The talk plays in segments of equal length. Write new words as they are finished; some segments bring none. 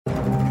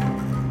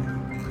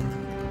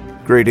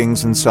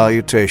Greetings and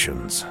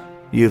salutations.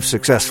 You've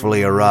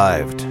successfully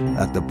arrived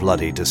at the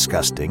Bloody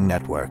Disgusting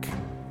Network.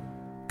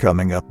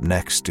 Coming up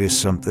next is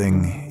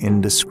something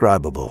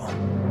indescribable,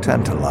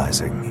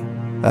 tantalizing,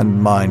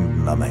 and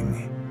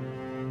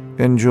mind-numbing.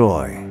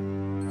 Enjoy.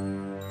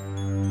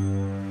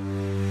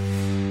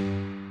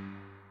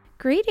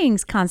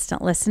 Greetings,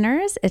 constant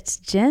listeners. It's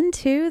Gen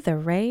 2, The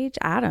Rage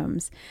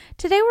Adams.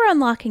 Today we're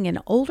unlocking an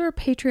older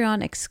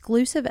Patreon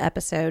exclusive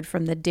episode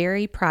from the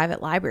Derry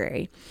Private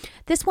Library.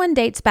 This one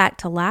dates back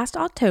to last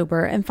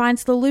October and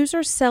finds the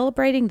losers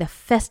celebrating the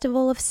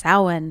Festival of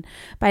Samhain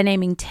by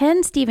naming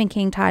 10 Stephen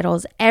King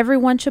titles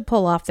everyone should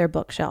pull off their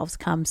bookshelves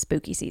come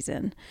spooky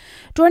season.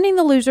 Joining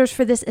the losers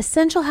for this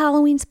essential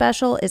Halloween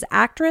special is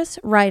actress,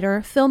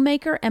 writer,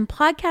 filmmaker, and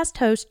podcast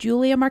host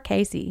Julia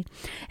Marchese.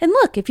 And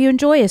look, if you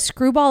enjoy a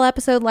screwball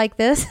episode like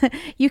this,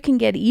 you can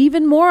get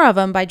even more of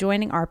them by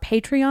joining our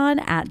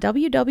Patreon at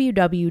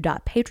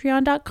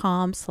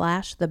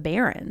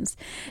www.patreon.com/thebarons.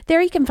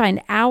 There you can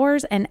find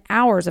hours and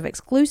hours of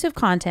exclusive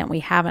content we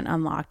haven't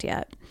unlocked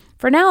yet.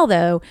 For now,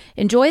 though,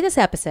 enjoy this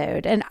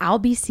episode, and I'll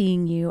be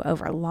seeing you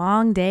over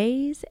long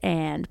days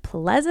and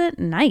pleasant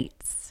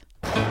nights.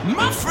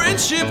 My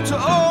friendship to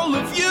all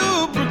of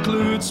you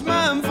precludes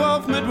my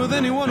involvement with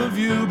any one of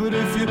you. But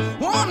if you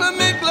wanna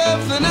make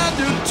love, then I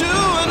do too,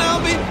 and I'll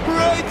be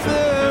right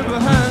there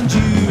behind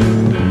you.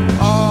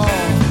 All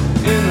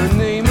in the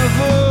name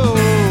of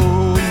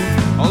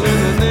oh, all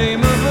in the name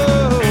of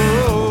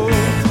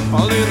oh,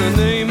 all in the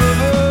name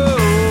of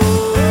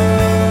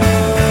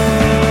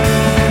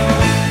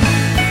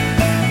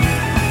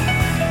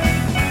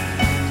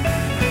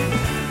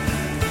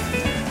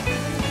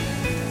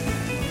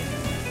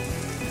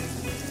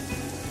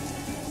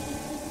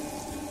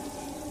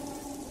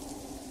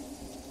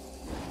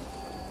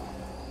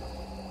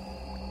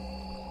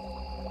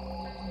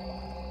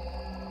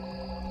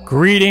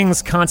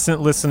Greetings,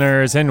 constant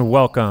listeners, and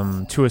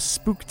welcome to a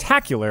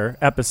spooktacular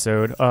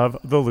episode of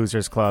The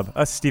Losers Club,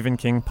 a Stephen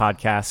King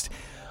podcast.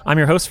 I'm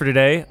your host for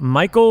today,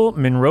 Michael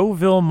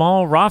Monroeville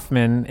Mall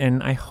Rothman,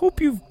 and I hope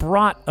you've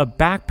brought a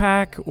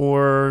backpack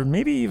or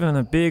maybe even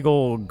a big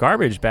old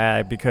garbage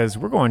bag because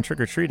we're going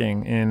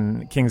trick-or-treating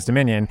in King's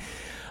Dominion.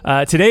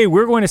 Today,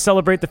 we're going to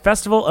celebrate the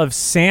festival of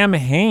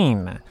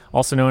Samhain,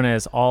 also known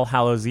as All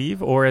Hallows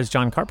Eve, or as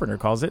John Carpenter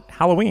calls it,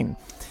 Halloween.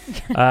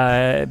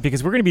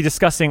 Because we're going to be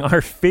discussing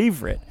our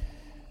favorite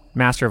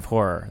master of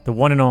horror, the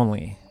one and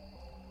only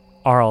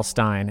R.L.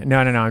 Stine. No,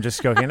 I'm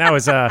just joking. That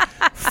was a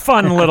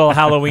fun little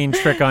Halloween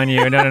trick on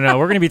you. No.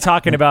 We're going to be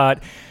talking about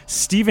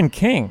Stephen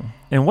King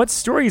and what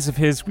stories of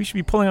his we should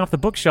be pulling off the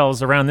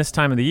bookshelves around this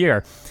time of the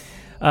year.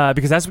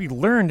 Because as we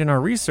learned in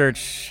our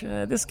research,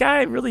 this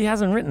guy really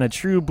hasn't written a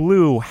true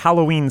blue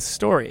Halloween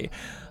story.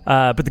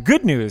 But the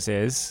good news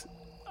is,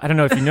 I don't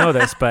know if you know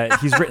this, but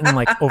he's written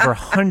like over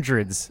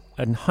hundreds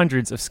and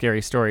hundreds of scary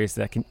stories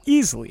that can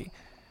easily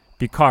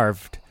be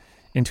carved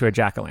into a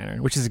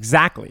jack-o'-lantern, which is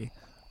exactly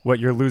what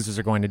your losers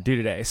are going to do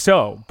today.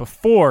 So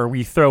before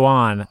we throw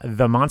on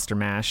the Monster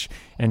Mash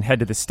and head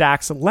to the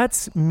stacks,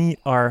 let's meet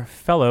our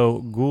fellow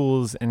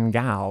ghouls and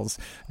gals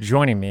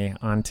joining me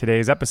on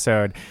today's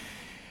episode.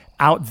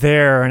 Out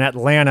there in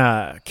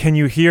Atlanta, can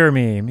you hear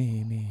me?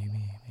 Me.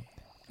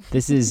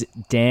 This is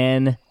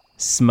Dan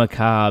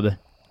Smacabre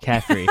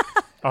Caffrey.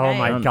 Oh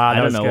my God!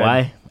 I don't know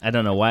why. I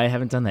don't know why I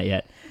haven't done that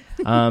yet.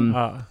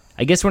 I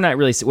guess we're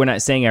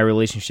not saying our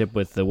relationship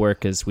with the work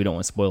because we don't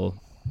want to spoil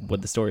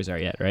what the stories are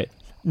yet, right?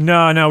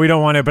 No, we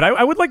don't want to. But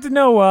I would like to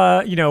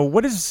know,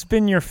 what has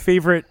been your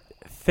favorite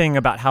thing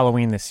about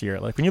Halloween this year?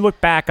 Like when you look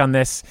back on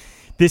this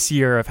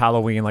year of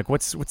Halloween, like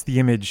what's the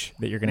image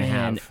that you're going to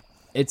have?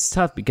 It's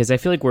tough because I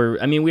feel like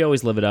we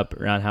always live it up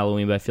around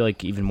Halloween, but I feel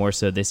like even more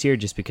so this year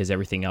just because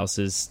everything else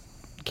is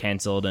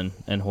canceled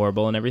and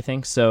horrible and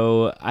everything.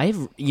 So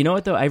I've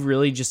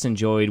really just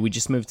enjoyed, we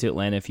just moved to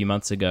Atlanta a few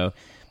months ago,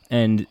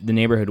 and the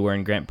neighborhood we're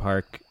in, Grant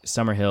Park,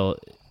 Summerhill,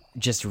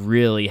 just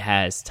really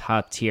has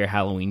top tier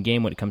Halloween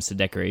game when it comes to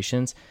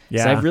decorations.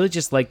 Yeah. So I've really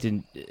just liked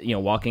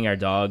walking our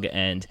dog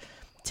and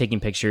taking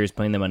pictures,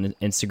 putting them on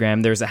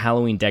Instagram. There's a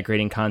Halloween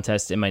decorating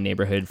contest in my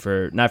neighborhood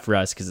not for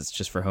us because it's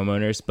just for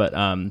homeowners, but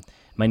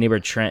my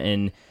neighbor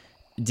Trenton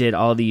did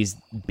all these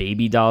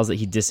baby dolls that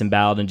he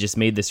disemboweled and just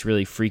made this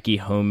really freaky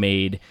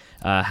homemade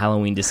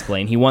Halloween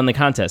display. And he won the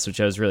contest, which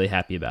I was really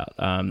happy about.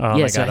 I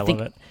love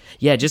it.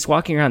 Yeah, just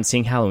walking around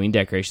seeing Halloween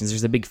decorations.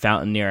 There's a big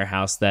fountain near our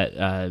house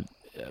that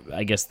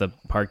I guess the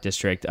park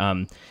district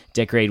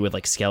decorated with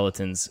like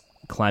skeletons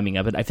climbing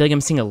up it. I feel like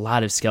I'm seeing a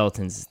lot of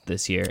skeletons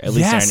this year, at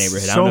least in our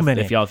neighborhood. I don't know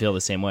if y'all feel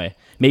the same way.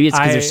 Maybe it's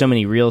because there's so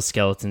many real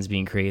skeletons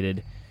being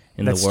created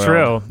in the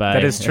world.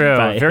 That is true.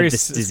 Very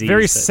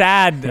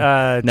sad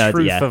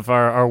truth of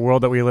our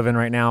world that we live in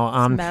right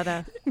now.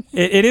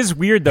 It is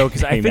weird though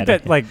because I think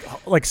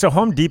that so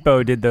Home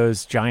Depot did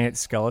those giant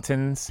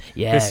skeletons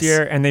this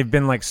year, and they've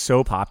been like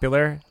so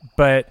popular.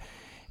 But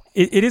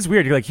It is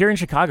weird. Like here in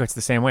Chicago, it's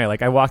the same way.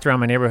 Like I walked around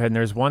my neighborhood and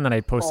there's one that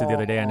I posted the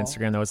other day on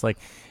Instagram that was like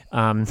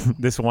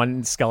this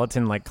one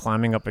skeleton like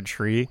climbing up a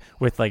tree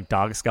with like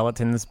dog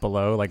skeletons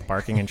below, like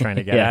barking and trying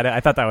to get at it. I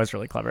thought that was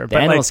really clever. The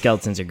animal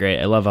skeletons are great.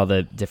 I love all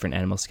the different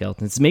animal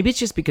skeletons. Maybe it's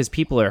just because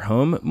people are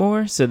home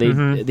more, so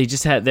they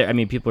just had their. I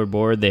mean, people are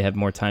bored. They have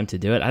more time to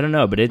do it. I don't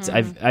know, but it's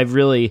I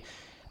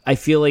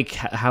feel like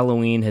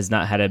Halloween has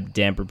not had a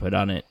damper put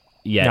on it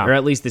yet, or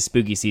at least the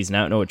spooky season.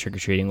 I don't know what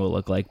trick-or-treating will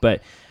look like,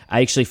 but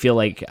I actually feel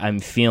like I'm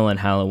feeling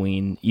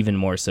Halloween even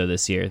more so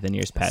this year than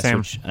years past,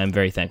 which I'm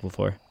very thankful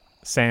for.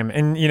 Same.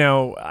 And,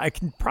 I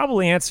can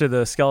probably answer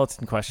the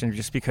skeleton question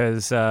just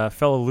because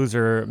fellow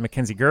loser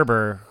Mackenzie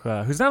Gerber,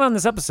 who's not on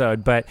this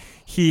episode, but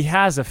he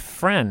has a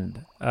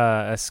friend,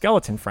 a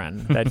skeleton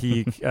friend that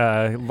he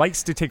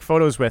likes to take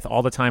photos with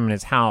all the time in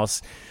his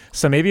house.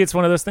 So maybe it's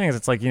one of those things.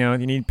 It's like, you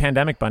need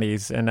pandemic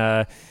bunnies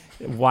and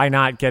why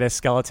not get a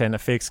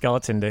fake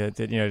skeleton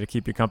to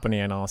keep you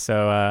company and all.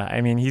 So,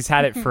 he's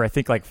had it for, I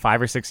think, like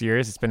 5 or 6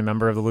 years. It's been a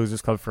member of the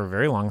Losers Club for a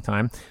very long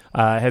time,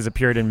 has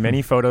appeared in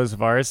many photos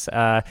of ours.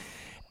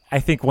 I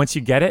think once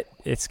you get it,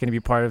 it's going to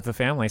be part of the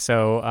family.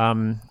 So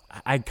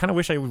I kind of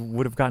wish I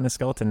would have gotten a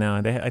skeleton now.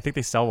 I think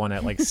they sell one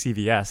at like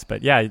CVS.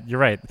 But yeah, you're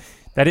right.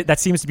 That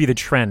seems to be the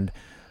trend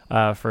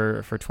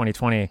for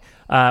 2020.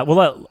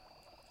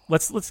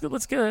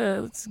 Let's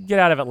get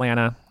out of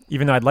Atlanta.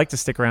 Even though I'd like to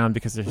stick around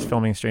because they're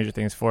filming Stranger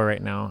Things 4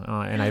 right now.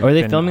 Are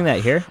they filming that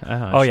here?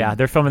 Yeah,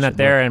 they're filming that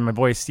there, and my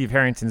boy Steve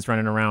Harrington's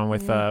running around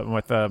with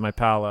my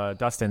pal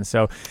Dustin.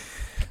 So,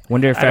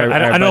 wonder if I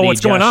don't know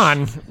what's going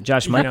on.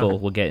 Josh Michael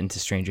will get into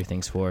Stranger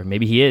Things 4.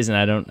 Maybe he is, and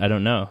I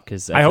don't know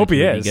because I hope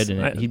he is. Good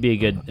in it. He'd be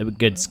a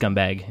good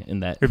scumbag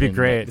in that. It'd be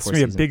great. It's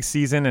gonna be a big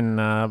season,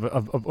 and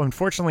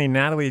unfortunately,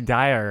 Natalie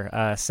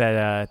Dyer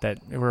said that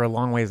we're a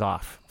long ways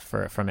off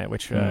from it,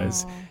 which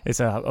is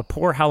a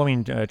poor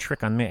Halloween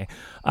trick on me.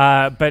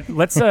 But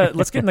let's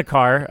get in the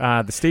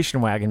car, the station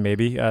wagon,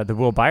 maybe the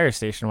Will Byers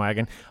station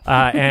wagon,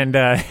 and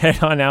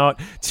head on out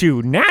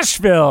to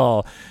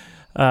Nashville.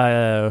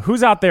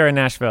 Who's out there in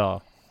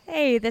Nashville?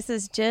 Hey, this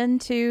is Jen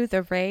to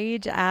the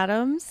Rage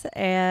Adams,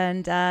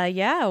 and I'm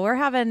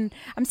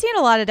seeing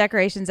a lot of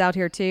decorations out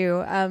here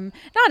too.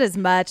 Not as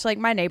much. Like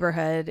my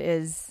neighborhood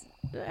is,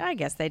 I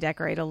guess they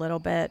decorate a little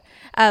bit.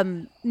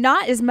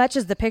 Not as much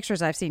as the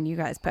pictures I've seen you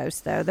guys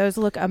post, though. Those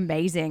look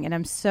amazing, and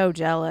I'm so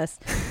jealous.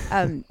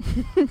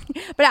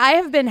 But I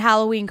have been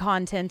Halloween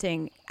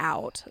contenting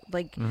out,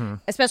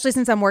 especially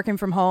since I'm working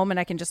from home and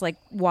I can just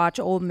watch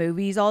old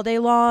movies all day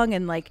long.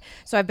 And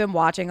so I've been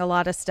watching a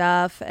lot of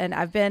stuff, and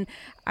I've been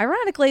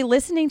ironically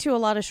listening to a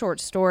lot of short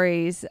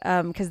stories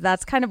because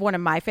that's kind of one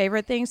of my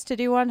favorite things to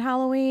do on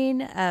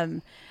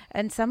Halloween.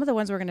 And some of the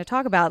ones we're going to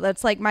talk about,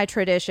 that's like my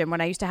tradition. When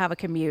I used to have a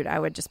commute, I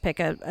would just pick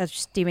a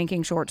Stephen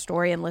King short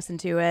story and listen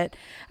to it.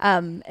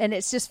 And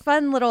it's just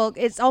fun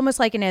it's almost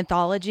like an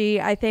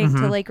anthology, I think,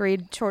 to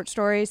read short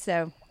stories.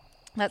 So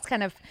that's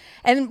kind of,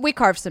 and we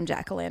carved some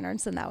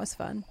jack-o'-lanterns, and that was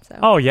fun. So.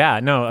 Oh,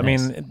 yeah. No, I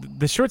mean,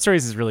 the short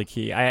stories is really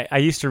key. I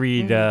used to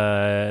read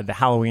the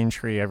Halloween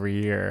Tree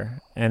every year,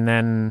 and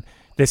then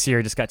this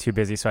year just got too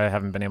busy, so I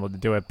haven't been able to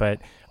do it. But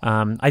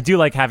I do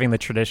like having the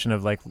tradition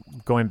of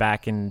going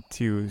back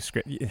into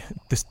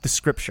the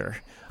scripture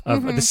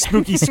of the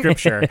spooky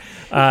scripture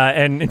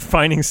and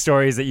finding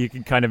stories that you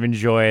can kind of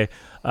enjoy.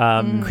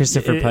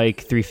 Christopher Pike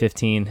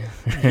 315.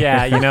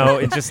 Yeah,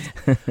 it just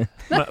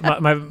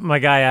my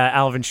guy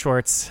Alvin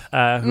Shorts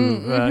who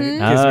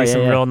gives me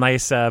some real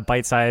nice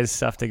bite-sized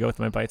stuff to go with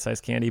my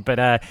bite-sized candy.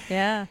 But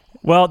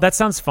well, that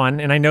sounds fun,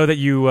 and I know that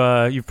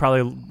you've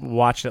probably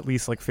watched at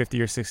least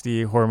 50 or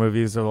 60 horror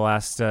movies over the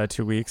last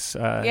 2 weeks.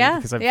 And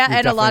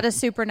a lot of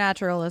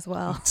Supernatural as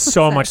well.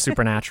 So much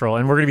Supernatural,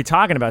 and we're going to be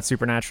talking about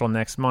Supernatural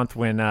next month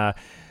when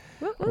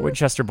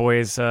Winchester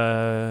Boys,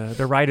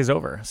 the ride is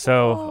over.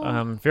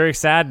 So very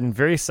sad and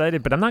very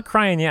excited, but I'm not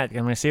crying yet. I'm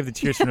going to save the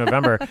tears for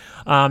November.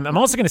 I'm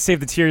also going to save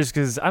the tears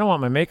because I don't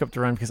want my makeup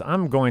to run because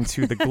I'm going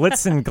to the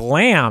glitz and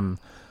glam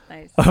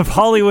of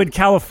Hollywood,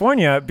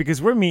 California,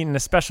 because we're meeting a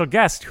special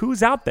guest.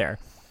 Who's out there?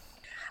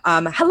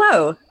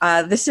 Hello,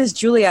 this is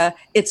Julia.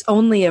 It's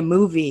only a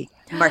movie.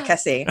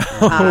 Marchese.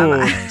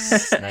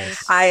 Nice.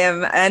 I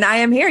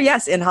am here,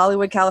 yes, in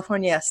Hollywood,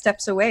 California,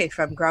 steps away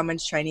from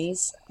Grauman's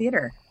Chinese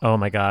Theater. Oh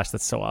my gosh,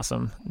 that's so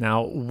awesome.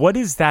 Now, what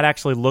does that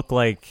actually look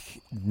like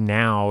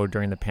now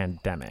during the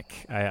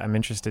pandemic? I'm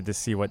interested to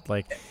see what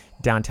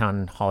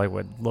downtown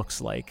Hollywood looks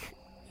like.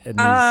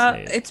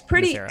 It's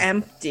pretty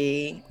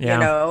empty.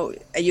 Yeah.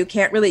 You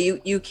can't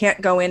really you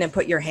can't go in and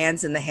put your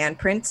hands in the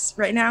handprints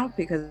right now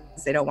because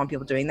they don't want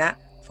people doing that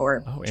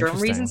for germ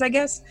reasons, I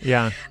guess.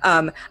 Yeah.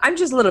 I'm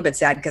just a little bit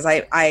sad because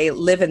I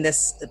live in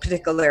this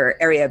particular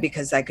area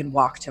because I can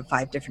walk to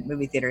 5 different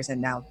movie theaters,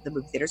 and now the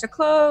movie theaters are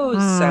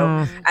closed.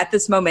 So at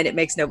this moment, it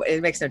makes no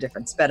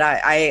difference. But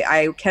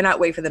I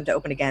cannot wait for them to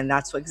open again.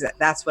 That's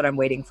what I'm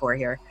waiting for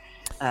here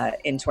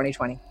in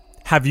 2020.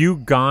 Have you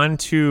gone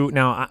to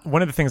now?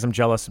 One of the things I'm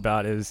jealous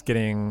about is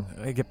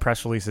I get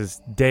press releases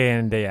day in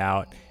and day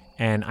out,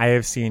 And I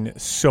have seen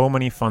so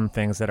many fun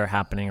things that are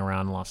happening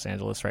around Los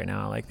Angeles right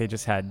now. Like they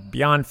just had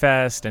Beyond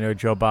Fest. I know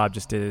Joe Bob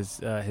just did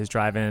his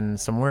drive-in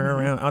somewhere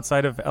around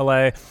outside of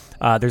LA.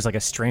 There's like a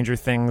Stranger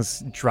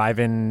Things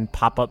drive-in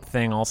pop-up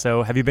thing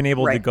also. Have you been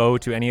able to go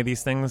to any of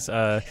these things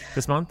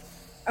this month?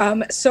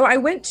 So I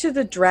went to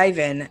the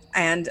drive-in,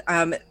 and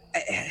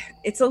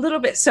it's a little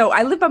bit, so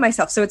I live by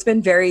myself, so it's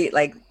been very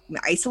like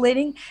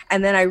isolating.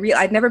 And then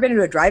I'd never been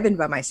to a drive-in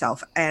by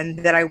myself, and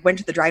then I went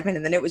to the drive-in,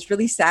 and then it was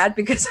really sad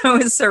because I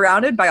was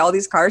surrounded by all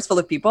these cars full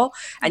of people,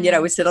 and yet I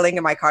was sitting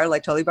in my car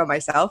like totally by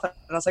myself, and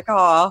I was like,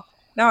 oh,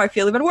 now I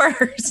feel even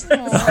worse. So,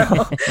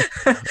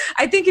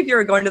 I think if you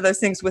were going to those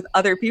things with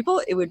other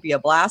people, it would be a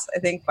blast. I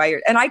think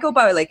and I go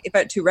by, like, if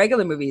I to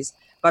regular movies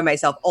by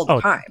myself all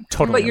the time.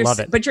 Totally, love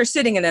it. But you're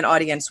sitting in an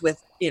audience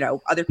with,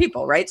 other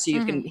people, right? So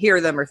you can hear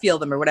them or feel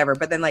them or whatever.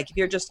 But then, like, if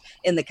you're just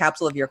in the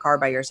capsule of your car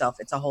by yourself,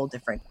 it's a whole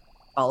different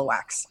ball of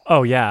wax.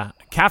 Oh, yeah.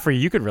 Caffrey,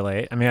 you could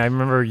relate. I mean, I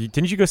remember,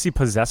 didn't you go see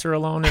Possessor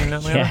alone in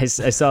Atlanta? Yeah,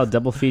 I saw a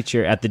double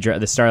feature at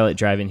the Starlight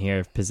Drive-In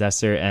here,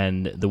 Possessor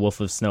and The Wolf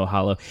of Snow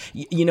Hollow.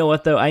 You know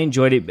what, though? I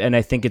enjoyed it, and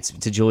I think it's,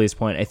 to Julia's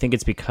point, I think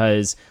it's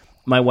because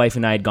my wife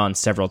and I had gone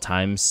several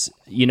times,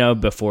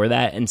 before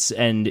that,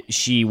 and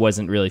she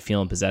wasn't really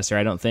feeling Possessor,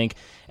 I don't think.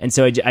 And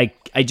so I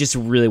just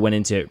really went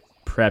into it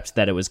prepped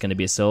that it was going to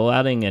be a solo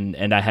outing,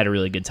 and I had a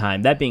really good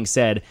time. That being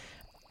said,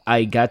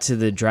 I got to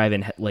the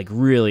drive-in like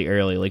really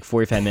early, like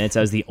 45 minutes.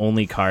 I was the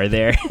only car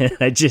there. And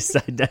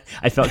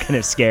I felt kind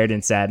of scared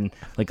and sad and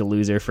like a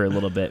loser for a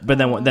little bit. But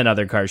then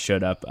other cars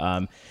showed up.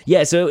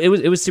 So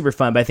it was super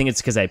fun. But I think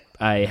it's because I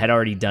had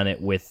already done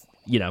it with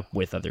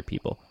other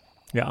people.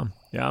 Yeah.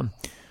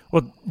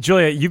 Well,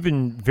 Julia, you've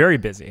been very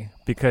busy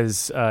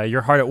because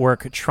you're hard at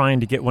work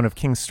trying to get one of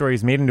King's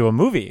stories made into a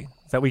movie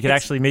that we could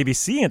actually maybe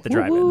see at the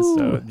drive-in.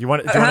 So do you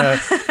want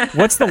to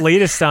what's the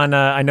latest on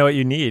I Know What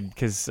You Need?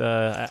 Because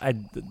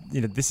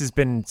this has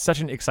been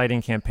such an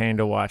exciting campaign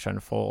to watch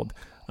unfold.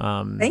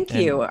 Thank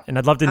you. And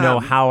I'd love to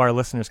know how our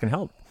listeners can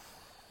help.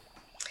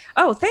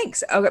 Oh,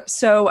 thanks. Okay,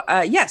 so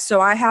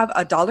so I have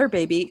a Dollar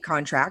Baby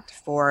contract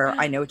for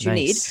I Know What You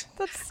Need.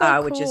 That's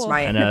so cool. Which is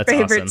my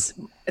favorite.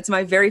 Awesome. It's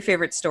my very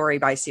favorite story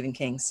by Stephen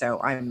King.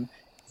 So I'm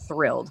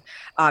thrilled.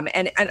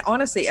 And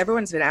honestly,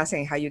 everyone's been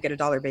asking how you get a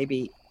Dollar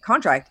Baby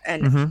contract,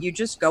 and you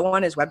just go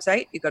on his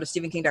website. You go to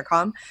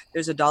stephenking.com.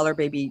 There's a Dollar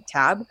Baby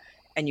tab,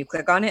 and you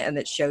click on it, and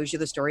it shows you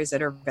the stories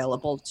that are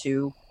available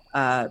to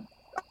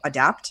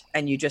adapt,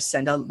 and you just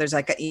there's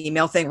like an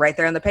email thing right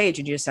there on the page,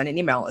 and you just send an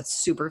email. It's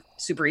super,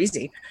 super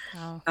easy.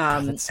 Wow.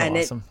 That's so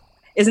awesome.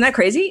 Isn't that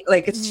crazy?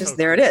 Like, it's just,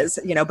 there it is,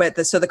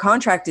 but so the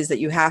contract is that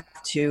you have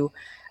to,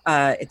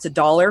 it's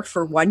 $1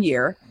 for 1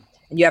 year,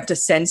 and you have to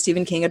send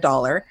Stephen King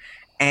 $1.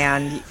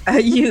 And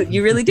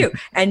you really do.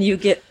 And you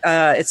get,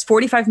 it's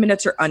 45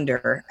 minutes or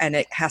under, and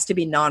it has to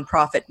be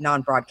nonprofit,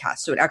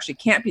 non-broadcast. So it actually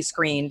can't be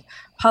screened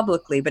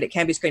publicly, but it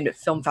can be screened at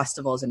film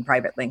festivals and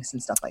private links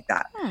and stuff like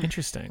that.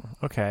 Interesting.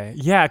 Okay.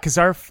 Yeah, because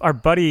our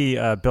buddy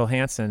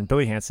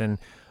Billy Hansen,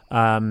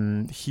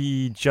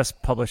 he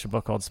just published a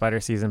book called Spider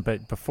Season,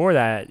 but before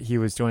that he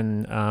was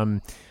doing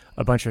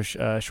a bunch of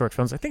short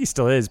films. I think he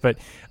still is, but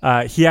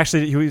he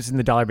was in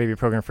the Dollar Baby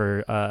program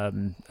for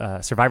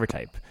Survivor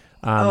Type.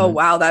 Oh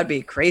wow, that'd be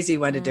a crazy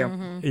one to do.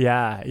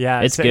 Yeah,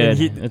 it's good.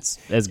 It's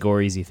as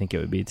gory as you think it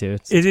would be too.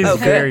 It is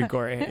very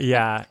gory.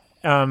 Yeah,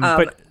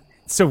 but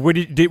so were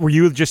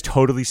you just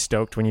totally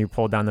stoked when you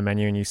pulled down the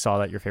menu and you saw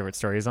that your favorite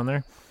story is on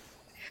there?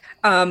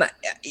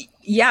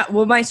 Yeah.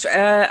 Well, my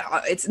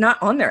it's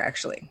not on there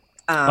actually.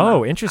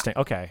 Interesting.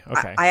 Okay.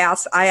 I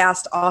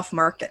asked off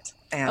market.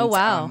 And, oh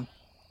wow.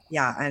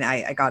 Yeah, and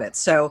I got it.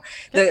 So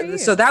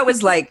so that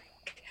was like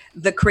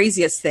the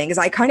craziest thing is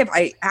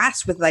I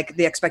asked with like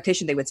the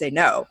expectation they would say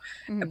no,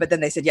 but then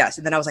they said yes.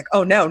 And then I was like,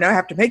 oh no, now I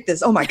have to make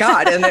this. Oh my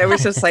God. And it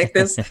was just like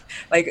this,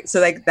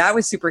 that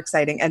was super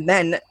exciting. And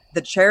then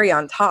the cherry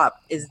on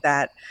top is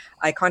that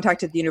I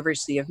contacted the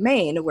University of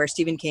Maine where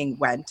Stephen King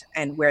went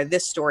and where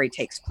this story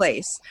takes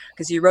place,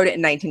 because he wrote it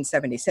in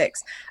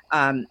 1976.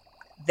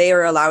 They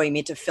are allowing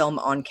me to film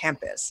on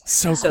campus.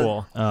 So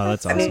cool. Oh,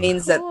 that's awesome. And it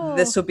means that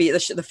this will be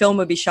the film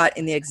will be shot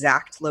in the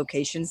exact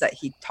locations that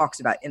he talks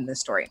about in the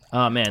story.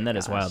 Oh man, that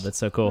is wild. That's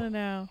so cool. I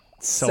know.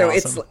 So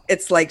awesome.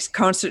 it's like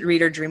constant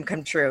reader dream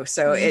come true.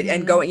 So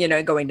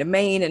going to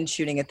Maine and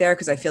shooting it there,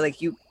 because I feel like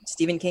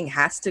Stephen King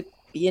has to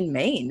be in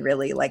Maine,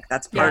 really. Like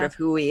that's part of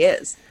who he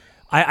is.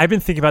 I've been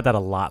thinking about that a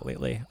lot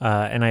lately,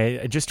 and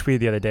I just tweeted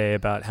the other day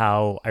about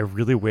how I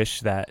really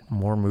wish that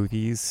more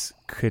movies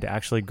could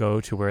actually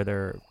go to where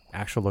their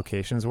actual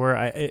locations were.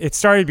 It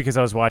started because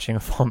I was watching a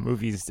fall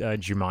movies,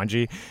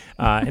 Jumanji,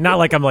 and not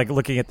like I'm like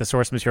looking at the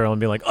source material and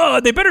being like, oh,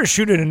 they better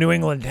shoot it in a New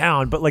England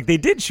town, but like they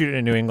did shoot it in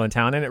a New England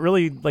town, and it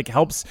really like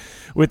helps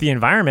with the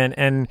environment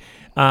and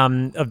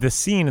of the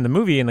scene in the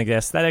movie and like the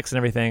aesthetics and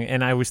everything.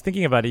 And I was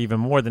thinking about it even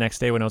more the next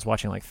day when I was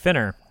watching like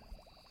Thinner,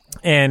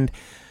 and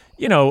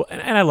you know,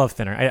 and I love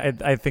Thinner.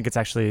 I think it's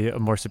actually a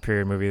more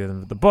superior movie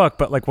than the book.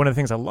 But like one of the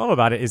things I love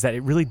about it is that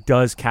it really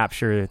does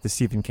capture the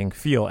Stephen King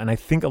feel, and I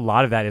think a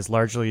lot of that is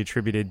largely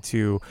attributed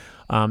to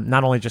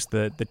not only just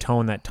the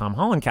tone that Tom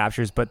Holland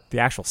captures, but the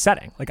actual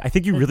setting. Like I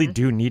think you really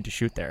do need to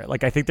shoot there.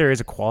 Like I think there is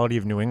a quality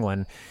of New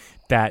England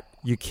that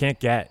you can't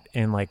get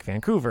in like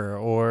Vancouver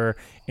or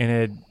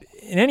in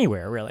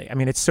anywhere really. I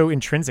mean, it's so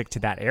intrinsic to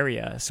that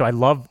area. So I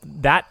love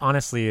that.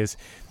 Honestly,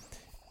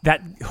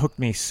 that hooked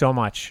me so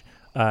much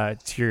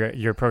to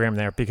your program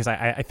there, because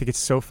I think it's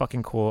so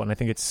fucking cool, and I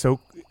think it's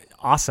so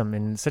awesome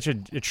and such a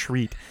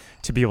treat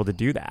to be able to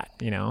do that,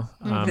 you know.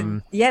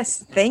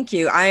 Yes, thank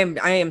you. I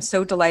am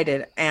so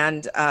delighted.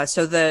 And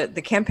so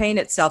the campaign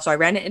itself, so I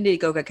ran an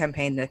Indiegogo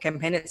campaign. The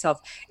campaign itself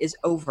is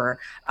over,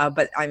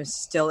 but I'm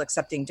still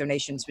accepting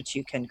donations, which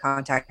you can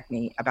contact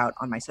me about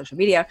on my social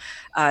media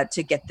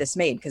to get this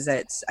made, because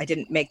I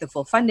didn't make the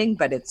full funding,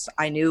 but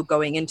I knew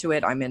going into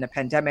it, I'm in a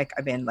pandemic.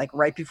 I'm in like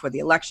right before the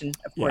election.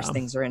 Of course,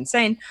 things are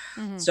insane.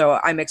 So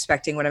I'm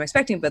expecting what I'm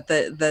expecting, but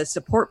the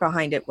support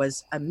behind it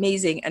was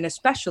amazing. And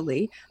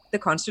especially the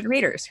constant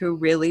readers who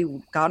really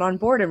got on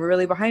board and were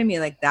really behind me.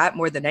 Like that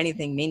more than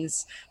anything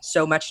means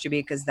so much to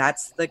me, because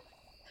that's the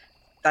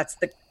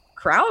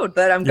crowd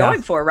that I'm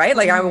going for, right?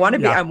 Like I want to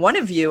be, I'm one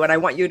of you, and I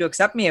want you to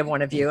accept me as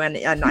one of you,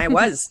 and I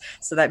was.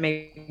 So that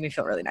made me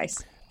feel really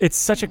nice. It's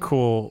such a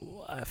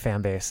cool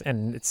fan base,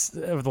 and it's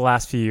over the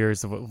last few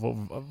years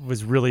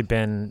was really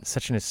been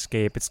such an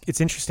escape.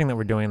 It's interesting that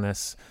we're doing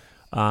this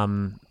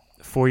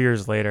 4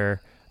 years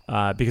later.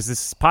 Because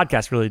this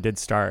podcast really did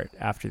start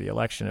after the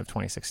election of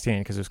 2016,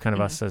 because it was kind of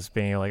us as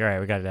being like, all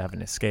right, we got to have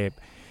an escape.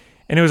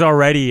 And it was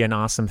already an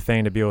awesome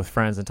thing to be with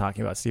friends and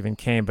talking about Stephen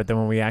King. But then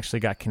when we actually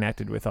got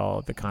connected with all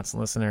of the constant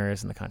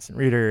listeners and the constant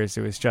readers,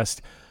 it was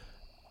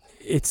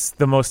it's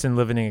the most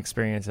enlivening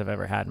experience I've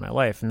ever had in my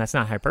life. And that's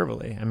not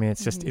hyperbole. I mean,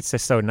 it's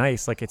just so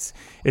nice. Like it's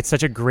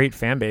such a great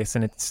fan base,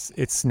 and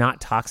it's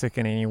not toxic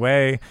in any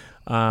way,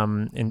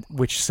 in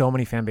which so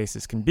many fan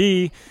bases can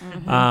be.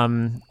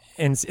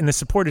 And the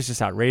support is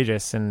just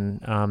outrageous.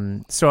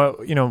 And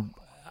so, you know,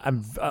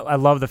 I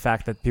love the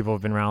fact that people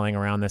have been rallying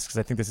around this, because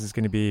I think this is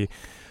going to be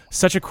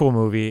such a cool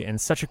movie and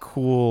such a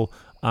cool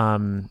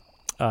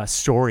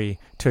story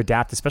to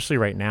adapt, especially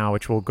right now,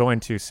 which we'll go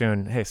into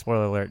soon. Hey,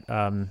 spoiler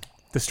alert.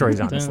 The story's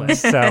on this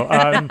list. So,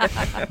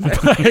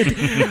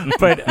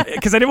 but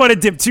because I didn't want to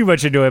dip too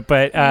much into it,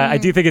 but I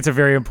do think it's a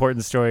very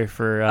important story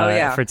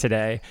for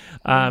today.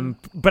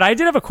 But I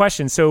did have a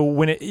question. So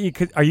when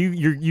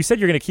you said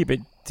you're going to keep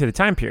it to the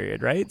time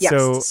period, right?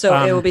 Yes.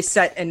 So it will be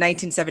set in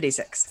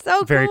 1976. So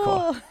cool. Very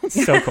cool.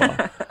 So cool.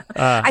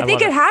 I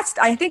think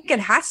it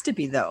has to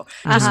be, though,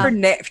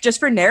 just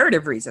for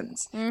narrative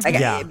reasons. Like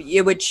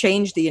it would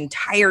change the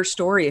entire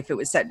story if it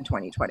was set in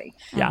 2020,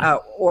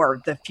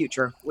 or the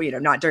future. You know,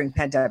 not during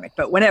pandemic,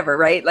 but whenever,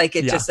 right? Like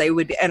it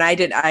would be. And I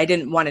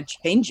didn't want to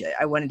change it.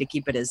 I wanted to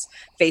keep it as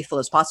faithful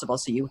as possible.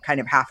 So you kind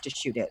of have to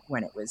shoot it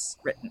when it was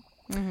written.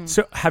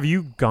 So have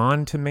you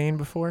gone to Maine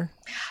before?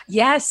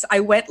 Yes, I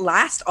went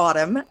last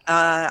autumn.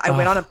 I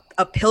went on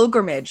a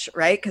pilgrimage,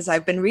 right? Because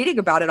I've been reading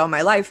about it all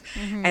my life.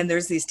 And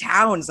there's these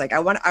towns. Like I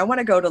want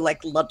to go to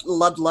like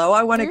Ludlow.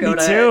 I want to go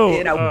to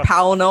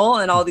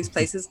Pownell and all these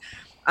places.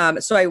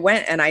 So I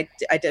went and I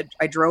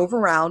drove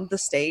around the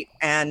state,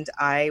 and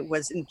I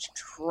was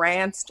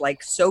entranced,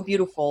 like so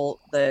beautiful.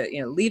 The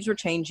leaves were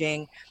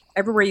changing.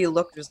 Everywhere you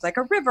looked, there's like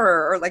a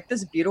river or like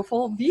this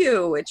beautiful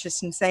view. It's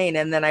just insane.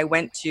 And then I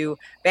went to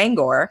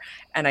Bangor,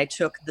 and I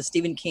took the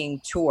Stephen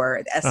King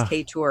tour, the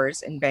SK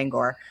Tours in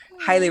Bangor.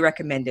 Highly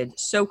recommended.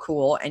 So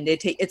cool. And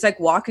it's like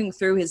walking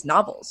through his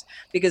novels,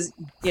 because,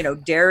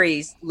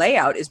 Derry's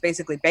layout is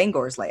basically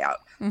Bangor's layout.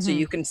 So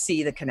you can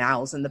see the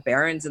canals and the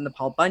barrens and the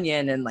Paul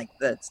Bunyan and like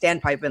the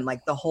standpipe and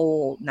like the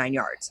whole 9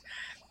 yards.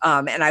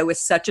 And I was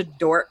such a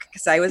dork,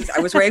 because I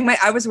was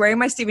wearing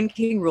my Stephen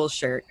King rules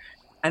shirt.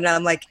 And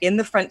I'm like in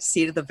the front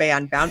seat of the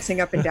van,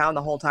 bouncing up and down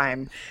the whole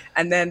time.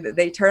 And then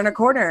they turn a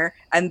corner,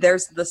 and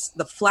there's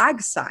the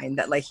flag sign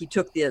that like he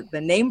took the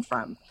name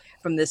from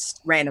this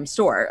random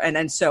store.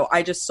 And so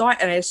I just saw it,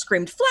 and I just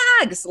screamed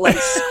flags like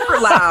super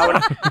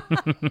loud,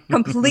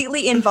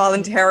 completely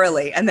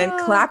involuntarily, and then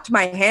clapped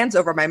my hands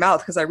over my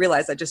mouth, because I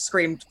realized I just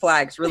screamed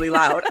flags really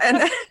loud.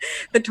 And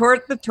the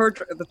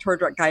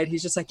tour guide,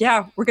 he's just like,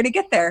 yeah, we're going to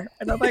get there.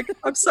 And I'm like,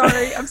 I'm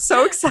sorry. I'm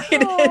so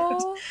excited.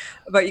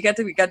 But we got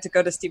to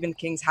go to Stephen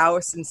King's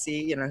house and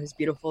see, his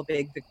beautiful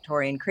big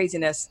Victorian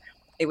craziness.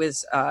 It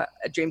was a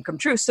dream come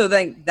true. So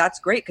then that's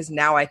great, because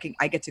now I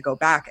get to go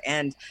back,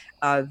 and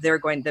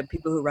the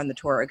people who run the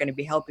tour are going to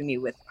be helping me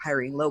with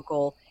hiring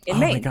local in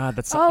Maine. Oh my God,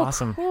 that's so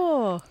awesome.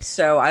 Cool.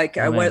 So I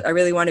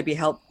really want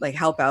to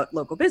help out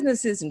local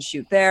businesses and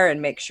shoot there,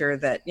 and make sure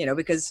that,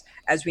 because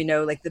as we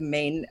know, like the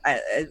Maine,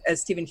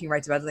 as Stephen King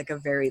writes about, it's like a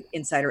very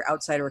insider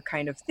outsider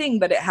kind of thing,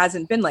 but it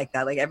hasn't been like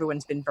that. Like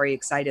everyone's been very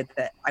excited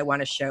that I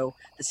want to show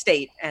the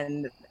state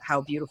and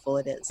how beautiful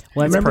it is.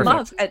 Well, I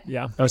remember.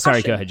 Oh,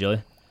 sorry. Go ahead,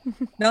 Julie.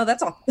 No,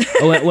 that's all.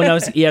 When I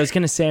was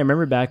going to say, I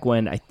remember back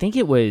when I want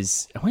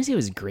to say it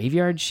was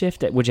Graveyard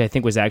Shift, which I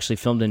think was actually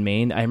filmed in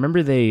Maine. I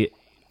remember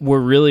we're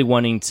really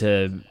wanting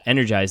to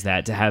energize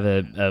that, to have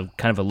a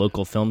kind of a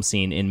local film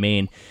scene in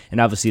Maine,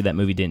 and obviously that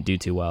movie didn't do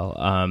too well.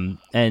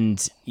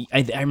 And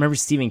I remember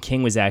Stephen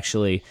King was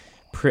actually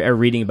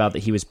reading about that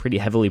he was pretty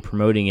heavily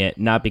promoting it,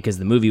 not because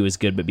the movie was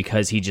good, but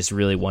because he just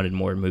really wanted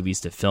more movies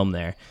to film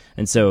there.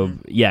 And so,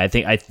 yeah, I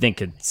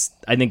think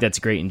that's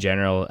great in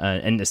general,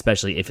 and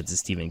especially if it's a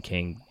Stephen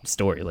King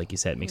story, like you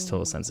said, it makes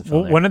total sense to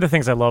film there. One of the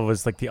things I love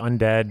was like the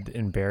Undead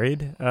and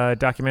Buried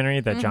documentary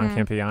that John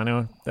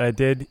Campiano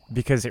did,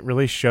 because it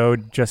really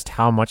showed just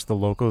how much the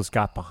locals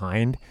got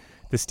behind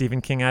the Stephen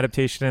King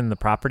adaptation and the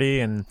property,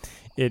 and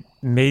it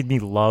made me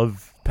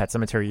love Pet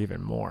Sematary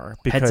even more.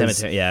 Pet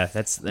Sematary, yeah,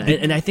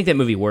 and I think that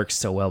movie works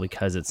so well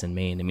because it's in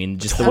Maine. I mean,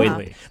 just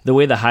Totally. the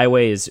way the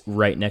highway is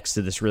right next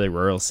to this really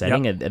rural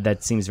setting,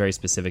 that seems very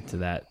specific to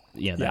that,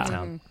 that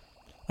town.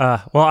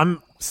 Well,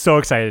 I'm so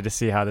excited to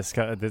see how this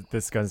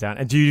goes down.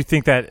 And do you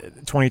think that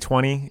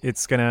 2020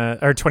 it's gonna,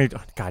 or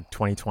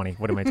 2020?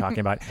 What am I talking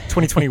about?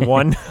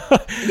 2021.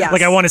 Yes.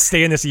 Like I want to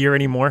stay in this year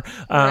anymore.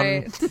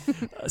 Right.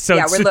 So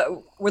yeah,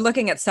 we're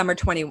looking at summer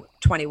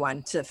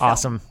 2021 to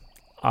film.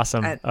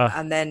 Awesome.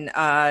 And then,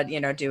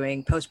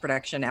 doing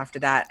post-production after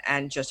that.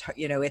 And just,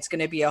 it's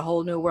going to be a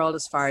whole new world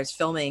as far as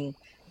filming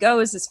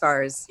goes, as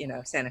far as,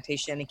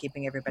 sanitation and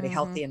keeping everybody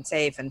healthy and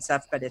safe and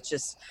stuff. But it's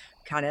just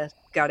kind of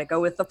got to go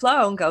with the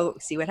flow and go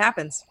see what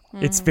happens.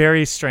 It's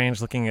very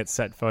strange looking at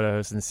set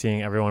photos and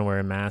seeing everyone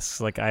wearing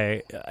masks. Like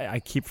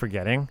I keep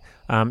forgetting.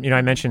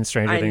 I mentioned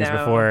Stranger Things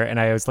before, and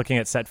I was looking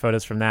at set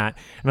photos from that,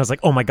 and I was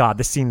like, oh my God,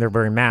 this scene, they're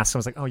wearing masks. I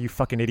was like, oh, you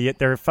fucking idiot.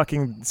 They're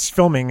fucking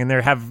filming and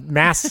they have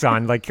masks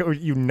on. Like, are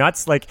you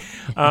nuts? Like,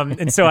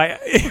 and so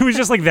it was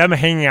just like them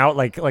hanging out,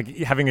 like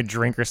having a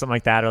drink or something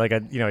like that, or like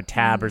a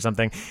tab or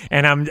something.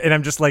 And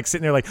I'm just like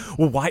sitting there like,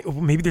 well, why?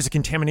 Well, maybe there's a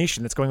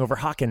contamination that's going over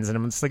Hawkins. And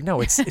I'm just like, no,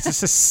 it's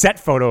just a set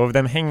photo of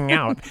them hanging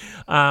out.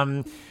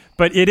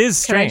 But it is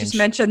strange. Can I just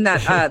mention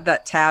that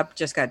that Tab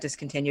just got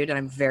discontinued, and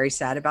I'm very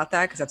sad about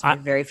that because that's my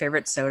very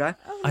favorite soda.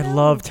 I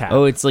love Tab.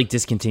 Oh, it's like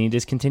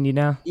discontinued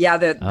now? Yeah,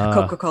 the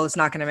Coca-Cola's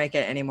not going to make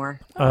it anymore.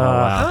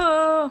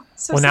 Wow.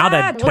 So well,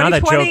 sad. now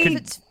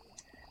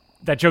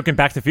that joke in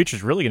Back to the Future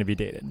is really going to be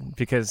dated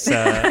because so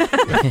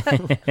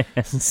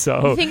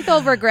you think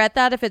they'll regret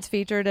that if it's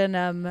featured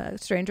in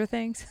Stranger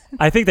Things?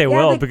 I think they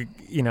will. But,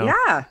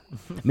 yeah,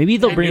 maybe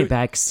they'll bring it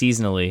back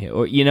seasonally,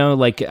 or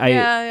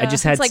I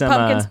just had it's like some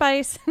pumpkin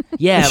spice.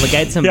 Yeah, like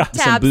I had some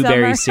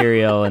blueberry summer.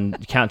 cereal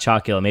and Count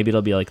Chocula. Maybe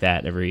it'll be like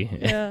that every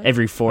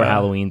 4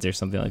 Halloweens or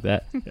something like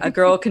that. A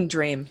girl can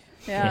dream.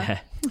 Yeah.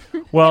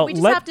 Well, we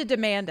just have to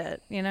demand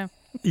it,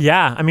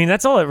 Yeah, I mean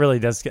that's all it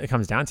really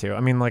comes down to. I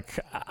mean, like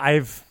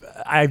I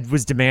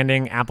was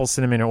demanding apple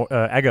cinnamon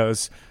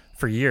Eggos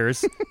for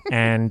years,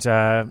 and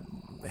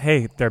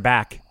hey, they're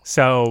back.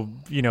 So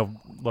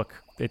look,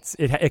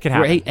 it could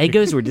happen.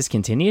 Eggos were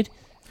discontinued?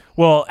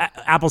 Well,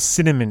 apple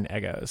cinnamon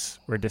Eggos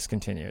were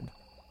discontinued.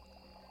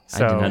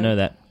 So, I did not know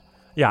that.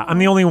 Yeah, I'm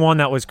the only one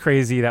that was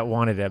crazy that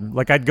wanted him.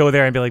 Like I'd go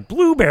there and be like,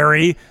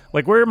 blueberry,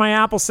 like where are my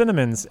apple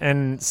cinnamons?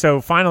 And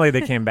so finally they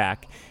came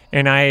back.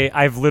 And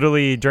I've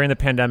literally, during the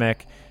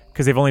pandemic,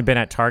 because they've only been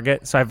at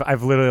Target, so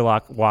I've literally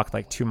walked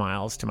like 2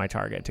 miles to my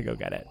Target to go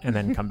get it and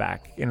then come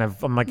back. And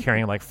I'm like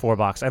carrying like 4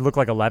 boxes. I look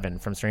like 11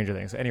 from Stranger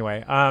Things.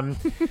 Anyway,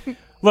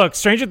 look,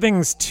 Stranger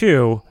Things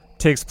 2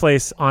 takes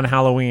place on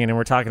Halloween, and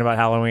we're talking about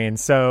Halloween.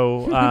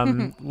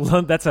 So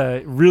that's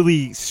a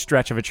really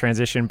stretch of a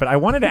transition. But I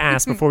wanted to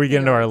ask before we get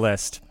into our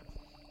list,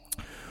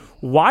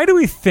 why do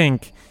we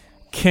think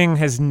King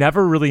has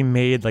never really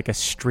made like a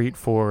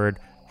straightforward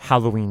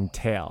Halloween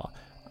tale?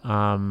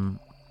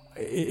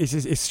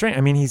 It's strange.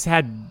 I mean, he's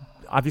had,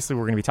 obviously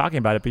we're going to be talking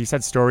about it, but he's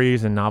had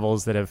stories and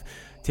novels that have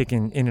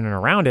taken in and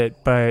around it,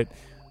 but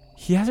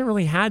he hasn't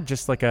really had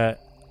just like a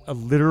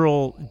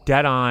literal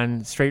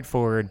dead-on,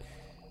 straightforward,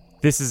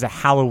 this is a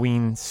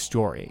Halloween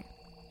story.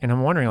 And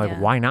I'm wondering, like,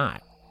 why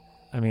not?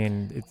 I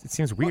mean, it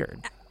seems weird.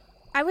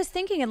 I was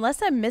thinking,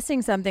 unless I'm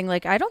missing something,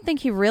 like, I don't think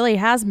he really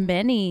has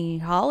many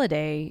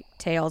holiday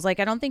tales. Like,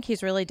 I don't think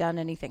he's really done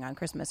anything on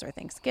Christmas or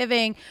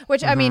Thanksgiving,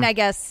 which, I mean, I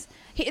guess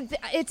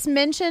it's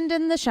mentioned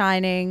in The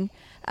Shining.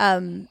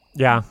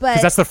 Yeah,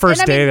 because that's the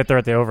first day that they're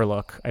at the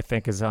Overlook, I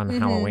think, is on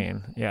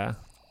Halloween. Yeah.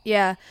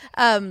 Yeah.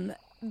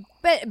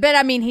 But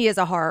I mean, he is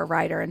a horror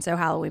writer, and so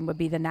Halloween would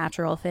be the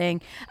natural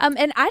thing.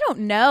 And I don't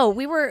know.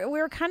 We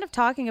were kind of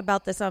talking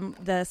about this on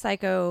the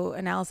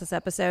psychoanalysis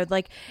episode.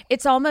 Like,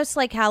 it's almost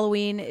like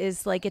Halloween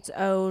is like its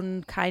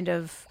own kind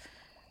of.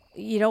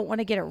 You don't want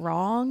to get it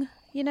wrong,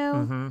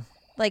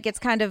 Like, it's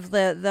kind of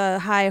the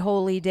high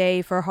holy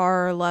day for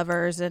horror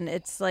lovers, and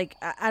it's like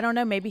I don't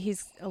know. Maybe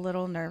he's a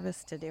little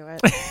nervous to do it.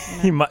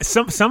 He might,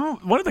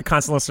 one of the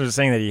constant listeners is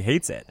saying that he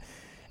hates it.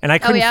 And I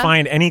couldn't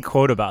find any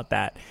quote about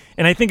that.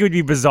 And I think it would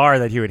be bizarre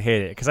that he would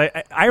hate it. Because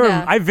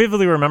I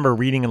vividly remember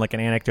reading like an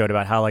anecdote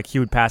about how like he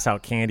would pass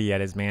out candy at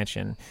his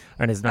mansion.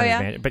 Or his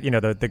mansion, but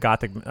the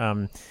Gothic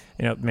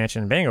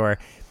mansion in Bangor.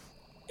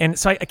 And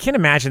so I can't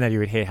imagine that he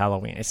would hate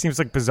Halloween. It seems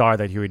like bizarre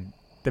that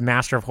the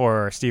master of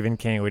horror, Stephen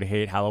King, would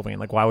hate Halloween.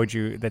 Like, why would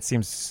you? That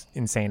seems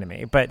insane to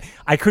me. But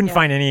I couldn't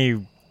find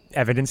any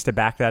evidence to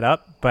back that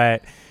up.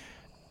 But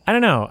I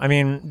don't know. I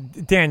mean,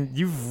 Dan,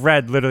 you've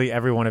read literally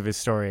every one of his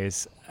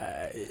stories.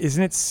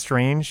 Isn't it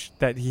strange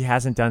that he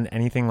hasn't done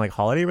anything like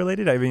holiday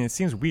related? I mean, it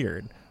seems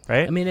weird,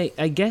 right? I mean,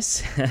 I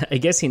guess I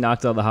guess he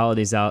knocked all the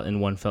holidays out in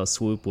one fell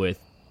swoop with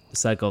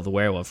Cycle of the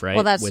Werewolf, right?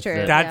 Well, that's With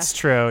true. That's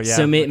true. Yeah.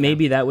 So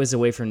maybe that was a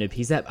way for him to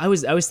appease that. I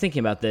was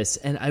thinking about this,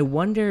 and I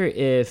wonder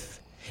if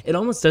it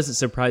almost doesn't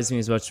surprise me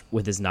as much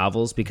with his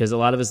novels, because a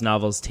lot of his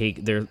novels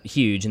they're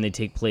huge and they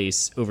take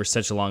place over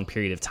such a long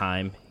period of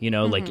time. You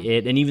know, like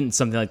it, and even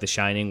something like The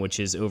Shining, which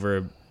is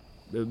over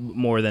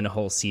more than a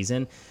whole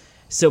season.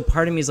 So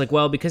part of me is like,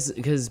 well, because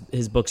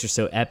his books are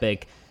so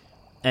epic,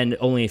 and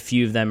only a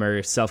few of them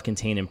are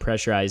self-contained and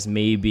pressurized,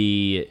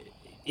 maybe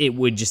it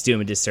would just do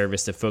him a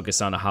disservice to focus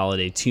on a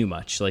holiday too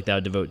much. Like that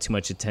would devote too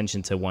much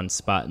attention to one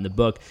spot in the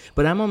book.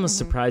 But I'm almost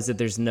surprised that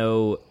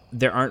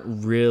there aren't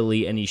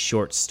really any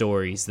short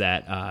stories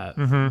that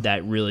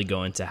that really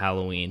go into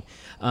Halloween.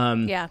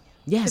 Yeah,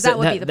 because so that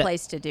would be the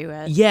place to do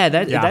it. Yeah,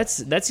 that's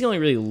the only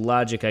really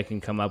logic I can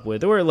come up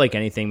with. Or like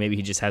anything, maybe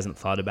he just hasn't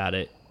thought about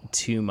it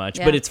too much.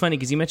 Yeah. But it's funny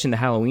because you mentioned the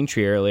Halloween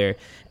tree earlier,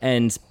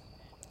 and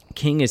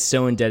King is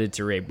so indebted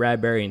to Ray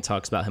Bradbury and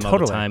talks about him all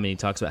the time, and he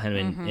talks about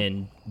him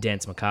in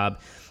Dance Macabre.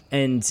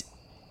 And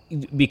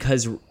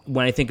because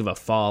when I think of a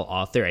Fall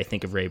author, I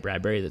think of Ray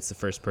Bradbury. That's the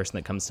first person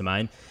that comes to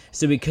mind.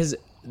 So because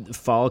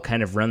Fall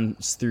kind of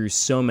runs through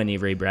so many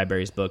of Ray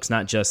Bradbury's books,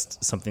 not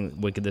just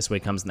Something Wicked This Way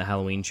Comes in the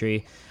Halloween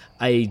Tree,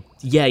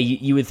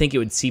 you would think it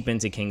would seep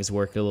into King's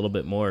work a little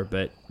bit more.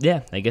 But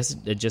yeah, I guess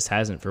it just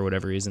hasn't for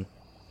whatever reason.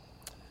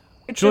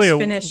 I Julia, just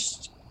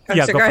finished.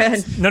 Yeah, so go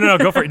ahead. No,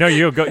 go for it. No,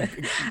 you go.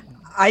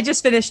 I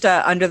just finished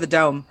Under the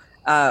Dome,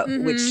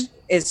 which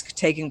is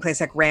taking place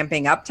like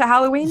ramping up to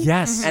Halloween.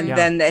 Yes, and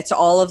then it's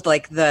all of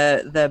like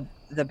the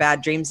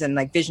bad dreams and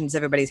like visions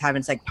everybody's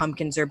having. It's like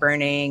pumpkins are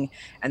burning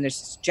and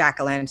there's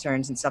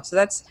jack-o'-lanterns and stuff. So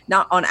that's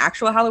not on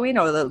actual Halloween,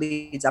 although it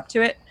leads up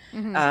to it.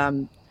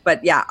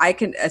 But yeah, I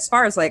can, as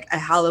far as like a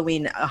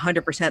Halloween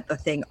 100% the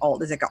thing,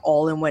 there's like an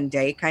all-in-one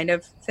day kind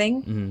of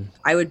thing.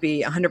 I would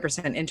be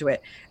 100% into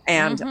it,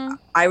 and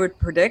I would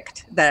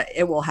predict that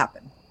it will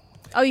happen.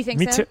 Oh, you think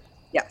Me so? too.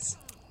 Yes.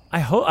 I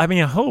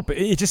hope.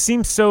 It just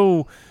seems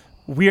so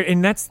weird,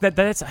 and that's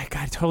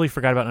I totally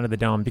forgot about Under the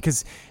Dome,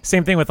 because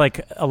same thing with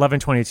like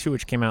 11/22,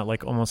 which came out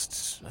like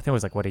almost, I think it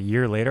was like a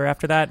year later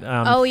after that.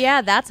 Oh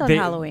yeah, that's on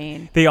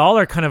Halloween. They all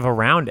are kind of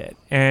around it,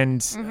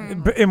 and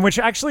which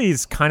actually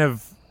is kind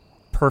of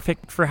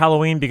perfect for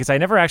Halloween, because I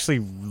never actually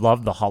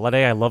loved the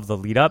holiday. I love the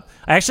lead up.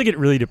 I actually get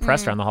really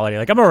depressed around the holiday.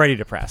 Like I'm already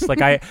depressed. Like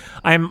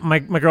my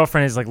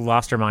girlfriend has like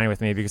lost her mind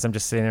with me, because I'm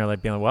just sitting there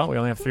like being like, well, we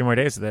only have 3 more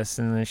days of this,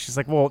 and then she's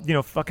like, well,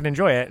 fucking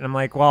enjoy it. And I'm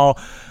like, well,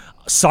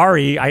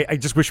 sorry, I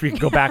just wish we could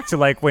go back to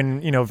like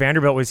when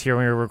Vanderbilt was here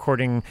when we were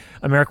recording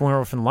American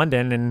Werewolf in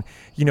London, and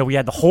we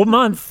had the whole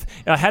month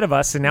ahead of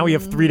us, and now we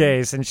have 3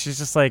 days. And she's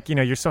just like,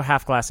 you're so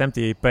half glass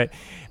empty. But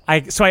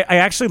I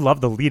actually love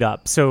the lead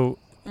up. So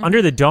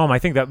Under the Dome, I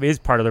think that is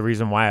part of the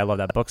reason why I love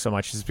that book so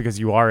much, is because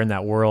you are in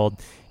that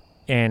world,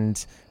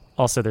 and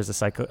also there's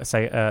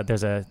a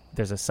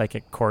there's a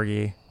psychic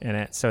corgi in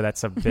it, so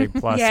that's a big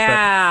plus.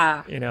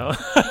 Yeah,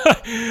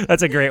 but,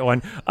 that's a great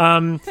one.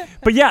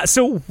 But yeah,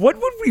 so what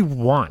would we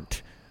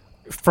want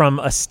from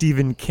a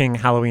Stephen King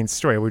Halloween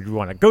story? Would we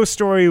want a ghost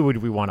story? Would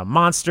we want a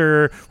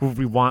monster? Would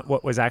we want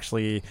what was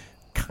actually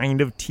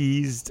kind of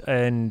teased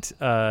and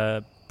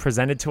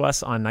presented to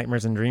us on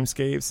Nightmares and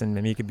Dreamscapes, and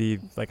maybe it could be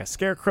like a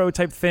scarecrow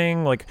type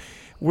thing? Like,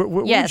 what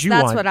would you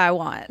that's want? what I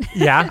want.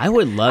 Yeah, I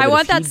would love. I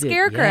want that did,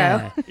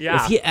 scarecrow.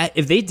 Yeah.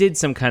 If they did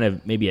some kind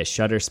of maybe a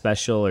Shudder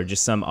special or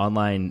just some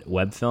online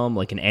web film,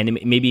 like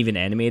maybe even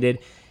animated,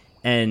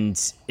 and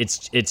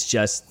it's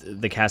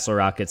just the Castle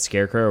Rock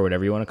Scarecrow or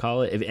whatever you want to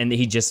call it, and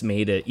he just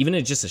made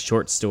just a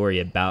short story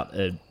about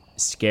a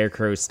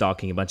scarecrow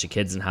stalking a bunch of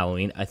kids in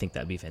Halloween, I think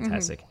that'd be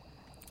fantastic.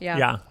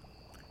 Yeah.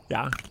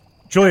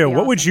 Julia, That'd be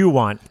what would you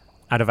want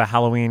out of a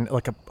Halloween,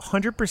 like a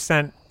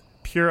 100%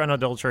 pure,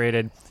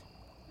 unadulterated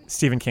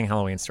Stephen King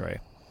Halloween story?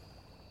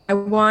 I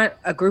want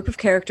a group of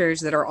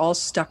characters that are all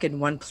stuck in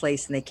one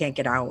place and they can't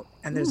get out,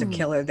 and there's a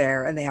killer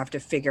there and they have to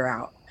figure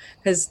out.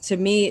 Because to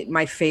me,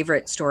 my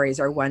favorite stories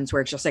are ones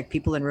where it's just like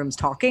people in rooms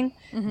talking.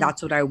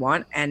 That's what I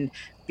want. And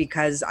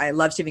because I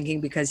love Stephen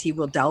King, because he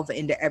will delve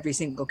into every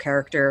single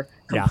character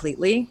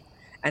completely. Yeah.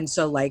 And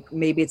so like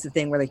maybe it's the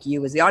thing where like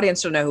you as the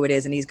audience don't know who it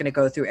is, and he's going to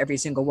go through every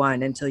single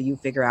one until you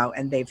figure out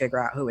and they figure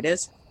out who it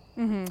is.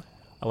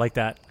 I like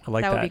that.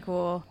 That would be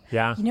cool.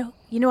 Yeah.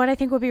 You know what I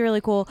think would be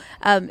really cool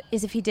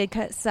is if he did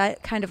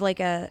kind of like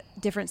a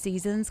different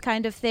seasons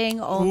kind of thing.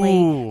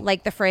 Only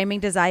like the framing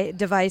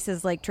device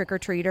is like trick or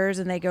treaters,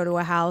 and they go to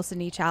a house,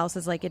 and each house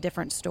is like a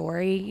different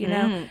story.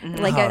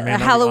 Like a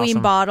Halloween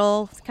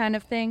bottle kind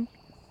of thing.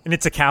 And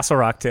it's a Castle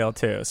Rock tale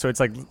too, so it's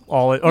like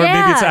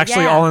maybe it's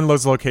actually all in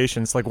those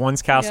locations. Like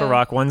one's Castle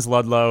Rock, one's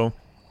Ludlow.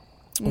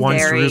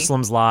 One's Derry.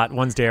 Jerusalem's Lot,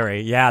 one's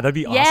Derry. Yeah, that'd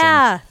be awesome.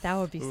 Yeah, that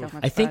would be so much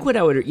I think fun. what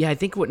I would, I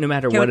think no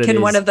matter what it is.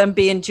 Can one of them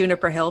be in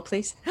Juniper Hill,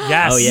 please?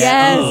 Yes. Oh yeah.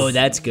 Yes. Oh,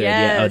 that's good.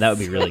 Yeah. Oh, that would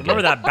be really good.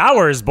 Remember that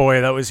Bowers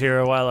boy that was here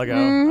a while ago?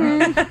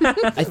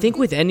 I think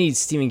with any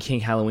Stephen King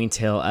Halloween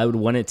tale, I would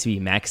want it to be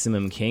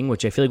Maximum King,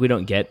 which I feel like we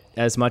don't get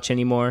as much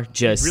anymore.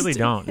 Just really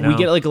don't, We no.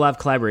 get like a lot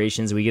of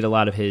collaborations. We get a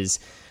lot of his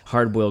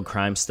hard-boiled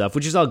crime stuff,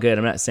 which is all good.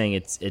 I'm not saying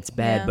it's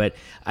bad, Yeah. but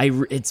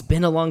it's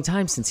been a long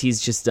time since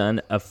he's just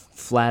done a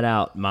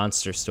flat-out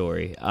monster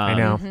story. I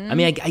know. I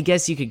mean, I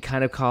guess you could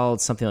kind of call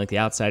something like The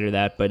Outsider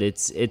that, but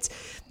it's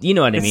you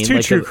know what I It's mean? too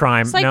like true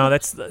crime. like- No,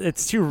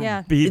 it's too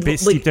Yeah.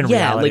 steeped in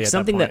reality. like at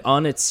something that, that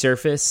on its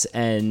surface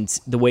and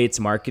the way it's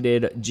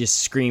marketed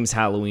just screams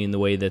Halloween the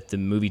way that the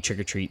movie Trick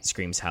or Treat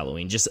screams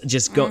Halloween. Just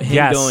him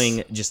Yes.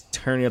 going, just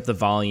turning up the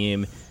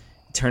volume,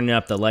 turning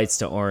up the lights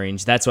to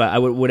orange. That's why I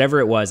would, whatever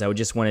it was, I would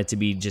just want it to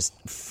be just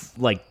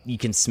like you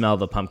can smell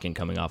the pumpkin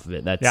coming off of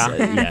it. That's Yeah.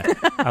 yeah.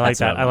 I like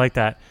That's what that. I I like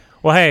that.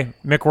 Well, hey,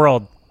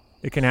 McWorld,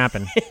 it can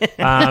happen.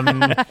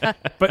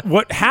 But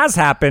what has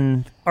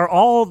happened are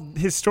all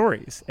his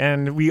stories,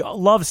 and we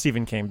love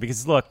Stephen King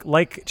because look,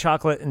 like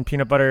chocolate and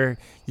peanut butter,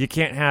 you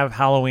can't have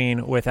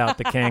Halloween without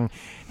the king.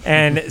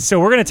 And so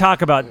we're going to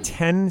talk about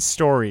 10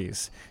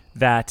 stories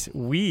that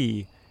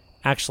we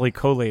actually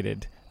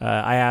collated.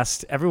 I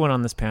asked everyone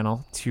on this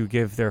panel to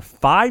give their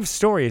 5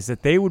 stories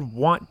that they would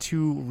want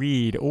to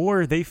read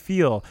or they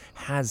feel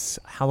has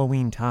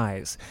Halloween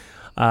ties.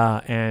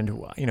 And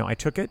you know, I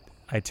took it.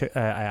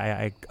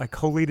 I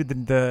collated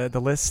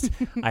the list.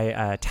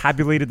 I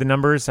tabulated the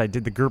numbers. I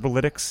did the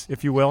Gerberlytics,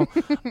 if you will,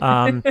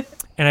 and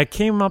I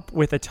came up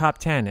with a top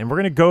 10. And we're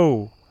gonna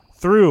go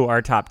through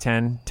our top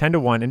 10 to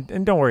 1.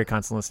 And don't worry,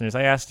 constant listeners.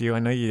 I asked you. I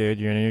know you did.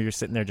 You're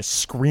sitting there just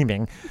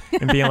screaming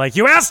and being like,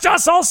 "You asked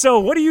us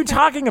also. What are you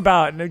talking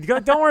about?" And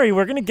don't worry,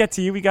 we're gonna get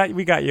to you. We got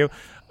you.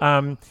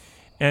 But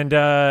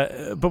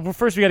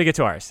first we got to get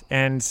to ours.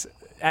 And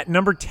at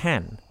number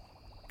 10.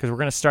 Because we're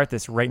going to start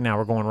this right now.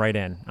 We're going right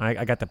in.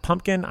 I got the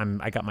pumpkin.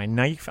 I got my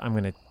knife. I'm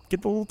going to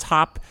get the little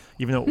top,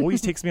 even though it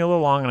always takes me a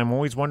little long, and I'm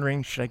always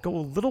wondering, should I go a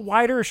little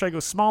wider or should I go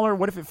smaller?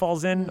 What if it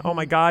falls in? Oh,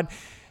 my God.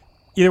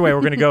 Either way,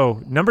 we're going to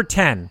go number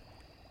 10,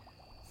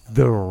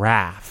 The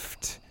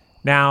Raft.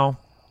 Now,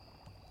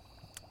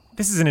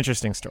 this is an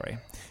interesting story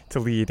to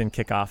lead and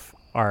kick off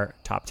our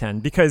top 10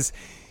 because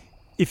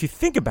if you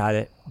think about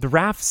it, The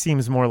Raft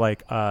seems more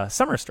like a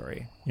summer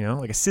story, you know,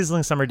 like a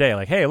sizzling summer day.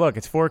 Like, hey, look,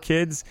 it's 4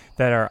 kids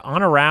that are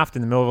on a raft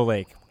in the middle of a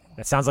lake.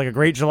 That sounds like a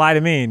great July to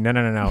me.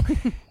 No.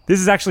 This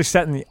is actually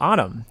set in the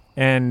autumn,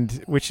 and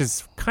which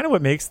is kind of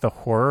what makes the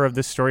horror of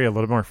this story a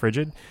little more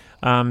frigid,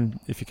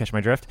 if you catch my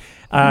drift.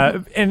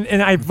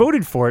 And I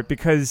voted for it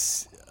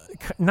because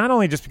not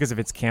only just because of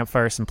its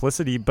campfire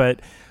simplicity, but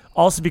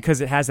also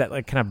because it has that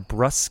like kind of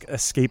brusque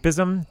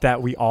escapism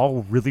that we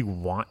all really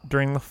want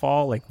during the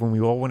fall. Like when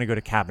we all want to go to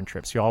cabin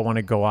trips, you all want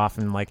to go off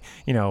and like,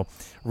 you know,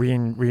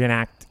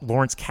 reenact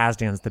Lawrence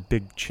Kasdan's The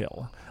Big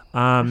Chill.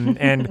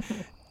 And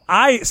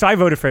I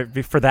voted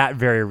for that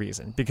very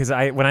reason because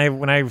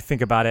when I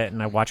think about it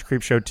and I watch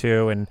Creepshow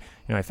 2 and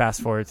you know I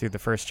fast forward through the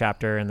first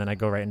chapter and then I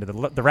go right into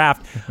the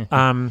raft.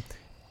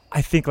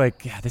 I think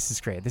like, yeah, this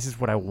is great. This is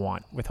what I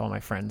want with all my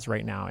friends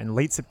right now in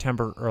late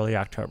September, early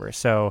October.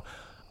 So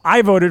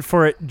I voted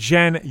for it.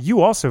 Jen,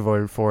 you also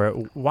voted for it.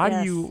 Why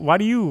Yes.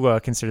 do you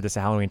consider this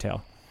a Halloween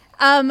tale?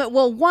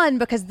 Well, one,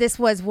 because this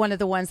was one of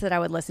the ones that I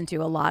would listen to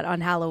a lot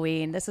on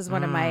Halloween. This is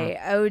one of my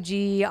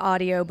OG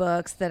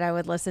audiobooks that I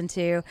would listen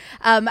to.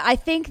 I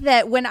think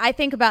that when I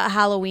think about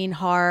Halloween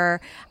horror,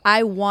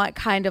 I want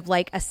kind of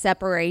like a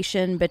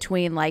separation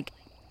between like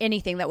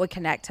anything that would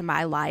connect to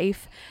my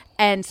life.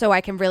 And so I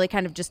can really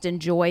kind of just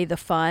enjoy the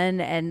fun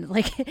and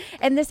like,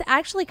 and this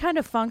actually kind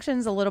of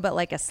functions a little bit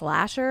like a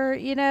slasher,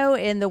 you know,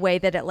 in the way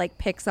that it like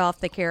picks off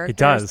the characters. It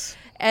does.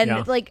 And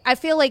Yeah. like, I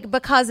feel like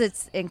because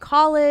it's in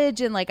college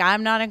and like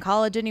I'm not in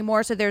college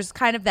anymore. So there's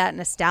kind of that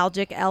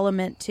nostalgic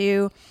element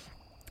too.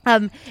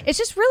 It's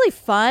just really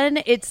fun.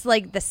 It's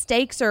like the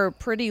stakes are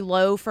pretty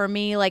low for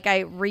me. Like I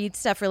read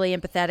stuff really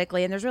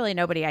empathetically and there's really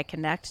nobody I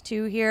connect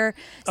to here.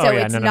 So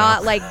it's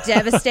not like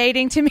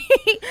devastating to me.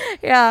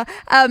 Yeah.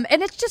 And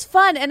it's just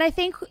fun. And I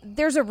think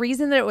there's a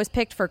reason that it was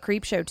picked for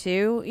Creepshow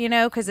 2, you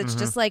know, because it's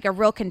just like a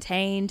real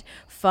contained,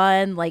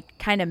 fun, like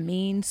kind of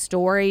mean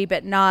story,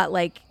 but not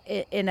like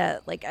in a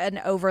like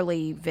an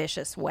overly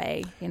vicious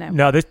way, you know.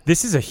 No,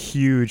 this is a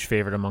huge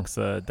favorite amongst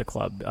the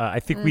club. I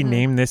think we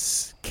named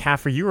this,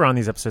 Caffrey, you were on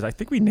these episodes. I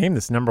think we named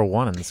this number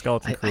 1 on the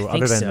Skeleton Crew, I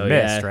think other than so, The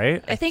Mist, yeah.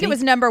 right? I think it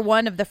was number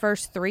 1 of the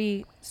first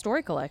 3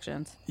 story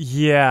collections.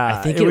 Yeah,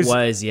 I think it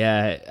was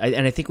yeah.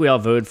 And I think we all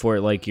voted for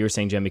it, like you were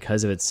saying, Jen,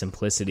 because of its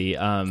simplicity.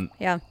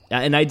 Yeah.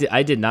 And I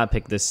did not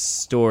pick this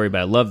story,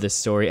 but I love this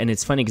story. And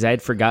it's funny because I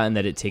had forgotten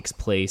that it takes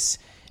place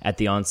at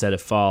the onset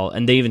of fall,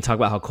 and they even talk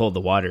about how cold the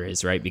water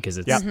is, right? Because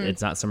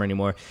it's not summer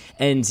anymore.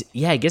 And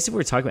yeah, I guess if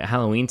we're talking about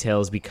Halloween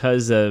tales,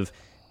 because of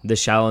the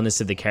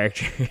shallowness of the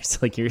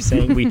characters, like you were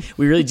saying, we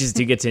really just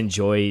do get to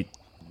enjoy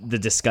the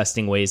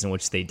disgusting ways in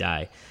which they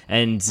die.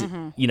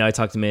 And you know, I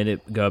talked a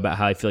minute ago about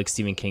how I feel like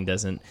Stephen King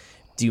doesn't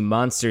do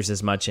monsters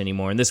as much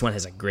anymore, and this one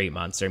has a great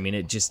monster. I mean,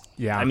 it just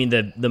Yeah. I mean,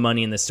 the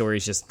money in the story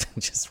is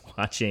just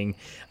watching.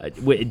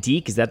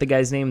 Deke, is that the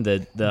guy's name?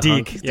 The Deke,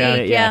 hunk? yeah.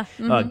 Deke, yeah.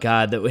 Oh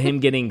God, him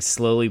getting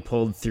slowly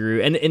pulled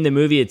through. And in the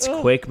movie, it's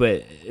quick,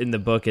 but in the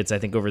book, it's I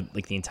think over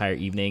like the entire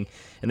evening.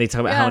 And they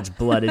talk about how much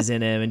blood is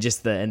in him, and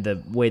just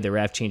the way the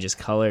raft changes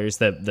colors,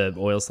 the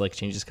oil slick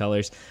changes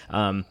colors.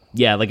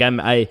 Like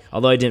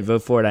although I didn't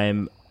vote for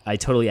it, I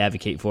totally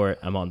advocate for it.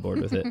 I'm on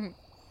board with it.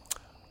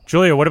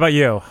 Julia, what about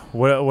you?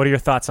 What are your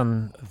thoughts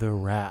on The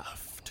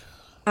Raft?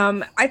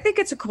 I think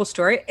it's a cool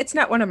story. It's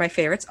not one of my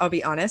favorites, I'll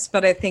be honest,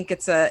 but I think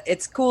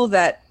it's cool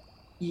that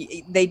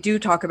they do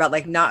talk about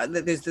like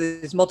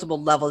there's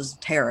multiple levels of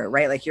terror,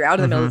 right? Like you're out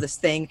in the middle of this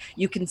thing,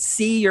 you can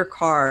see your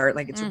car,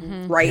 like it's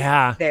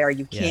right there,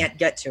 you can't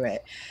get to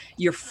it,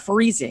 you're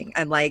freezing,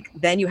 and like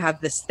then you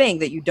have this thing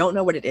that you don't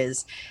know what it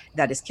is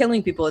that is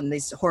killing people in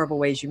these horrible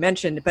ways you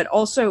mentioned, but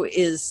also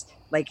is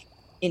like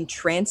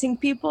entrancing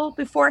people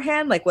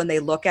beforehand. Like when they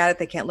look at it,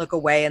 they can't look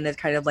away, and it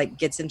kind of like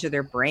gets into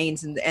their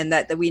brains, and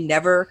that we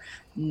never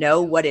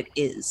know what it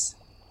is.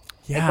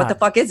 Yeah. Like, what the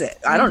fuck is it?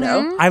 I don't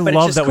know. I but it's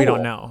love just that we cool.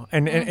 don't know.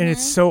 And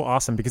it's so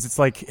awesome because it's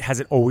like, has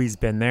it always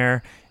been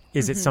there?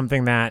 Is it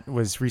something that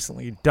was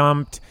recently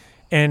dumped?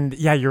 And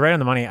yeah, you're right on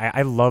the money.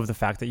 I love the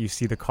fact that you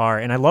see the car.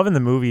 And I love in the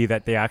movie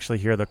that they actually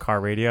hear the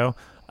car radio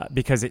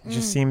because it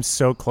just seems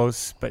so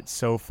close but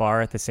so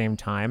far at the same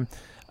time.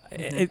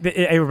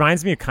 It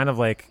reminds me of kind of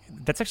like,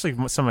 that's actually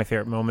some of my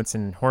favorite moments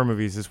in horror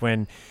movies is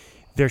when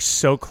they're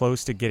so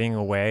close to getting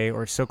away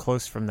or so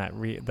close from that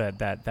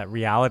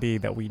reality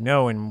that we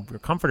know and we're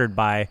comforted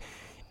by,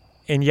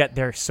 and yet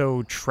they're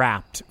so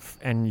trapped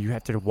and you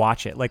have to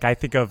watch it. Like I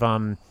think of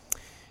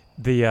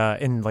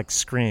in like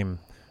Scream.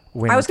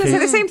 When I was going to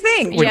say the same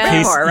thing. When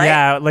Casey, right?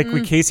 Yeah, like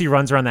when Casey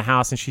runs around the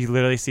house and she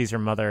literally sees her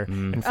mother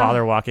and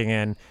father walking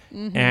in,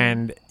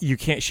 and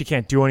she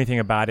can't do anything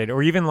about it.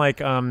 Or even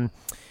like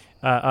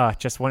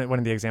just one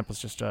of the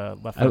examples just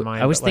left my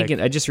mind. I was thinking,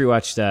 I just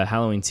rewatched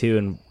Halloween 2,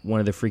 and one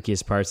of the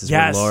freakiest parts is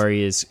when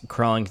Laurie is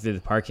crawling through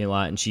the parking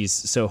lot, and she's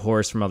so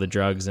hoarse from all the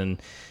drugs and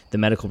the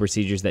medical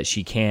procedures that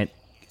she can't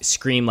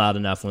scream loud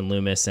enough when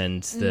Loomis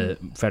and the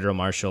federal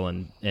marshal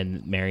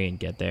and Marion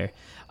get there.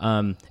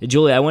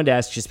 Julia, I wanted to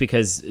ask, just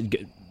because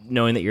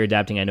knowing that you're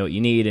adapting I Know What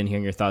You Need and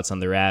hearing your thoughts on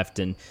The Raft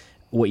and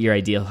what your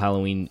ideal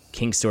Halloween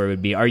King story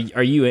would be,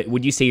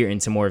 would you say you're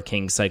into more of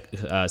King's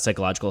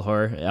psychological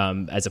horror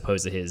as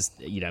opposed to his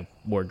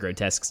more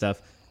grotesque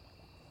stuff?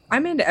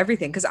 I'm into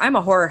everything because I'm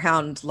a horror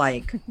hound,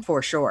 like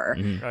for sure.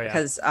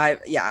 Because I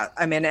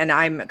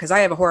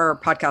have a horror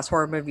podcast,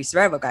 Horror Movie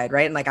Survival Guide,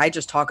 right? And like I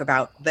just talk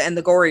about the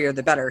gorier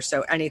the better,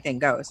 so anything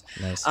goes.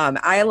 Nice.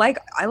 I like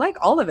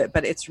all of it,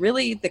 but it's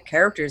really the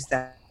characters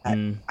that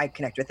I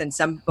connect with. And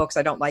some books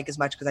I don't like as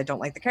much because I don't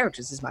like the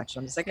characters as much.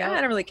 I'm just like, I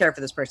don't really care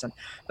for this person.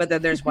 But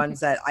then there's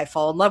ones that I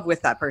fall in love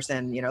with that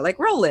person, like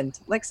Roland,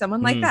 like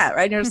someone like that,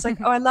 right? And you're just like,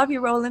 oh, I love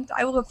you, Roland.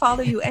 I will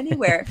follow you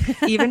anywhere,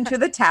 even to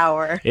the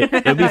tower. It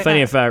would be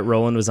funny if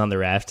Roland was on the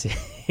raft.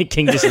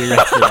 King just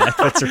rewrites the raft,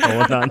 puts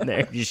Roland on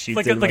there. Just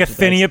shoots like a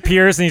Finney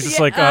appears and he's just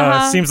like,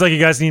 seems like you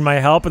guys need my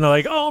help. And they're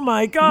like, oh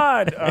my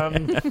God.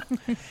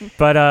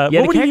 But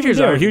the what characters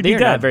are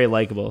not very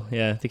likable.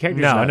 Yeah, the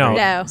characters are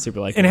not super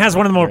likable. And it has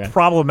one of the more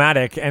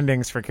problematic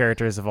endings for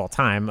characters of all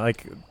time.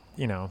 Like,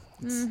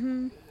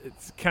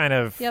 it's kind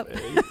of,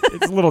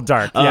 it's a little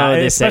dark.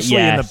 Especially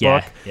in the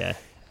book. Yeah.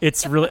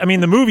 It's really, I mean,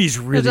 the movie's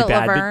really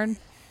bad. Laverne?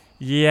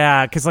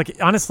 Yeah, because like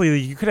honestly,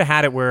 you could have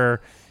had it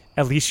where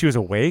at least she was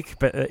awake,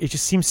 but it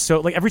just seems so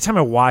like every time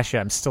I watch it,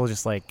 I'm still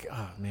just like,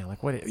 oh man,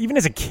 like what? Even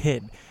as a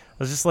kid, I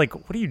was just like,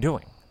 what are you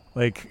doing?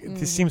 Like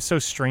this seems so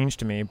strange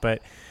to me.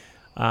 But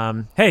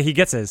hey, he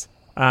gets his.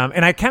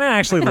 And I kind of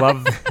actually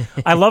love,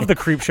 I love the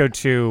Creepshow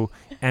 2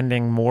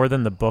 ending more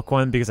than the book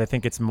one because I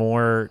think it's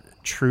more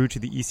true to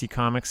the EC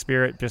Comics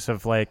spirit. Just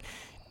of like,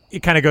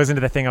 it kind of goes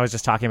into the thing I was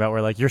just talking about,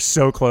 where like you're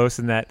so close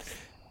and that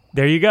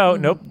there you go.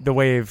 Nope, the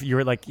wave. You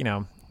were like,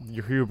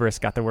 your hubris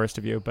got the worst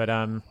of you, but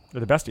or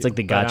the best of you. It's like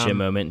the gotcha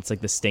moment. It's like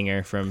the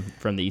stinger from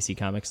the EC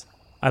Comics.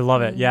 I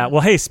love it. Yeah.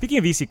 Well, hey, speaking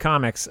of EC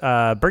Comics,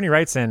 Bernie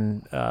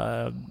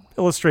Wrightson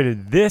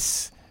illustrated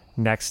this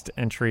next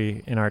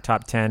entry in our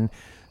top 10,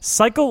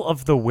 Cycle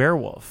of the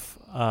Werewolf,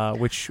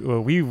 which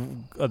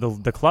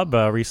the club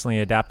recently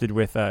adapted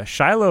with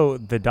Shiloh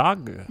the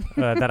dog.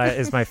 That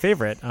is my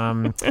favorite.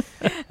 That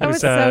was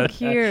so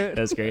cute.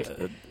 That's great.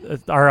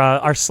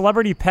 Our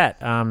celebrity pet,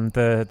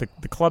 the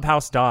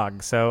clubhouse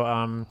dog.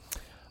 So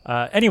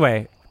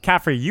anyway,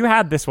 Caffrey, you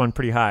had this one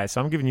pretty high,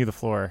 so I'm giving you the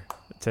floor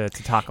to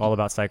talk all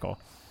about Cycle.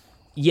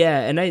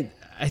 Yeah, and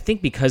I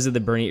think because of the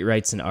Bernie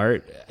Wrightson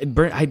art,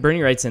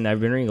 Bernie Wrightson, I've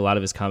been reading a lot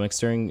of his comics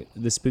during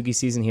the spooky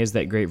season. He has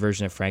that great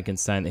version of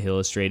Frankenstein that he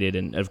illustrated,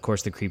 and of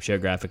course the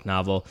Creepshow graphic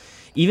novel.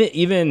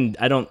 Even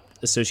I don't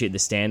associate The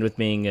Stand with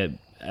being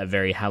a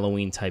very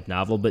Halloween type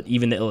novel, but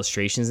even the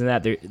illustrations in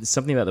that, there's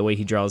something about the way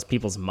he draws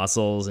people's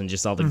muscles and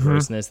just all the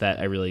grossness that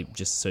I really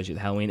just associate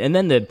with Halloween. And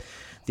then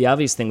the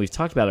obvious thing we've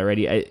talked about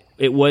already,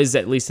 it was,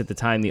 at least at the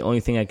time, the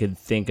only thing I could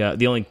think of,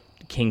 the only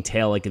King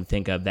tale I could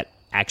think of that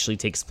actually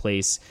takes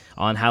place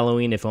on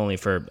Halloween, if only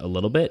for a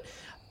little bit.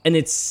 And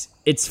it's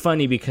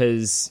funny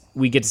because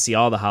we get to see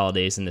all the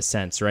holidays in a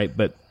sense, right?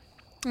 But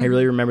I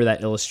really remember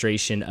that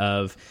illustration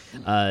of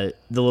the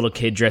little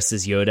kid dressed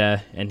as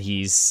Yoda, and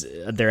he's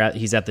at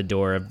the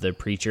door of the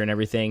preacher and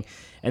everything.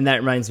 And that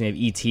reminds me of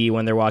E.T.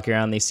 when they're walking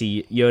around, they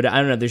see Yoda. I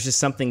don't know. There's just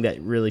something that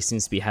really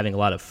seems to be having a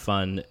lot of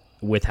fun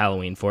with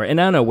Halloween for it.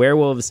 And I don't know,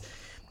 werewolves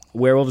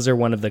are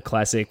one of the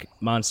classic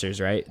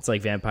monsters, right? It's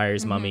like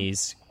vampires,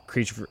 mummies,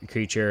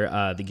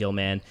 creature, the Gill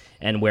Man,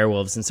 and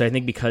werewolves. And so I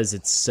think because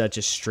it's such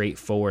a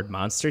straightforward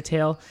monster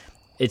tale,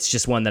 it's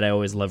just one that I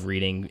always love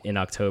reading in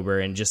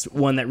October, and just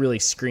one that really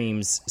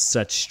screams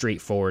such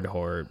straightforward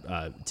horror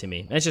to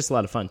me. And it's just a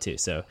lot of fun too.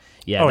 So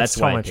yeah, that's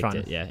why I picked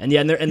it. Yeah, and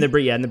the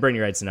Bernie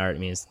Wrightson art, I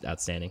mean, is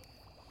outstanding.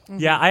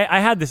 Yeah, I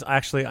had this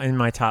actually in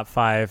my top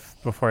 5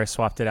 before I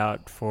swapped it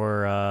out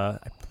for. I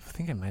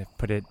think I might have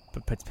put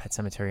Pet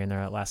Sematary in there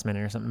at last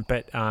minute or something.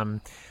 But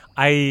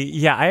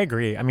I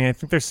agree. I mean, I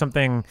think there's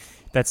something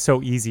that's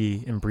so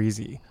easy and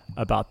breezy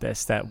about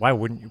this that why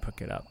wouldn't you pick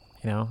it up?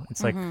 You know,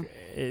 it's like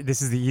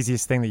this is the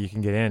easiest thing that you can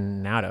get in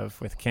and out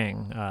of with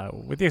King,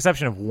 with the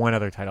exception of one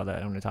other title that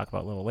I'm going to talk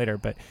about a little later.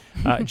 But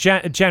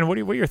Jen, what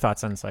are your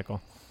thoughts on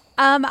Cycle?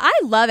 I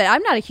love it.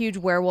 I'm not a huge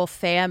werewolf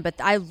fan, but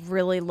I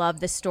really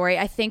love this story.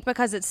 I think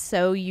because it's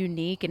so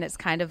unique and it's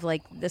kind of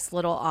like this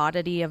little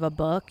oddity of a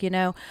book, you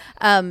know.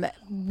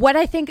 What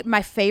I think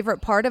my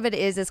favorite part of it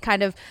is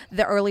kind of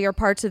the earlier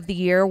parts of the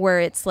year where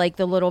it's like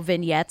the little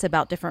vignettes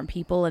about different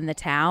people in the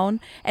town.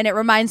 And it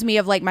reminds me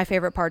of like my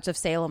favorite parts of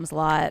Salem's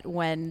Lot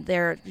when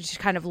they're just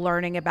kind of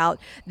learning about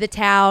the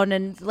town,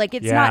 and like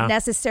it's not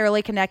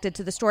necessarily connected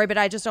to the story, but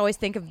I just always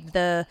think of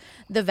the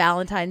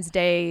Valentine's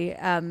Day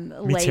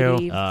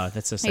lady.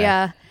 That's so sad.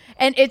 Yeah.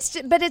 And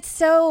it's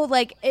so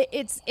like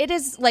it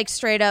is like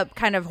straight up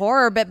kind of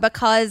horror, but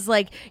because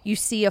like you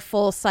see a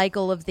full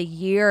cycle of the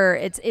year,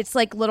 it's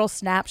like little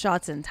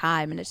snapshots in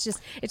time, and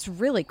it's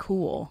really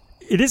cool.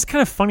 It is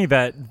kind of funny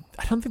that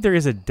I don't think there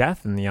is a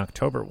death in the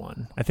October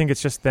one. I think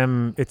it's just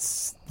them.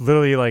 It's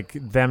literally like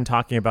them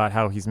talking about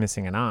how he's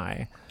missing an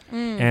eye.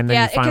 And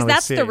then because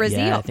that's the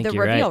reveal, Yeah,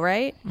 reveal,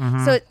 right?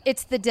 Mm-hmm. So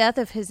it's the death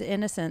of his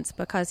innocence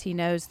because he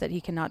knows that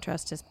he cannot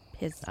trust his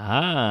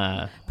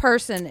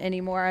person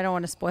anymore. I don't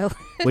want to spoil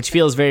it. Which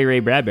feels very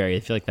Ray Bradbury. I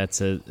feel like that's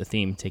a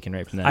theme taken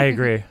right from that. I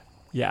agree.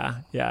 Yeah.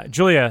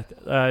 Julia,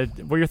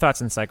 what are your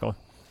thoughts on Cycle?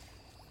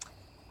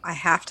 I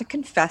have to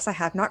confess, I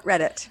have not read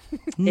it.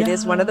 It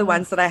is one of the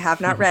ones that I have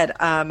not read.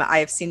 I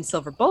have seen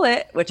Silver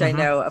Bullet, which I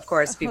know, of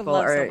course, people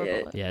are.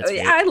 Yeah,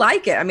 I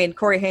like it. I mean,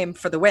 Corey Haim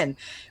for the win.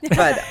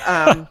 But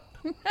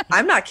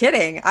I'm not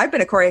kidding. I've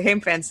been a Corey Haim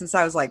fan since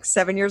I was like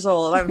 7 years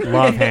old.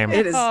 Love Haim.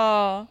 It is.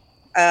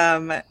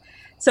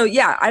 So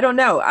yeah, I don't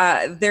know.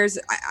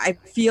 I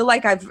feel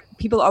like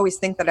people always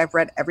think that I've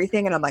read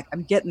everything, and I'm like,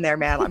 I'm getting there,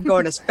 man. I'm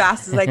going as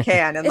fast as I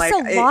can. And it's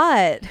like a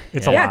lot.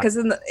 It's a lot. Because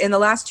in the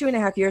last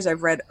 2.5 years,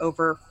 I've read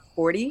over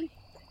 40.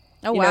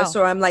 Oh, wow.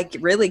 So I'm like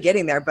really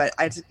getting there, but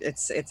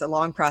it's a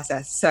long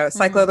process. So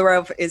Cycle of the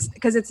Werewolf is,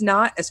 because it's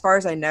not, as far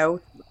as I know,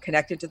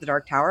 connected to the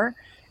Dark Tower,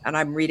 and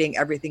I'm reading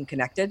everything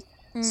connected.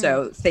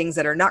 So things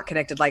that are not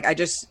connected, like I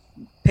just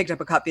picked up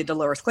a copy of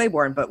Dolores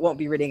Claiborne, but won't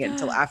be reading it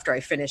until after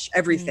I finish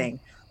everything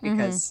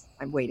because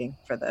I'm waiting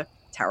for the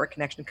Tower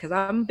connection because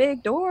I'm a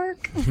big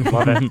dork.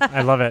 Love it.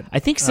 I love it. I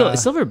think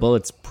Silver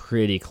Bullet's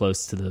pretty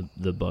close to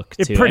the book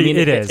too.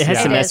 It is. It has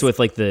yeah. to mess with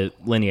like the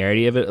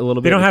linearity of it a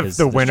little bit. They don't have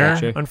the winner,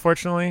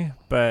 unfortunately,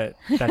 but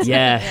that's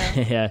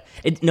yeah.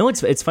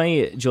 It's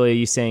funny, Julia,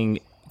 you saying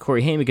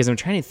Corey Haim, because I'm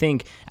trying to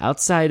think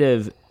outside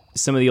of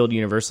some of the old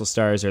Universal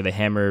stars or the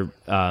Hammer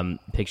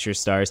Picture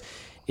stars.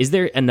 Is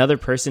there another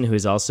person who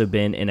has also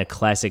been in a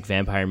classic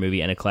vampire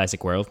movie and a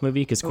classic werewolf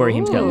movie? Because Corey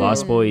Haim's got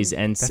Lost Boys,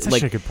 and that's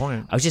like, actually a good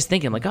point. I was just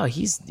thinking, like, I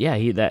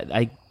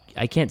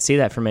can't say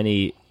that from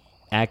any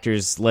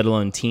actors, let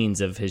alone teens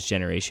of his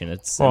generation.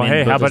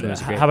 How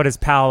about his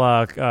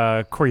pal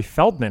Corey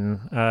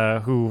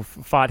Feldman, who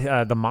fought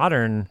the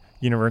modern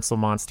Universal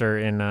monster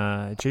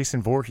in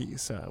Jason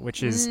Voorhees,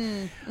 which is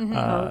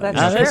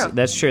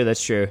that's true.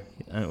 That's true.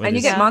 And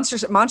you get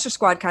Monster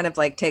Squad kind of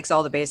like takes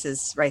all the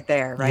bases right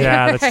there, right?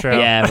 Yeah, that's true.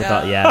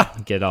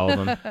 Get all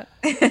of them.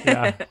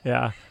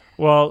 Yeah.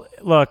 Well,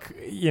 look,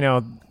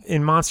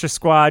 in Monster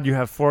Squad, you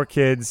have 4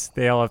 kids.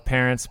 They all have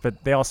parents,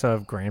 but they also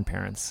have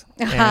grandparents.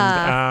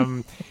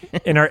 And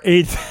in our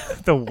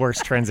 8th, the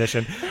worst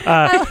transition.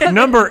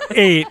 Number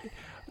 8,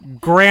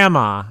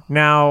 Grandma.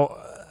 Now,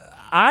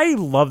 I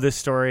love this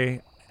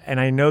story, and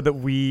I know that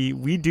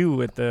we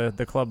do at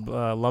the club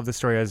love the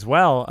story as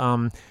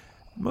well.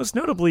 Most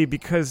notably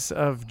because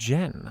of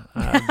Jen,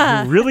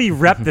 who really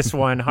repped this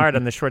one hard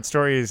on the short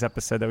stories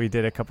episode that we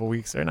did I think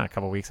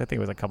it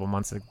was a couple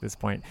months at this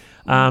point.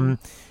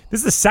 This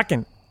is the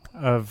second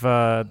of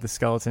the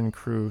Skeleton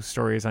Crew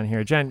stories on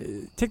here.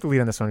 Jen, take the lead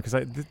on this one,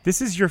 because this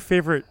is your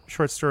favorite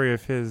short story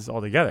of his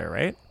altogether,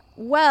 right?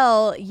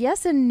 Well,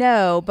 yes and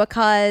no,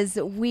 because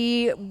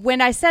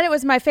when I said it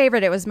was my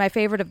favorite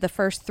of the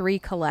first 3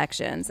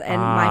 collections, and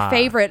my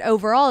favorite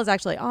overall is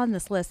actually on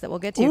this list that we'll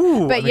get to.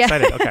 Ooh, but I'm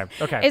excited.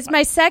 Okay. It's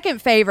my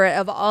second favorite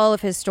of all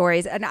of his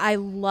stories, and I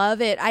love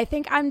it. I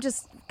think I'm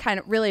just kind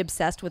of really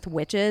obsessed with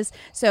witches.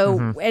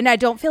 So, and I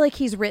don't feel like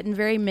he's written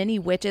very many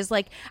witches.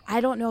 Like,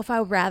 I don't know if I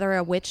would rather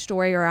a witch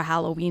story or a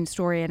Halloween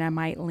story, and I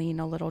might lean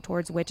a little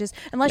towards witches,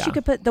 unless you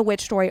could put the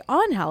witch story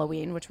on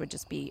Halloween, which would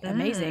just be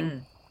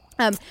amazing.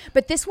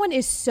 But this one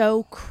is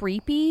so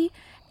creepy.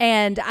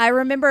 And I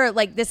remember,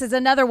 like, this is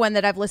another one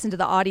that I've listened to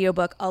the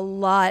audiobook a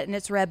lot, and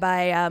it's read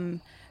by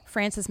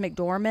Frances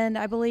McDormand,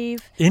 I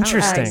believe.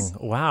 Interesting.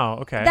 Wow.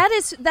 Okay.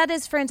 That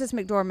is Frances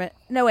McDormand.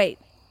 No, wait.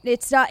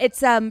 It's not.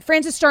 It's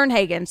Frances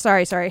Sternhagen.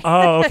 Sorry.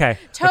 Oh, okay.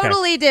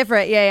 Totally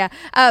different. Yeah.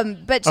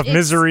 But of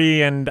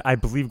Misery and I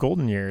believe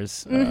Golden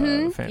Years.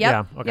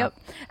 Yep.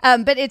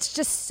 But it's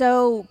just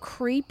so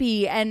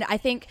creepy, and I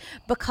think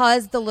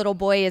because the little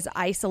boy is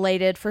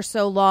isolated for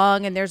so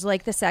long, and there's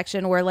like the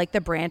section where like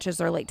the branches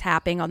are like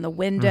tapping on the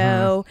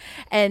window,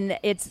 and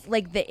it's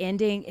like the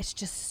ending. It's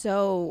just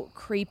so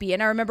creepy.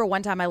 And I remember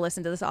one time I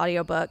listened to this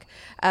audiobook.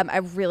 I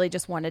really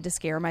just wanted to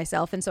scare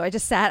myself, and so I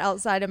just sat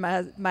outside of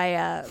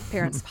my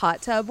parents'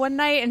 hot tub one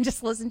night and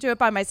just listened to it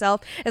by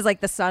myself as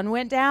like the sun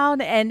went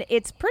down, and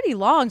it's pretty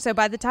long, so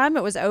by the time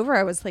it was over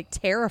I was like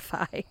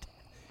terrified.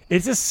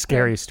 It's a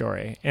scary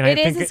story, and it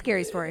is a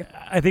scary story.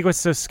 I think what's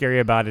so scary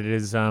about it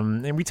is,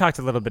 and we talked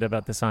a little bit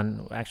about this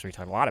we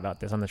talked a lot about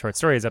this on the short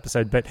stories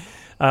episode, but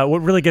what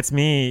really gets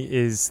me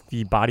is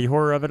the body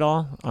horror of it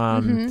all.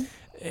 And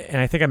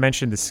I think I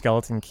mentioned the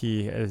skeleton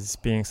key as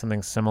being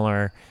something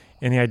similar,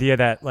 and the idea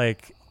that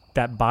like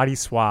that body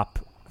swap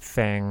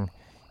thing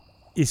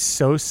is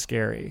so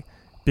scary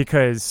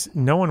because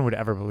no one would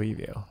ever believe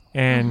you,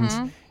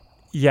 and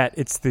yet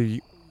it's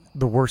the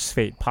worst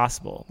fate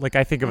possible. Like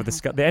I think of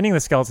the ending of the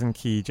Skeleton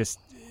Key just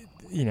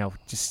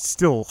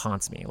still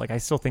haunts me. Like I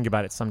still think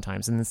about it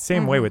sometimes. In the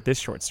same way with this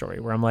short story,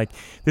 where I'm like,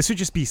 this would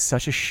just be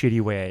such a shitty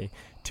way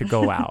to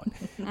go out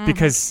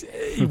because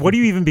what do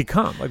you even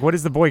become? Like, what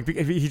is the boy?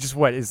 He just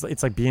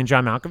it's like being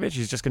John Malkovich.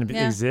 He's just going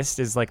to exist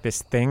as like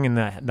this thing in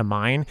the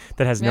mind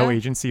that has no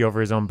agency over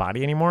his own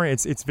body anymore.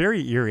 It's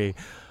very eerie.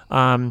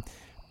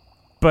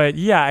 But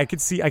yeah, I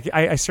could see.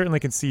 I certainly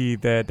can see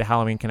the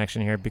Halloween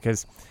connection here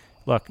because,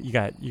 look, you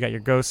got your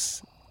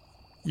ghosts,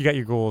 you got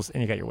your ghouls,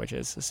 and you got your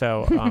witches.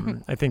 So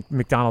I think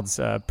McDonald's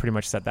pretty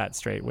much set that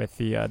straight with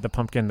the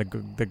pumpkin,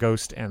 the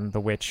ghost, and the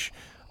witch.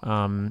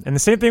 And the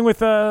same thing with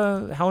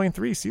Halloween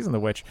 3: Season of the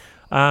Witch.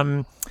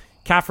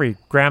 Caffrey,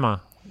 Grandma.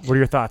 What are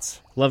your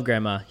thoughts? Love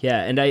Grandma.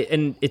 Yeah,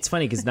 and it's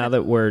funny because now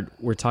that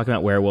we're talking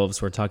about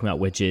werewolves, we're talking about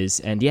witches,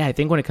 and yeah, I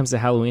think when it comes to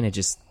Halloween, I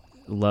just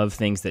love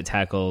things that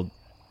tackle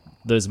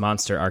those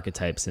monster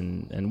archetypes,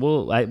 and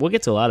we'll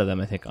get to a lot of them,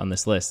 I think, on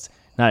this list.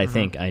 Not I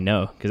think, I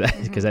know,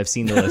 because I've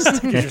seen the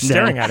list. You're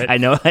staring at it. I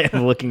know,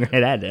 I'm looking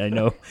right at it. I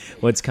know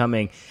what's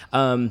coming.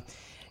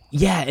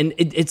 Yeah, and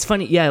it's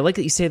funny. Yeah, I like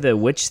that you say the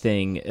witch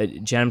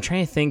thing, Jen. I'm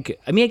trying to think.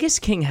 I mean, I guess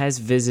King has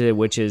visited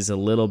witches a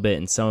little bit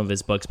in some of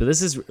his books, but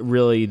this is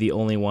really the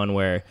only one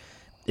where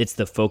it's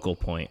the focal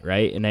point,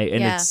 right? And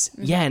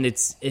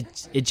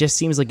it just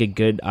seems like a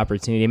good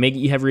opportunity.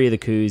 You have Rhea the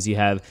Coos, you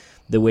have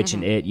the witch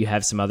and it, you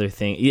have some other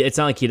thing. It's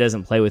not like he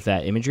doesn't play with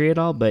that imagery at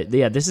all, but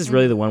yeah, this is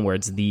really the one where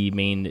it's the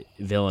main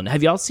villain.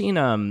 Have y'all seen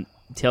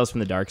Tales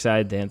from the Dark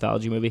Side, the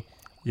anthology movie?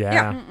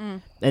 Yeah.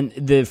 And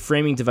the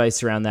framing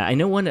device around that. I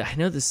know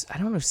this. I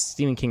don't know if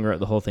Stephen King wrote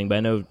the whole thing, but I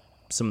know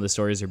some of the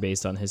stories are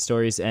based on his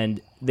stories, and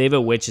they have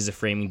a witch as a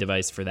framing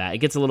device for that. It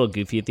gets a little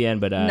goofy at the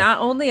end, but not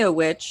only a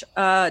witch,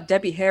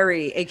 Debbie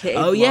Harry, aka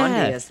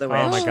Blondie, is the witch.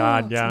 Oh my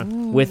God, yeah.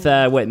 With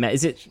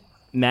is it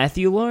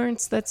Matthew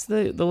Lawrence? That's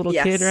the little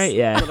kid, right?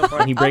 Yeah.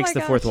 And he breaks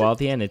the fourth wall at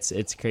the end.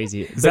 It's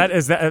crazy. Is that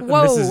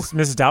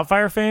Mrs.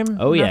 Doubtfire fame?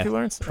 Oh yeah, Matthew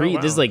Lawrence.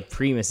 This is like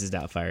pre Mrs.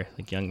 Doubtfire,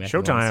 like young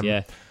Matthew Showtime. Lawrence.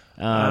 Yeah.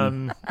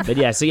 But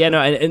yeah, so yeah, no,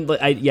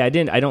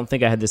 I don't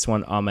think I had this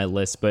one on my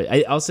list, but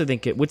I also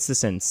think what's the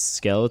sense?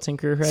 Skeleton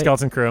Crew, right?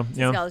 Skeleton Crew,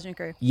 yeah. Skeleton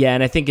Crew. Yeah,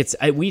 and I think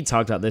we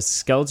talked about this.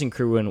 Skeleton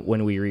Crew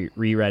when we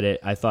reread it,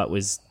 I thought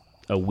was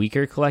a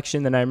weaker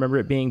collection than I remember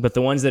it being, but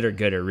the ones that are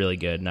good are really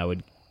good, and I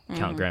would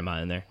count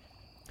Grandma in there.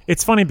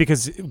 It's funny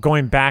because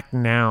going back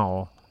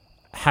now,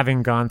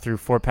 having gone through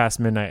 4 Past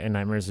Midnight and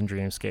Nightmares and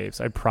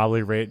Dreamscapes, I'd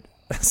probably rate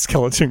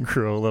Skeleton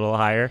Crew a little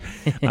higher.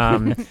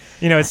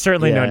 It's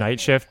certainly no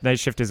Night Shift. Night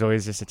Shift is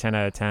always just a 10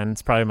 out of 10.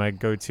 It's probably my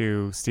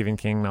go-to Stephen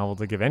King novel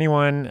to give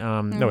anyone.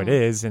 No, it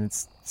is, and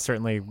it's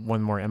certainly one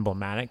of the more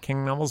emblematic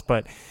King novels,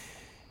 but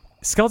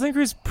Skeleton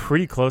Crew is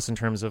pretty close in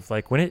terms of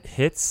like when it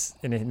hits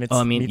and it meets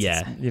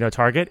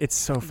target. It's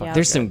so fun.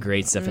 There's some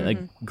great stuff like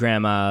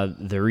Grandma,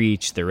 The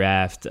Reach, The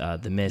Raft,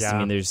 The Mist. Yeah. I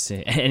mean, there's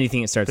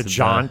anything that starts the with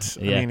Jaunt.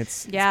 I mean,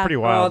 it's pretty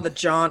wild. Oh, the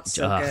Jaunt's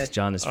so good.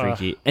 Jaunt is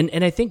freaky, and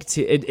I think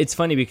too, it's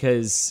funny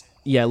because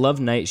I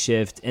love Night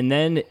Shift, and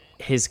then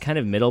his kind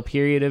of middle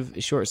period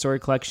of short story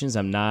collections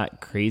I'm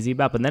not crazy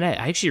about, but then I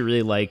actually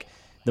really like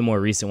the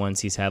more recent ones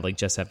he's had, like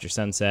Just After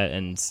Sunset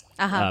and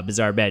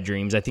Bizarre Bad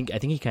Dreams. I think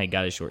he kind of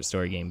got his short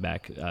story game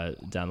back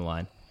down the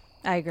line.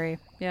 I agree.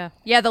 Yeah.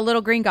 Yeah, the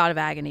little green god of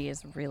agony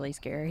is really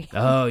scary.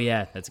 Oh,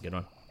 yeah. That's a good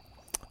one.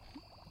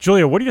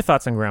 Julia, what are your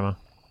thoughts on Grandma?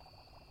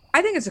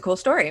 I think it's a cool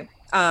story.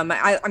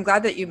 I'm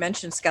glad that you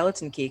mentioned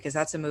Skeleton Key, because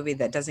that's a movie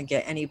that doesn't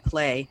get any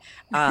play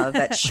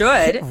that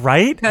should.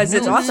 Right? Because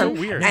it's awesome.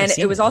 So weird. And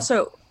it was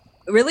also...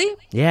 Really?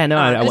 Yeah, no,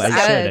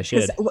 I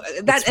should.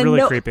 That's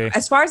really creepy.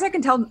 As far as I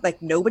can tell,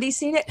 like nobody's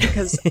seen it,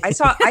 because I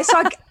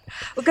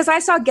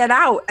saw Get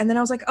Out, and then I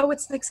was like, oh,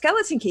 it's like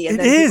Skeleton Key, and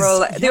then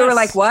they were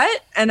like,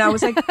 what? And I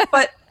was like,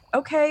 but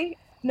okay,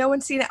 no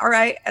one's seen it. All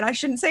right, and I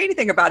shouldn't say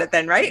anything about it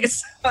then, right?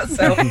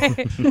 So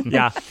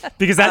yeah,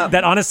 because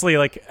that honestly,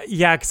 like,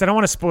 yeah, because I don't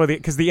want to spoil it,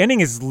 because the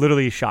ending is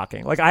literally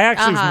shocking. Like, I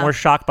actually was more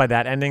shocked by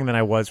that ending than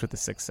I was with The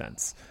Sixth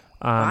Sense.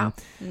 Wow.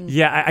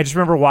 Yeah, I just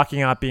remember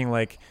walking out being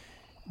like,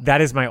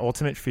 that is my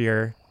ultimate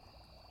fear,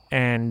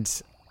 and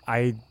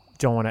I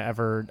don't want to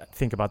ever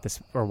think about this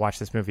or watch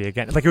this movie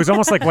again. Like, it was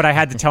almost like what I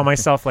had to tell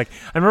myself. Like,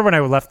 I remember when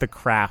I left The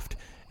Craft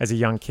as a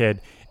young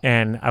kid,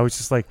 and I was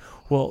just like,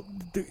 well,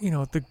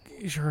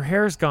 her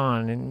hair's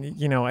gone,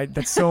 and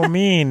that's so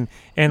mean,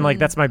 and like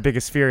that's my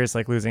biggest fear is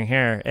like losing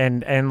hair,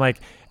 and like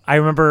I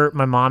remember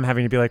my mom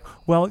having to be like,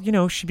 well,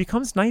 she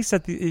becomes nice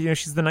at the,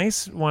 she's the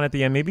nice one at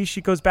the end. Maybe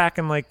she goes back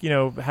and like,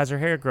 has her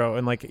hair grow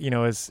and like,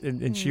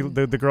 and she,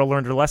 the girl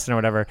learned her lesson or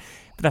whatever.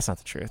 But that's not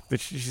the truth.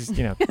 She's,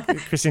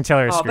 Christine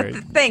Taylor is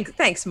screwed.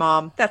 Thanks,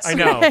 Mom. That's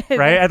sweet. I know,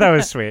 right? I thought it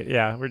was sweet.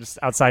 Yeah, we're just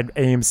outside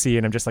AMC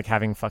and I'm just like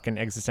having fucking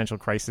existential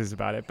crisis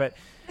about it. But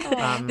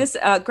this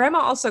Grandma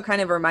also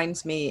kind of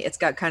reminds me. It's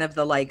got kind of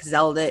the like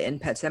Zelda in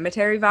Pet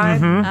Sematary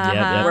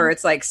vibe, where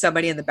it's like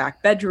somebody in the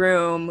back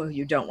bedroom who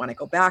you don't want to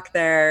go back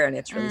there, and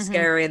it's really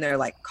scary, and they're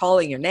like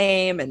calling your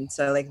name, and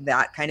so like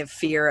that kind of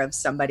fear of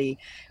somebody,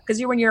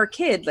 because when you're a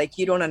kid, like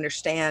you don't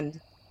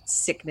understand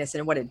sickness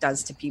and what it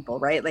does to people,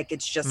 right? Like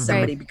it's just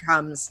somebody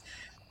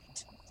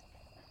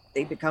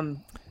they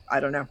become I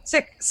don't know,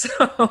 sick. So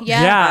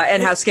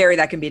and how scary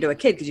that can be to a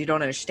kid because you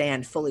don't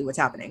understand fully what's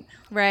happening.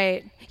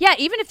 Right. Yeah,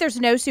 even if there's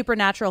no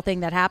supernatural thing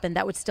that happened,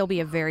 that would still be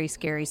a very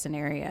scary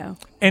scenario.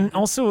 And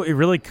also it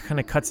really kind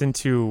of cuts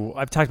into,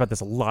 I've talked about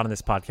this a lot on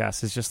this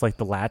podcast, is just like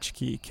the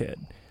latchkey kid,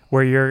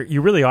 where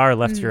you really are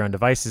left to your own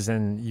devices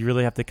and you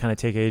really have to kind of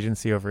take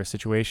agency over a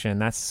situation.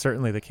 That's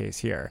certainly the case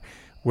here,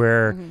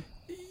 where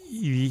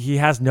he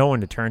has no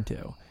one to turn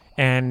to.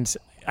 And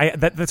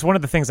that's one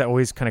of the things that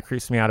always kind of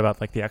creeps me out about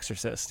like The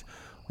Exorcist,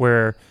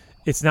 where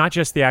it's not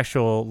just the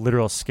actual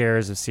literal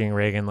scares of seeing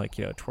Reagan like,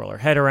 twirl her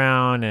head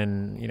around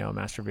and,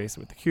 masturbate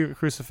with the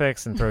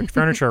crucifix and throw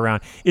furniture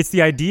around. It's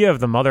the idea of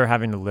the mother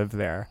having to live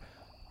there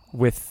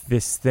with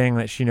this thing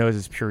that she knows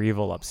is pure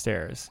evil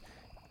upstairs.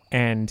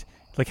 And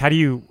like, how do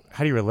you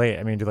relate?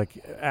 I mean,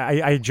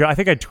 I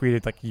think I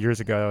tweeted like years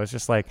ago, I was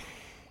just like,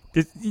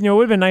 it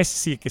would have been nice to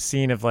see a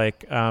scene of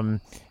like,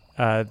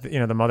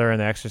 the mother and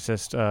the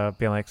Exorcist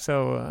being like,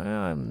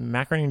 so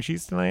macaroni and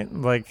cheese tonight,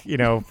 like,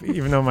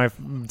 even though my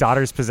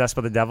daughter's possessed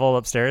by the devil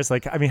upstairs,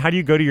 like, I mean, how do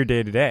you go to your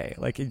day to day?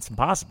 Like, it's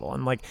impossible.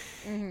 And like,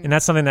 and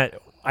that's something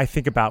that I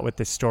think about with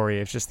this story.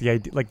 It's just the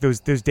idea, like those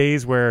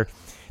days where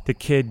the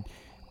kid,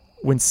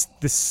 when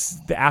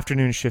the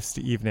afternoon shifts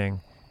to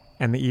evening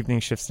and the evening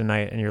shifts to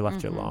night and you're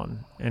left alone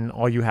and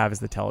all you have is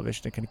the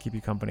television to kind of keep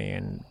you company.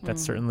 And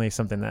that's certainly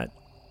something that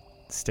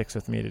sticks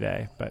with me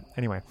today. But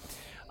anyway,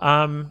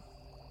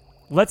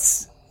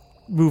 let's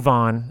move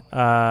on.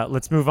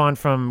 Let's move on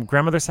from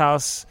grandmother's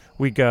house.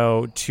 We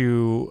go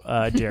to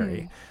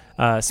Derry,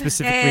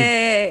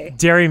 specifically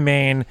Derry,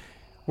 Maine.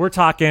 We're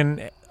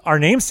talking our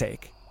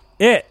namesake,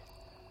 It.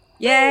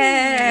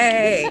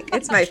 Yay!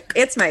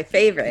 It's my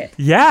favorite.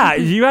 Yeah,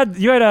 you had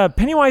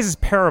Pennywise's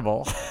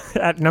Parable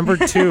at number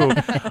 2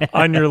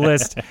 on your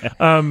list.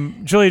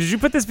 Julia, did you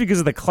put this because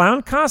of the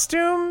clown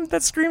costume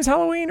that screams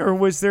Halloween, or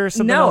was there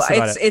something else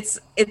about it?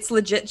 No, it's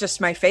legit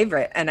just my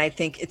favorite, and I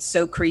think it's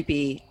so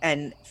creepy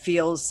and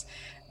feels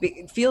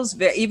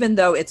very, even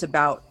though it's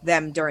about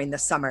them during the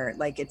summer,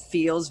 like it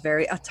feels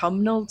very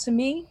autumnal to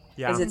me.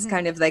 Because it's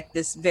kind of like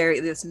this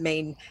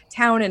main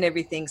town and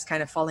everything's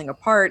kind of falling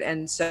apart.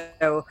 And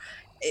so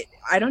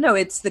I don't know,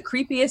 it's the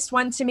creepiest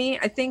one to me,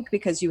 I think,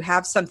 because you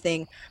have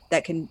something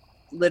that can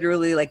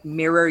literally like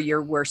mirror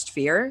your worst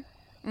fear.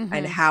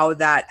 And how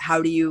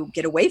do you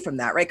get away from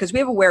that, right? Because we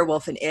have a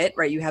werewolf in It,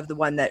 right? You have the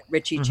one that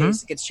Richie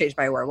gets chased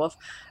by a werewolf,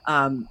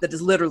 that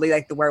is literally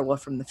like the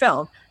werewolf from the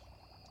film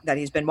that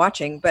he's been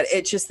watching. But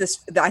it's just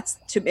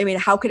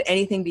how could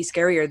anything be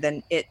scarier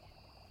than it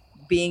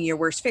being your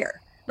worst fear?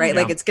 Right.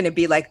 Like it's going to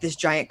be like this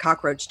giant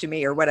cockroach to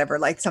me or whatever,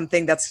 like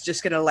something that's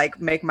just going to like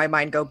make my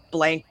mind go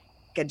blank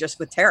and just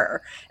with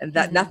terror. And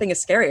that nothing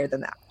is scarier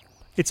than that.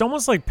 It's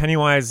almost like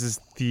Pennywise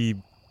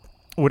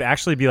would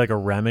actually be like a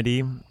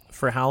remedy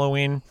for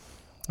Halloween,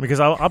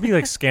 because I'll be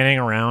like scanning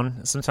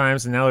around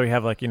sometimes. And now that we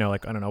have like,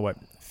 like, I don't know what,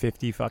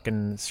 50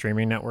 fucking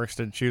streaming networks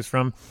to choose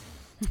from.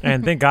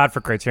 And thank God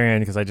for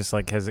Criterion, because I just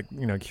like has a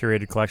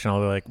curated collection.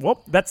 I'll be like,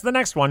 well, that's the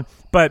next one.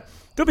 But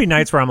there'll be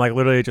nights where I'm like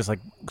literally just like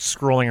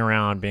scrolling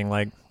around being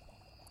like,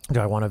 do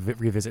I want to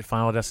revisit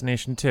Final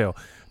Destination 2?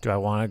 Do I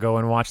want to go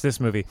and watch this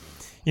movie?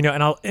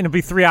 and it'll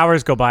be 3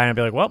 hours go by, and I'll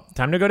be like, well,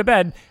 time to go to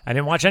bed. I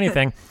didn't watch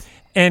anything.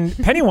 And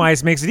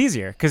Pennywise makes it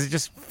easier because it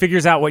just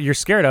figures out what you're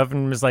scared of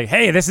and is like,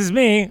 hey, this is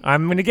me.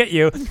 I'm going to get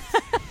you.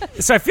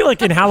 So I feel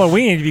like in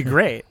Halloween it'd be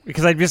great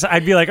because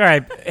I'd be like, all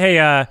right,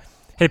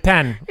 hey,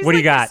 Penn, what do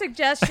you got?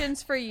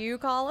 Suggestions for you,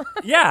 Colin?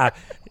 Yeah,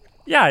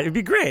 it'd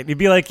be great. It'd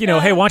be like, hey,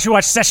 why don't you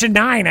watch Session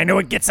 9? I know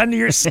it gets under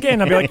your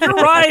skin. I'd be like, you're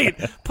right.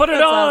 Put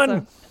it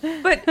on.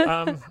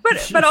 Awesome.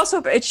 But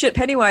also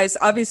Pennywise,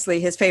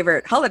 obviously his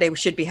favorite holiday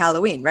should be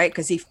Halloween, right?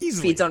 Because he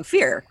feeds on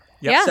fear.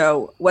 Yeah.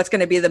 So what's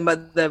going to be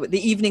the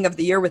evening of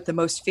the year with the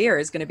most fear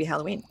is going to be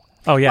Halloween.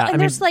 Oh yeah, and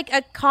there's like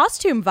a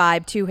costume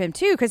vibe to him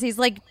too, because he's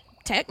like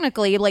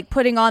technically like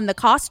putting on the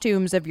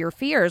costumes of your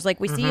fears. Like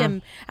we see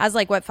him as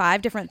like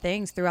 5 different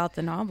things throughout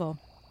the novel.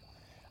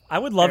 I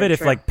would love it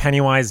if like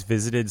Pennywise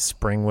visited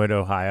Springwood,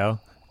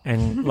 Ohio,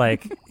 and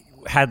like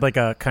had like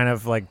a kind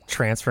of like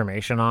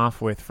transformation off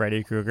with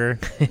Freddy Krueger.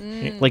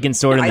 Like in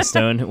Sword in the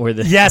Stone, where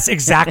the yes,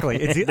 exactly.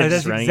 That's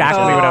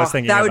exactly what I was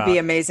thinking. That would be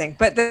amazing.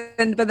 But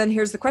then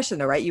here's the question,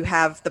 though, right? You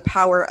have the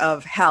power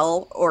of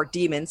hell or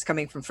demons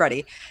coming from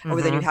Freddy,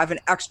 or then you have an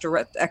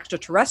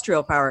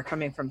extraterrestrial power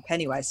coming from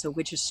Pennywise. So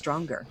which is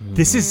stronger?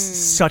 This is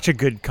such a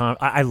good.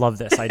 I love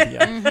this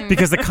idea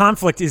because the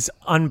conflict is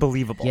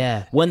unbelievable.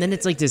 Yeah. Well, and then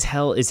it's like, is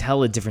hell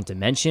a different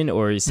dimension,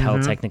 or is hell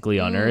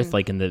technically on Earth,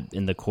 like in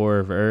the core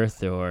of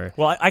Earth, or?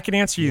 Well, I can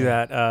answer you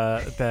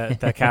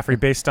that Caffrey,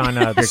 based on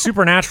the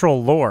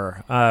supernatural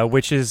lore,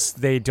 which is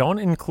they don't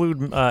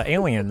include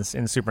aliens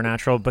in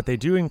Supernatural, but they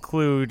do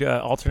include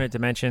alternate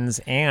dimensions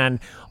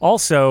and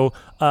also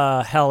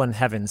hell and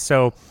heaven.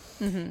 So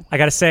I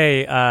got to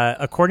say,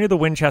 according to the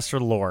Winchester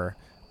lore,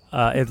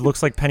 it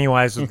looks like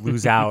Pennywise would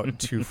lose out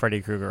to Freddy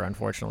Krueger,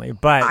 unfortunately.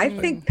 But I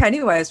think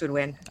Pennywise would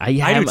win.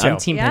 I'm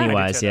Team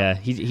Pennywise. Yeah,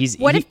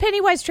 What if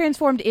Pennywise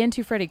transformed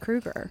into Freddy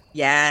Krueger?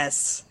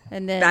 Yes.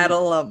 And then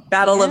Battle of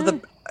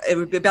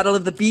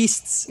the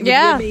Beasts. It would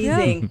be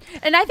amazing. Yeah.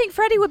 And I think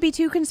Freddy would be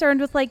too concerned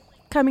with like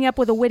coming up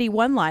with a witty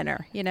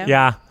one-liner,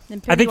 Yeah.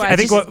 And I think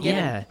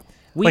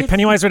what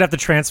Pennywise would have to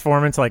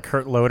transform into like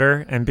Kurt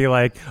Loder and be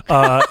like,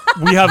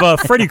 we have a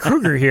Freddy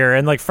Krueger here,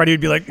 and like Freddy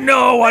would be like,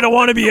 no, I don't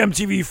want to be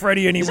MTV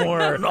Freddy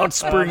anymore. Not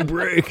Spring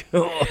Break.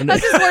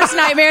 That's his worst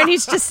nightmare, and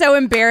he's just so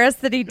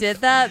embarrassed that he did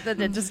that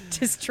it just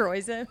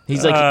destroys him.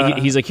 He's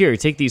like, here,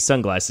 take these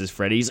sunglasses,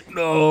 Freddy. He's like,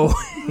 no,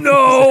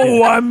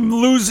 I'm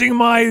losing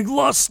my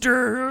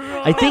luster.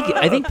 I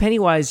think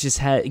Pennywise just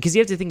had, because you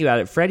have to think about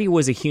it. Freddy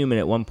was a human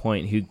at one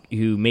point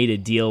who made a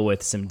deal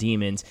with some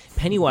demons.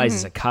 Pennywise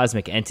is a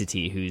cosmic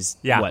entity who's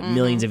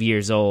millions of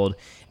years old,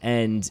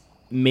 and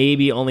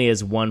maybe only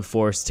has one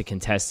force to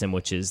contest him,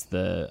 which is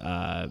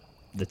the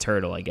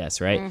turtle, I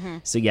guess,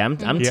 right? So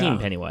I'm Team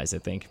Pennywise, I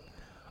think.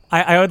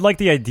 I would like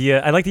the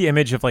idea. I like the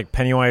image of like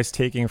Pennywise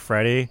taking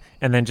Freddy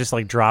and then just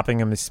like dropping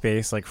him to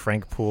space like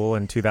Frank Poole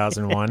in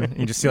 2001.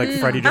 You just see like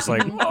Freddy just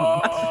like,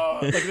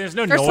 like there's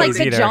no noise like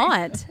either. the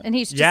jaunt, and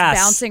he's just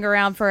bouncing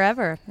around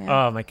forever.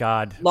 Yeah. Oh my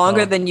God!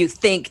 Longer than you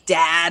think,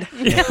 Dad.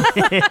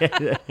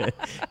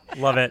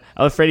 Love it.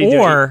 Oh,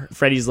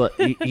 Freddy's like,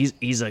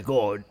 he's like,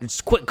 oh,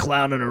 just quit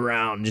clowning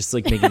around, just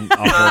like making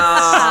awful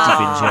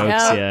stupid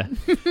jokes.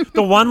 Yeah,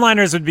 the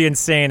one-liners would be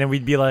insane, and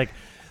we'd be like.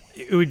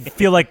 It would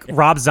feel like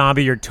Rob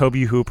Zombie or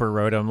Toby Hooper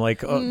wrote them.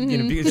 Like,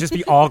 it'd just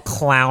be all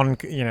clown,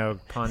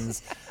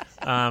 puns.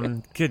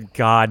 Good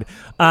God.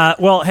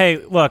 Well,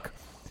 hey, look,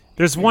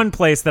 there's one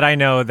place that I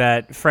know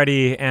that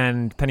Freddy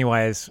and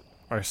Pennywise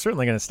are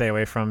certainly going to stay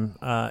away from.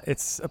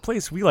 It's a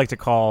place we like to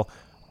call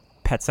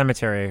Pet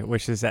Cemetery,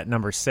 which is at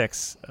number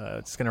 6.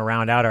 It's going to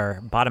round out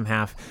our bottom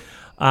half.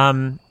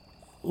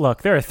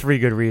 Look, there are 3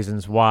 good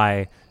reasons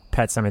why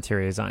Pet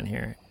Cemetery is on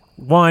here.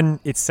 1,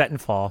 it's set in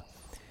fall.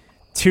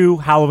 2,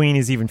 Halloween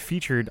is even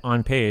featured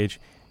on page.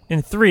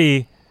 And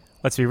 3,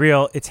 let's be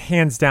real, it's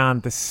hands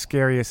down the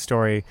scariest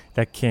story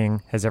that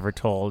King has ever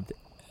told.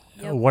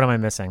 Yep. What am I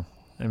missing?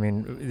 I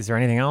mean, is there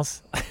anything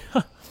else?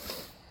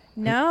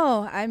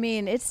 No, I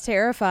mean, it's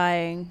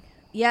terrifying.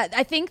 Yeah,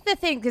 I think the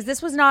thing, because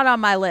this was not on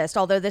my list,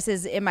 although this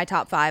is in my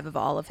top 5 of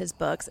all of his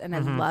books, and I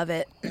love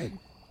it.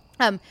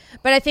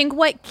 But I think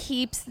what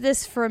keeps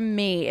this from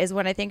me is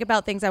when I think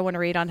about things I want to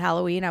read on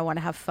Halloween, I want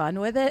to have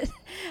fun with it.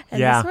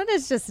 And this one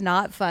is just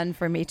not fun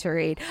for me to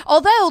read.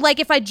 Although,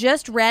 like, if I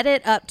just read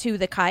it up to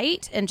the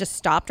kite and just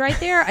stopped right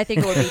there, I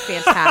think it would be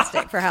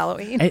fantastic for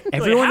Halloween.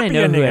 Everyone I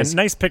know who has a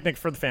nice picnic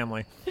for the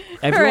family.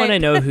 Everyone I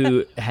know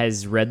who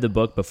has read the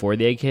book before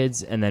they had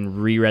kids and then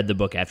reread the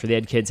book after they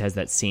had kids has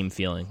that same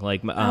feeling.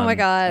 Like, oh my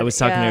God! I was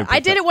talking to. I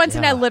did it once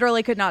and I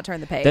literally could not turn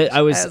the page.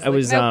 I was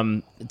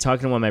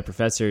talking to one of my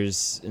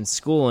professors in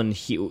school, and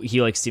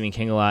he likes Stephen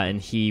King a lot,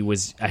 and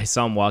I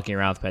saw him walking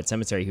around the Pet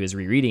Cemetery. He was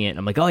rereading it, and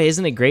I'm like, oh,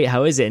 isn't it great?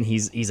 How is it? And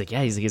he's like,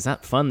 yeah, it's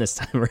not fun this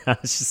time around.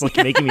 It's just like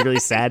making me really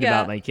sad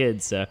about my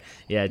kids. So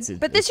yeah,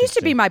 but this used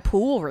to be my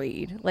pool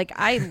read. Like,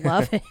 I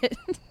love it.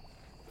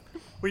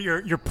 Wait,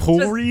 your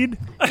pool read?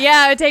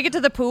 Yeah, I would take it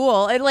to the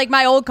pool. And like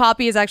my old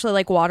copy is actually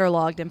like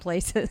waterlogged in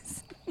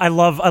places. I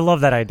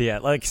love that idea.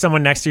 Like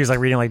someone next to you is like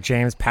reading like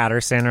James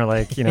Patterson or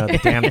like, the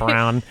Dan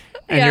Brown,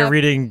 and you're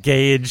reading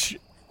Gage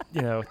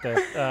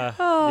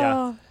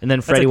yeah. And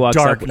then Freddie walks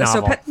dark up.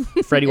 novel.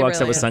 Freddie walks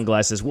really up with is.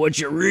 sunglasses. What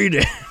you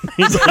reading?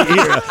 He's like,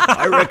 "Here,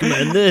 I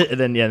recommend this." And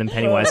then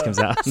Pennywise comes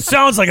out.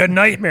 Sounds like a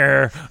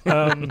nightmare.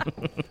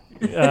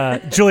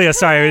 Julia,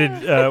 sorry,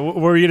 what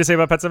were you going to say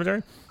about Pet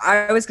Sematary?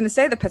 I was going to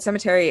say the Pet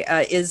Sematary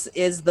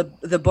is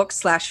the book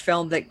 /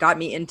 film that got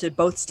me into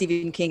both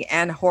Stephen King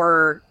and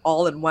horror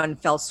all in one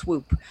fell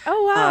swoop.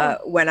 Oh, wow.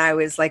 When I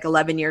was like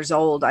 11 years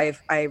old,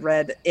 I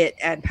read it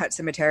and Pet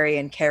Sematary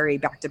and Carrie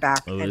back to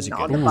back Oh, those and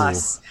are good on the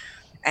ones. bus.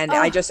 And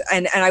I just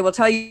and I will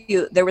tell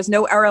you, there was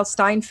no R.L.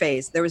 Stein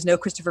phase. There was no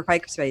Christopher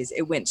Pike phase.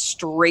 It went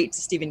straight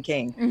to Stephen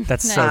King.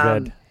 That's so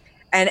good.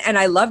 And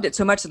I loved it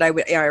so much that I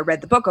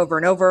read the book over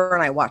and over,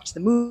 and I watched the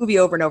movie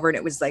over and over. And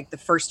it was like the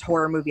first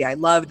horror movie I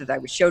loved that I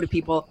would show to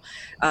people.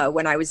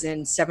 When I was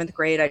in 7th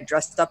grade, I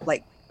dressed up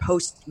like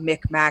post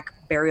Micmac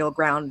burial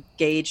ground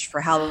Gage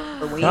for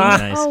Halloween.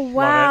 Nice. Oh,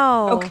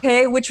 wow.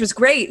 Okay, which was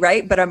great,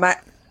 right? But I'm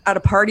at a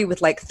party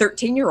with like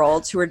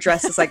 13-year-olds who were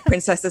dressed as like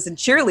princesses and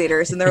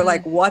cheerleaders, and they're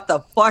like, "What the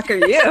fuck are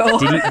you?"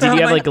 Did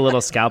you have like a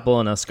little scalpel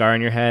and a scar on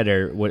your head,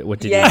 or what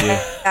did you do?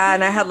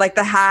 And I had like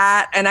the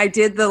hat, and I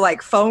did the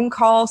like phone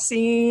call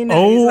scene. And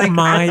Oh he's like,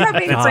 my "I'm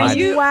coming for God.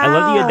 you." Wow. I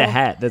love that you had the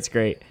hat. That's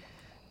great.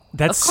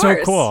 That's Of so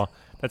course. cool.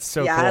 That's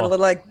so Yeah, cool. I had a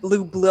little like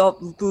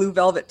blue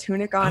velvet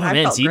tunic on. Oh I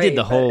man, felt so you great, did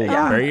the but, whole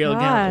yeah. burial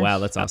gosh. gown. Wow,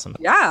 that's awesome.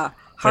 Yeah,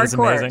 That is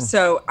hardcore. amazing.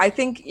 So I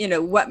think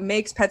what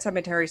makes Pet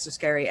Sematary so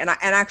scary, and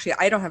actually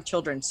I don't have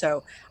children,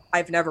 so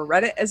I've never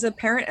read it as a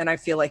parent, and I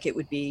feel like it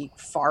would be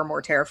far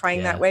more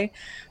terrifying Yeah. that way.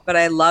 But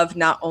I love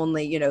not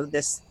only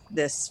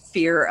this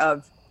fear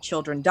of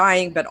children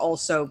dying, but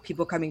also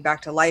people coming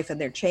back to life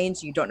and they're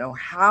changed. You don't know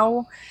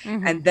how,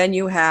 and then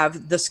you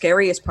have the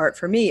scariest part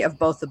for me of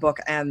both the book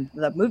and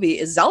the movie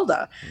is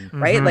Zelda,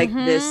 right? Like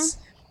this.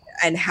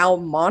 And how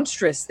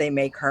monstrous they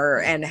make her,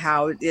 and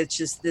how it's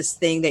just this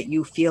thing that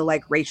you feel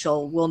like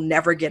Rachel will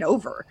never get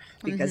over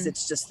because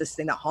it's just this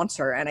thing that haunts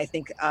her. And I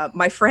think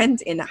my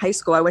friend in high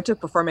school, I went to a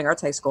performing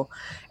arts high school,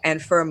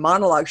 and for a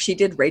monologue, she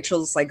did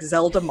Rachel's like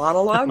Zelda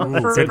monologue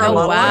for good. her Oh,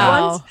 monologue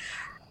wow. once.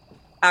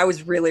 I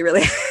was really,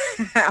 really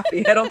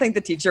happy. I don't think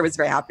the teacher was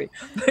very happy,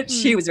 but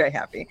she was very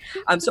happy.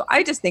 So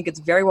I just think it's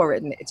very well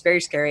written. It's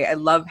very scary. I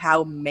love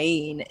how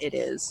Maine it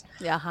is.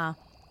 Yeah, huh.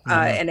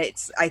 And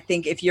I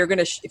think if you're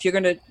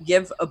gonna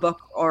give a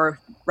book or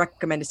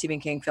recommend a Stephen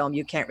King film,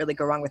 you can't really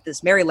go wrong with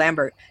this. Mary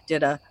Lambert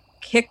did a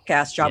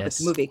kick-ass job with Yes.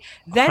 the movie.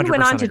 Then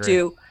went on 100% to agree.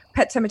 do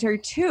Pet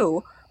Sematary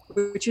 2,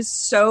 which is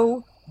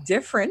so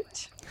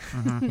different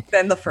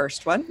than the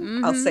first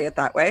one. I'll say it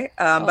that way.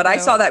 But I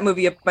saw that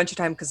movie a bunch of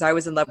times because I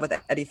was in love with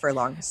Eddie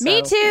Furlong. So,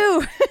 Me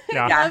too.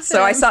 Yeah. Yeah,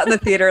 so I saw it in the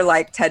theater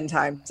like 10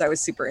 times. I was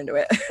super into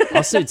it.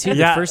 Also, too,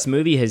 Yeah. the first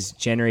movie has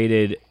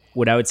generated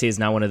what I would say is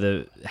now one of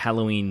the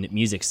Halloween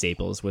music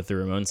staples with the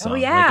Ramones song.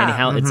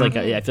 yeah. Like it's like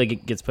I feel like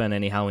it gets put on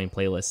any Halloween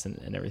playlist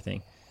and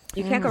everything.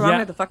 You can't go wrong Yeah.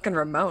 with the fucking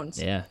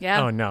Ramones. Yeah.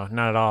 Yeah. Oh no,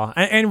 not at all.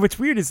 And what's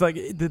weird is like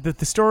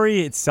the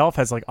story itself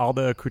has like all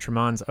the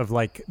accoutrements of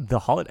like the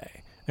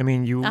holiday. I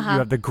mean, you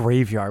have the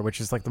graveyard, which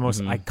is like the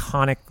most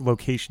iconic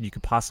location you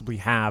could possibly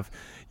have.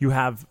 You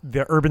have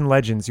the urban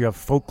legends. You have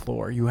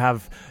folklore. You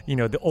have,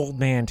 the old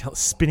man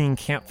spinning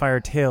campfire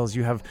tales.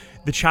 You have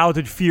the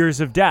childhood fears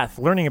of death,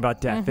 learning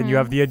about death. And you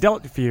have the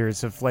adult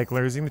fears of like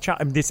losing the child.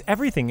 I mean, there's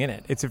everything in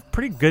it. It's a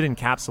pretty good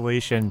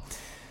encapsulation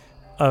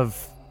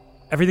of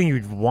everything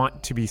you'd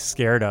want to be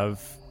scared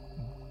of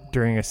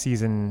during a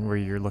season where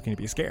you're looking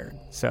to be scared.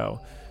 So,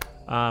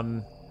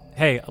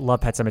 hey, I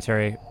love Pet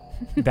Sematary.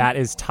 That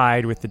is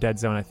tied with The Dead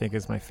Zone, I think,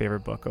 is my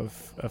favorite book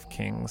of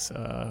King's,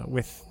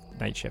 with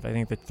Night Shift. I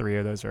think the three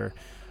of those are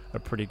a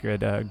pretty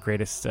good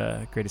greatest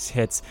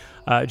hits.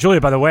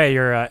 Julia, by the way,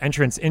 your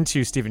entrance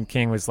into Stephen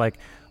King was like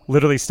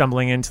literally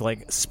stumbling into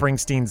like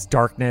Springsteen's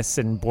Darkness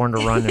and Born to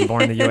Run and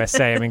Born in the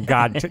USA. I mean,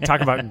 God,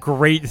 talk about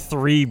great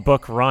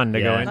 3-book run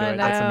to go Yeah. into I it.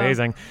 That's know.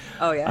 amazing.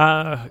 Oh,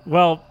 yeah.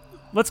 Well,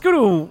 let's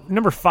go to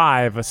number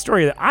 5, a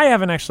story that I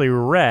haven't actually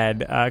read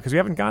because we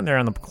haven't gone there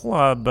on the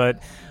club,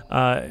 but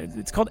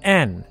it's called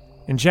N.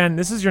 And Jen,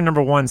 this is your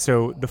number 1,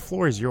 so the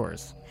floor is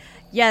yours.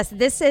 Yes,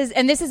 this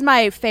is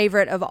my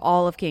favorite of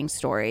all of King's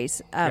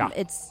stories. Yeah.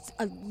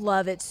 I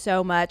love it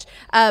so much.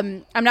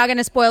 I'm not going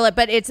to spoil it,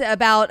 but it's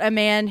about a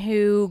man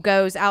who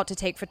goes out to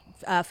take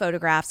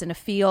photographs in a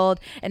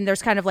field, and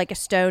there's kind of like a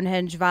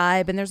Stonehenge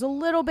vibe, and there's a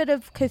little bit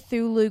of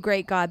Cthulhu,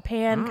 Great God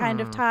Pan kind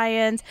of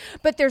tie-ins,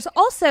 but there's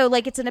also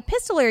like it's an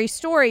epistolary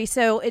story,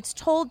 so it's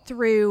told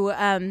through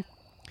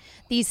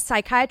these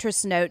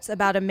psychiatrist notes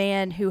about a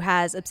man who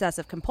has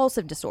obsessive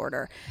compulsive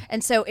disorder.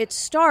 And so it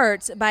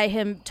starts by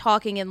him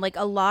talking in like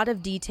a lot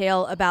of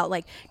detail about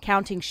like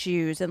counting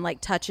shoes and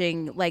like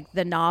touching like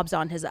the knobs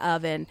on his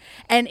oven.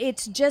 And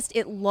it's just,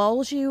 it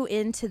lulls you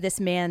into this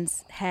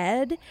man's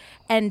head.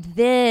 And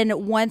then I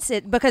don't want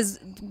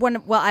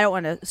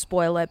to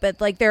spoil it,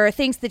 but like there are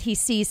things that he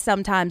sees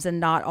sometimes and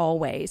not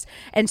always.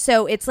 And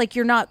so it's like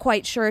you're not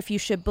quite sure if you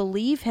should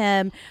believe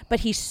him, but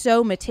he's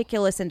so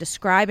meticulous in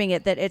describing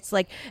it that it's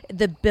like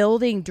the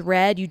building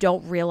dread, you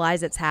don't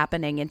realize it's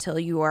happening until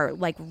you are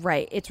like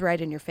it's right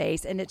in your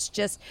face, and it's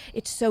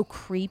so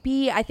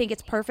creepy. I think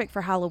it's perfect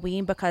for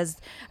Halloween because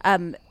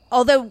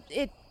although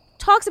it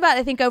talks about,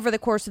 I think, over the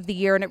course of the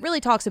year, and it really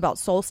talks about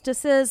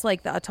solstices,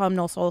 like the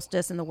autumnal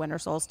solstice and the winter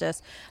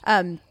solstice,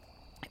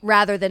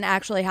 rather than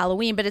actually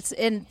Halloween, but it's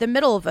in the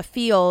middle of a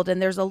field,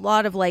 and there's a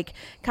lot of like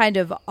kind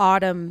of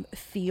autumn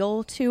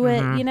feel to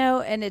it, you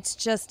know, and it's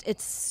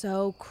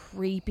so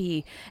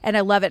creepy, and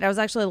I love it. And I was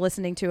actually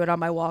listening to it on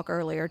my walk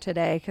earlier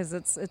today because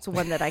it's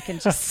one that I can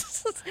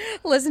just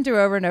listen to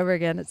over and over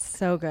again. It's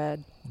so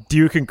good. Do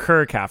you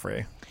concur,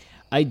 Caffrey?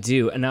 I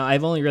do. And now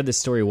I've only read this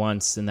story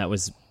once, and that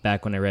was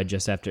back when I read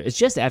Just After. It's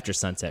Just After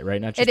Sunset,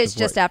 right? Not just It is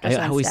before. Just After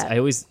Sunset.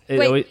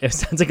 It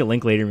sounds like a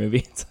Linklater movie.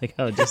 It's like,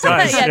 oh, just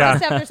does, yeah, yeah.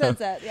 Just After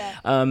Sunset.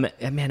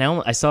 Yeah. man,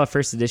 I saw a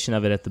first edition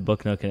of it at the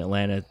Book Nook in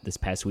Atlanta this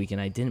past week, and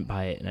I didn't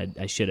buy it, and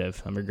I should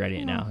have. I'm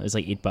regretting it now. It was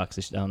like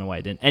 $8. I don't know why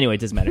I didn't. Anyway, it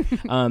doesn't matter.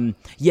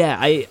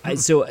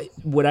 So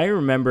what I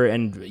remember,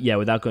 and yeah,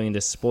 without going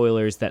into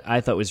spoilers, that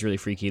I thought was really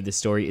freaky of this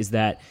story is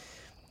that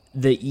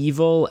the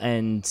evil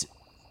and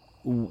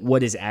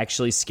what is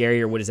actually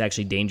scary or what is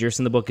actually dangerous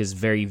in the book is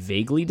very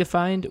vaguely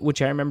defined,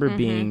 which I remember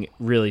being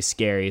really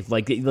scary.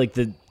 Like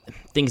the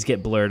things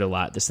get blurred a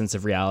lot, the sense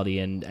of reality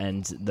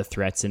and the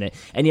threats in it.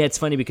 And yeah, it's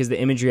funny because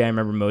the imagery I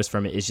remember most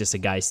from it is just a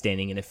guy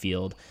standing in a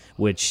field,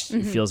 which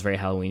feels very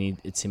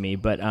Halloween-y to me.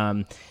 But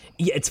yeah,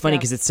 it's funny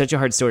because it's such a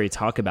hard story to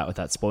talk about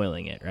without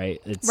spoiling it, right?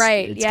 It's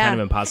kind of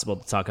impossible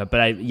to talk about.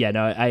 But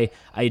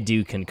I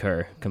do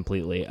concur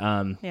completely.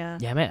 I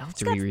might have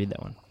to reread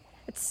that one.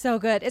 It's so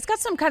good. It's got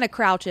some kind of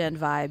Crouch End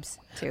vibes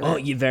to it. Oh,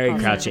 yeah, very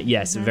Crouch End.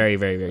 Yes, very,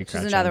 very, very Crouch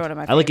End. Which is another one of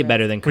my I like it favorites.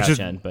 better than Crouch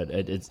End, but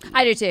it's...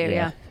 I do too,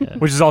 yeah.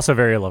 Which is also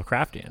very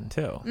Lovecraftian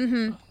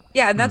too.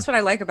 Yeah, and that's what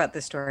I like about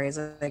this story is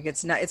like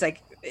it's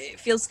like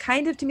it feels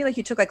kind of to me like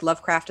you took like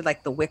Lovecraft and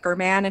like The Wicker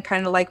Man and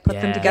kind of like put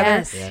them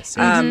together. Yes.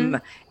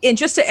 And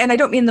I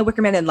don't mean The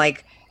Wicker Man and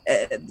like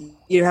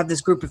you have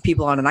this group of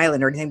people on an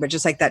island or anything, but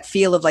just like that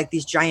feel of like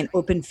these giant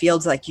open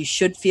fields, like you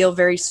should feel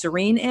very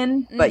serene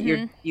in, but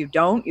you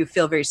don't. You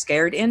feel very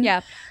scared in.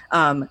 Yeah.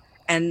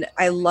 And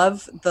I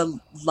love the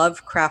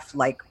Lovecraft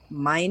like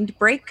mind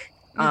break,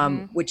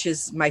 which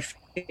is my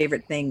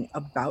favorite thing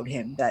about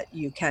him. That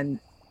you can,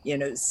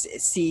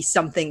 see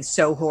something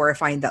so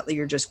horrifying that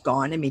you're just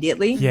gone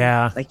immediately.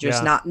 Yeah. Like you're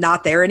just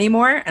not there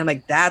anymore. And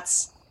like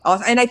that's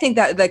awesome. And I think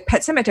that like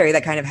Pet Sematary,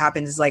 that kind of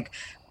happens is like.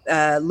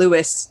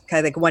 Lewis kind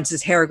of like once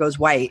his hair goes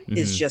white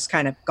is just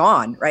kind of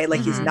gone, right? Like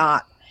he's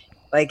not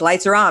like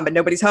lights are on but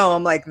nobody's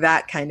home, like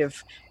that kind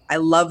of. I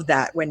love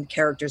that when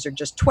characters are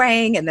just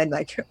twang and then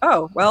like,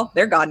 oh well,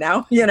 they're gone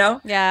now,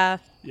 Yeah.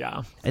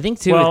 I think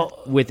too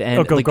with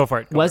go for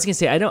it. I was gonna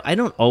say I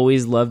don't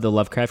always love the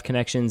Lovecraft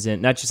connections,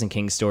 and not just in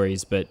King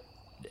stories, but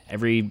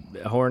every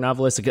horror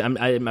novelist. Like,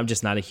 I'm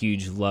just not a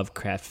huge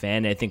Lovecraft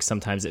fan. I think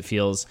sometimes it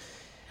feels.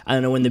 I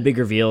don't know, when the big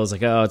reveal is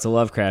like, oh, it's a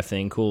Lovecraft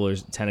thing, cool, or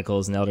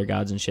tentacles and elder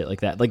gods and shit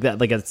like that. Like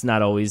that's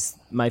not always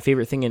my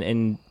favorite thing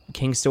in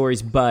King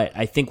stories. But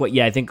I think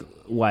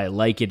why I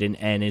like it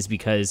and is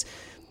because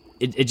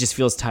it just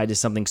feels tied to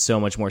something so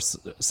much more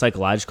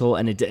psychological.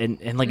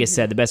 And like I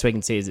said, the best way I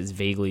can say is it's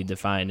vaguely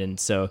defined. And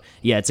so,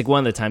 yeah, it's like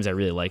one of the times I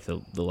really like the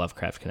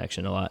Lovecraft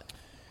connection a lot.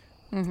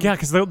 Yeah,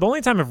 because the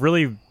only time I've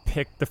really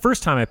the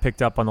first time I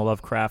picked up on the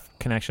Lovecraft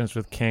connections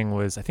with King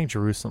was, I think,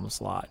 Jerusalem's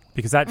Lot,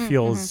 because that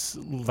feels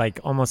like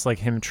almost like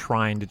him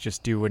trying to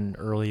just do an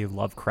early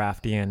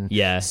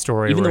Lovecraftian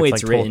story. Even the way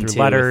it's like written told through too,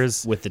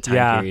 letters with the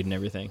time period and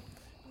everything.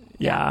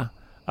 Yeah.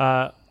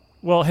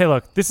 Well, hey,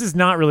 look, this is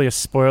not really a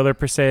spoiler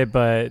per se,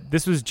 but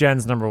this was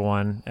Jen's number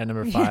one at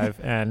number 5,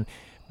 and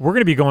we're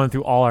going to be going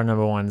through all our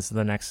number ones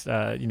the next,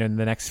 in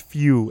the next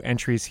few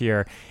entries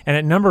here. And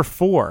at number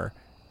 4,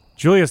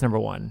 Julia's number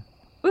 1.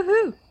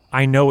 Woohoo!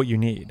 I Know What You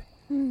Need.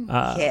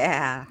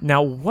 Yeah.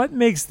 Now, what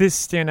makes this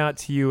stand out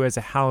to you as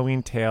a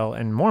Halloween tale,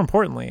 and more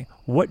importantly,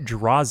 what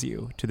draws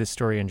you to this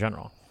story in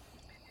general?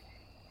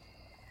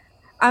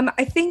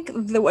 I think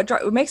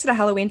what makes it a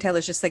Halloween tale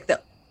is just like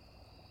the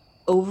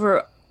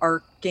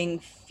overarching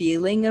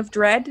feeling of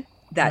dread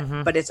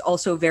that, but it's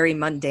also very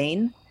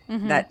mundane.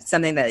 That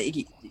something that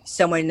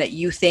someone that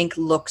you think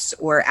looks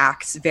or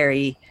acts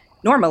very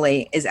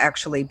normally is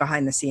actually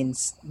behind the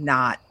scenes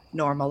not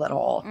normal at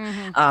all.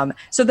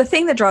 So the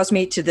thing that draws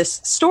me to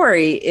this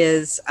story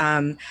is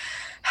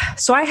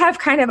so I have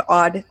kind of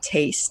odd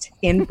taste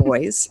in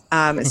boys.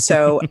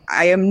 So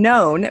I am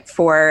known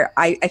for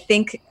I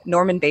think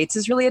Norman Bates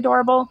is really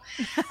adorable.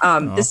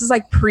 This is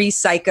like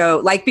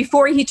pre-Psycho, like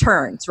before he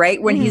turns,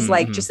 right? When he's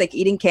like just like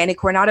eating candy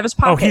corn out of his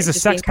pocket. Oh, he's a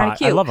just sex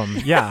pot. I love him.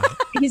 Yeah.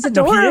 He's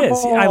adorable. No, he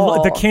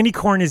is. The candy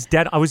corn is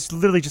dead. I was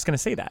literally just going to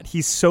say that.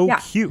 He's so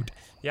cute.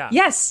 Yeah.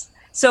 Yes.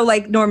 So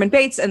like Norman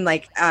Bates and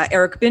like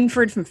Eric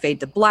Binford from Fade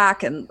to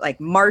Black and like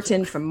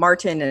Martin from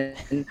Martin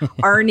and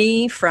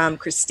Arnie from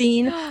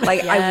Christine.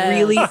 Like I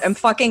really am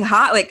fucking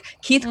hot. Like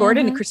Keith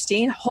Gordon and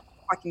Christine.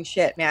 fucking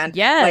shit, man.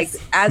 Yes.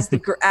 Like as the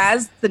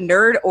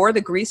nerd or the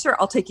greaser,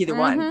 I'll take either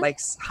one. Like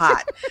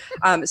hot.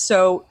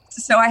 So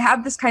I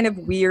have this kind of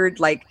weird,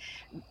 like,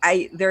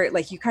 they're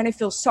like, you kind of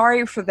feel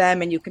sorry for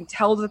them and you can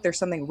tell that there's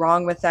something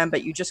wrong with them,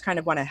 but you just kind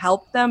of want to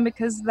help them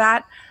because of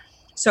that.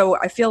 So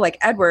I feel like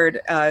Edward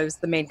is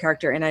the main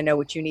character, and I Know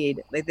What You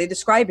Need. Like, they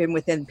describe him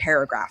within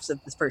paragraphs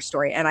of this first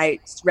story, and I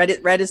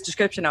read his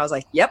description. I was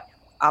like, "Yep,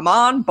 I'm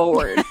on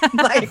board."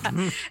 Like,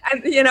 and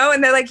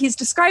and they're like, he's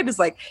described as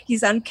like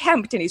he's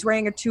unkempt and he's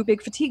wearing a too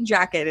big fatigue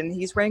jacket and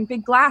he's wearing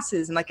big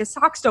glasses and like his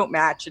socks don't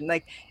match and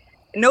like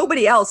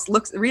nobody else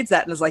reads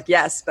that and is like,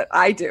 yes, but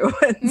I do.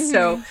 And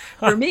so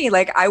for me,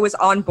 like I was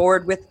on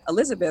board with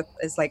Elizabeth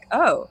as like,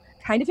 oh,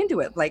 kind of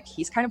into it. Like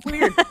he's kind of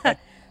weird.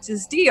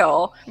 His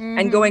deal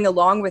and going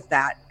along with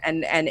that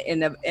and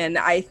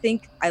I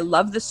think I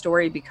love the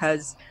story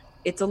because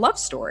it's a love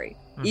story,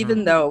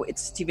 even though it's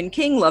Stephen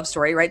King love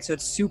story, right? So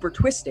it's super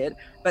twisted,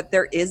 but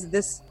there is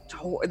this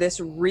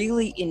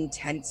really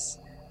intense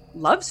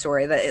love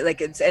story that like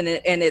it's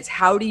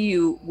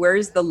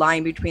where's the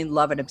line between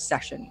love and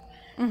obsession,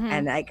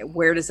 and like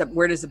where does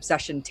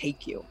obsession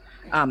take you?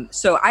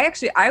 So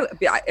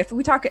if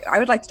we talk, I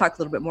would like to talk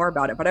a little bit more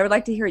about it, but I would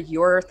like to hear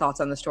your thoughts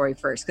on the story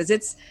first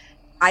because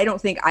I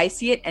don't think I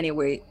see it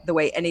anyway the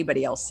way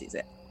anybody else sees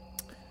it.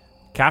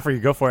 Caffrey,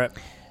 you go for it.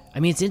 I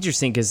mean, it's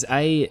interesting because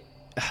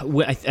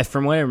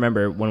from what I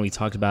remember when we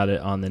talked about it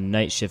on the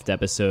Night Shift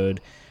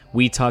episode,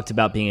 we talked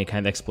about being a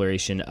kind of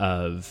exploration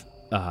of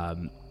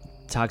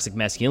toxic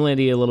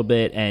masculinity a little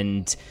bit,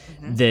 and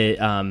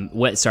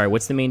what's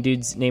the main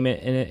dude's name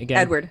in it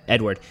again?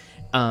 Edward.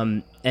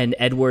 And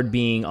Edward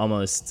being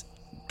almost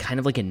kind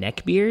of like a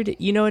neckbeard,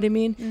 you know what I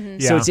mean?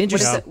 Yeah. So it's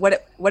interesting.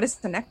 What is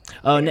the neck?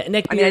 Oh,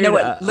 neckbeard. I mean, I know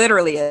what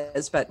literally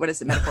is, but what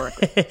is it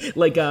metaphorically?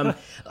 Like,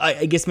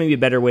 I guess maybe a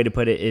better way to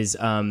put it is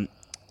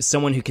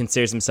someone who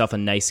considers himself a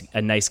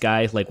nice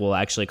guy, like will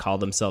actually call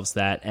themselves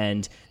that,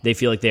 and they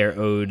feel like they're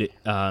owed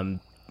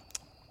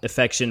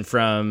affection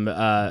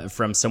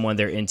from someone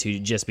they're into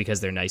just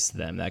because they're nice to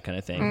them, that kind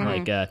of thing.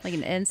 Like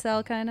an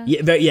incel kind of.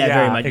 Yeah,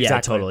 very much. Exactly.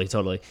 Yeah,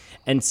 totally.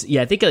 And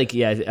I think like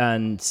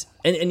and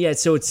yeah.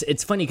 So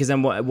it's funny because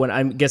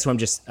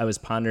I was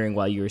pondering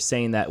while you were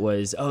saying that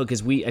was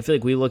because I feel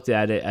like we looked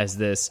at it as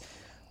this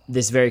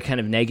very kind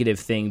of negative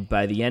thing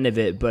by the end of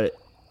it, but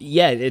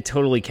yeah, it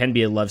totally can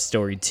be a love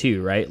story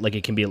too, right? Like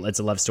it's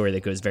a love story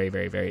that goes very,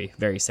 very, very,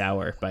 very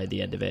sour by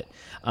the end of it.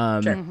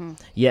 Sure.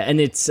 Yeah, and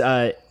it's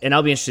and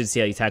I'll be interested to see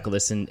how you tackle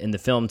this in the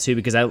film too,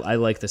 because I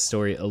like the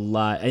story a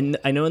lot. And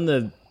I know in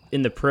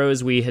the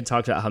prose we had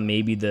talked about how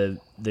maybe the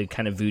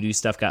kind of voodoo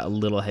stuff got a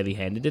little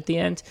heavy-handed at the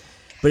end,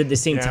 but at the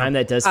same time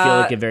that does feel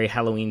like a very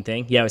Halloween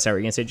thing. Yeah, sorry, what were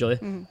you gonna say, Julia?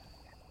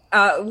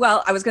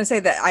 Well, I was gonna say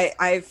that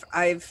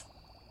I've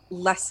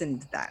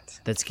lessened that.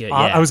 That's good.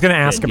 I was going to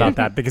ask about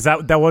that because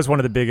that was one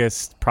of the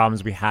biggest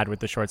problems we had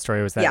with the short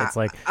story was that it's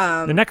like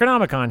the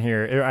Necronomicon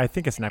here. I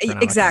think it's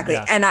Necronomicon. Exactly,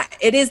 yeah. and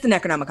it is the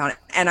Necronomicon,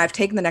 and I've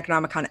taken the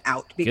Necronomicon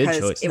out because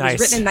it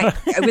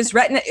was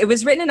written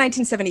in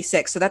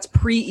 1976, so that's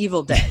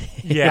pre-Evil Dead.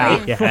 Yeah,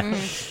 right? Yeah.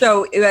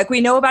 So like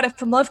we know about it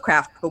from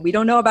Lovecraft, but we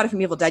don't know about it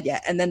from Evil Dead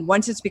yet. And then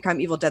once it's become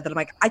Evil Dead, then I'm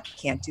like, I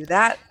can't do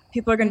that.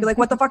 People are going to be like,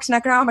 what the fuck's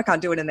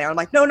Necronomicon doing in there? I'm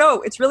like, no,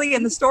 it's really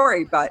in the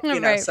story. But,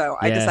 Right. So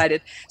I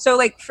decided. So,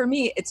 like, for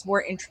me, it's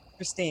more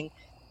interesting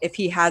if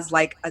he has,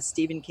 like, a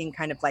Stephen King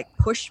kind of, like,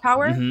 push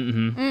power.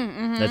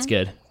 That's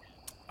good.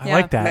 I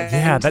like that.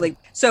 Yeah.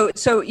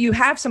 So you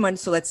have someone,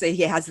 so let's say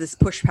he has this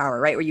push power,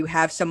 right? Where you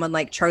have someone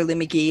like Charlie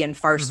McGee and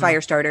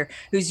Firestarter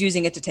who's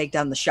using it to take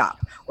down the shop,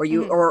 or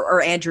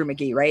or Andrew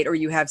McGee, right? Or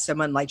you have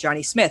someone like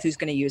Johnny Smith who's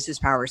going to use his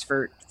powers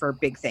for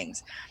big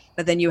things.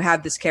 But then you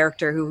have this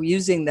character who's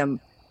using them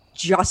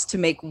just to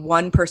make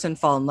one person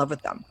fall in love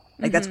with them.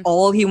 Like that's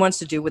all he wants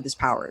to do with his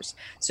powers.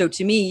 So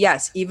to me,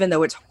 yes, even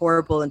though it's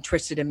horrible and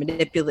twisted and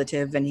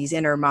manipulative and he's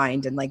in her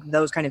mind and like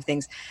those kind of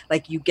things,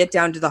 like you get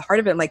down to the heart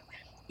of it. And like,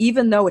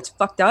 even though it's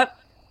fucked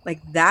up, like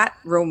that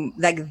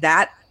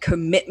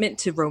commitment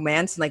to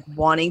romance and like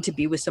wanting to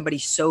be with somebody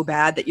so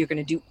bad that you're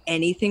going to do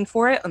anything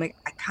for it. I'm like,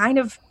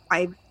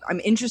 I'm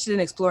interested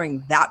in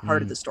exploring that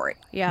part of the story.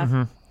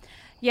 Yeah.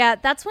 Yeah,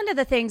 that's one of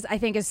the things I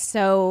think is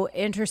so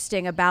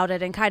interesting about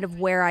it and kind of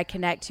where I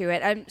connect to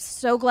it. I'm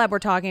so glad we're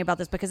talking about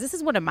this because this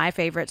is one of my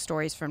favorite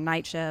stories from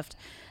Night Shift.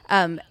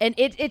 And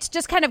it's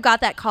just kind of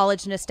got that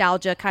college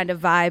nostalgia kind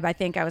of vibe I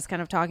think I was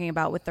kind of talking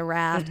about with The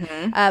Raft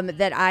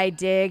that I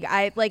dig.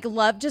 I like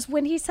love just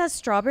when he says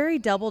strawberry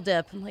double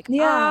dip. I'm like,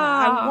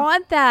 I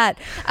want that.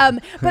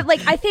 But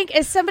like I think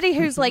as somebody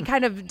who's like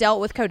kind of dealt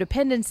with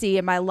codependency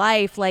in my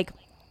life, like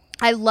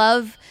I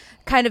love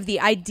kind of the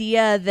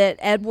idea that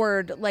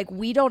Edward, like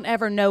we don't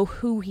ever know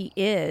who he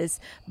is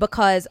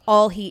because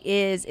all he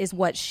is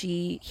what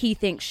he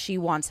thinks she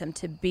wants him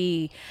to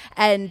be.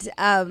 And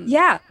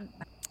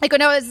Like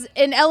when I was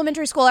in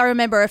elementary school, I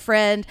remember a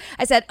friend,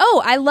 I said,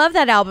 oh, I love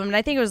that album. And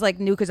I think it was like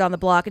New Kids on the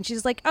Block. And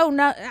she's like, oh,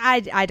 no,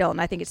 I don't.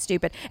 I think it's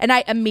stupid. And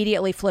I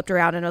immediately flipped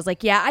around and I was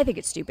like, yeah, I think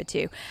it's stupid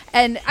too.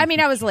 And I mean,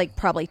 I was like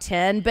probably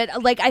 10,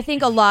 but like I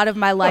think a lot of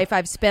my life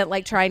I've spent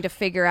like trying to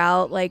figure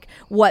out like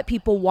what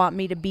people want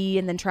me to be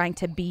and then trying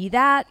to be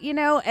that, you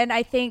know? And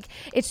I think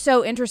it's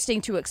so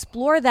interesting to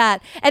explore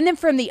that. And then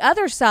from the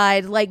other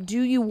side, like,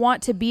 do you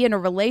want to be in a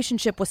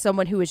relationship with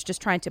someone who is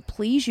just trying to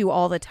please you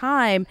all the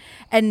time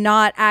and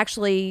not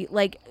actually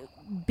like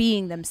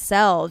being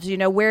themselves? You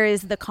know, where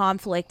is the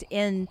conflict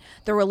in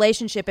the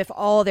relationship if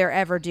all they're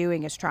ever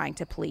doing is trying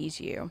to please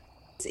you?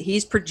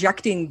 He's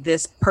projecting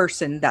this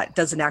person that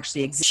doesn't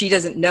actually exist. She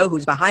doesn't know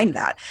who's behind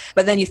that.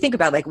 But then you think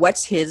about like,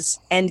 what's his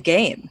end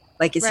game?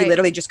 Like, is he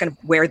literally just going to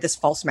wear this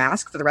false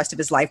mask for the rest of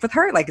his life with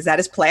her? Like, is that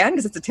his plan?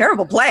 Because it's a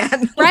terrible plan.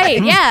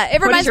 Right. Like, yeah.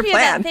 It reminds me of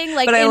plan? that thing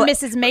like but in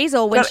Mrs.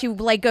 Maisel when she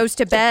like goes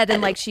to bed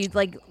and like she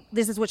like,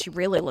 this is what she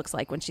really looks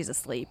like when she's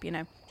asleep, you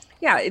know?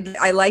 Yeah.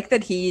 I like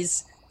that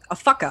he's a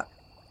fuck up.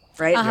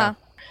 Right. Uh-huh.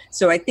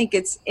 So I think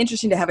it's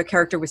interesting to have a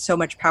character with so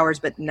much powers,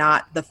 but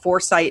not the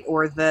foresight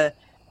or the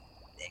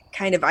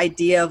kind of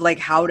idea of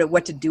like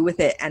what to do with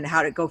it and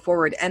how to go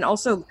forward. And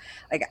also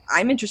like,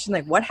 I'm interested in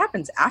like what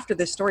happens after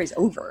this story's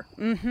over.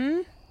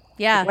 Mm-hmm.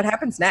 Yeah. Like, what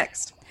happens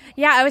next?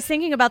 Yeah, I was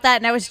thinking about that,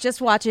 and I was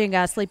just watching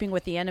Sleeping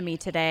with the Enemy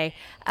today.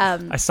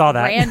 I saw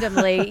that.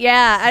 Randomly.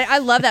 Yeah, I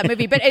love that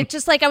movie. But it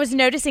just like I was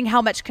noticing how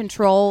much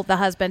control the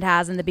husband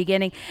has in the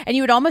beginning, and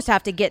you would almost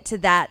have to get to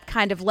that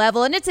kind of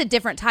level. And it's a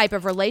different type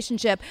of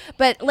relationship.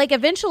 But like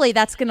eventually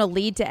that's going to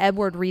lead to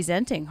Edward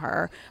resenting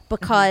her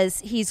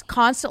because he's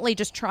constantly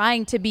just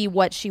trying to be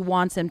what she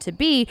wants him to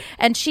be.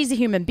 And she's a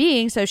human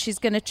being, so she's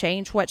going to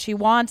change what she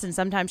wants. And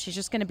sometimes she's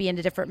just going to be in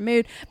a different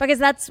mood because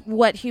that's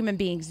what human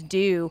beings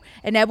do.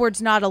 And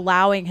Edward's not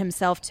allowing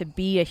himself to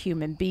be a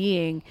human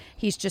being.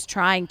 He's just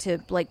trying to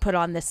like put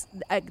on this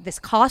this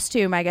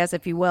costume, I guess,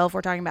 if you will, if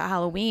we're talking about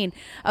Halloween,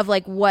 of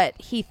like what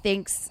he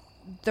thinks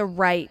the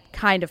right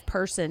kind of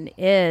person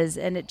is.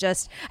 And it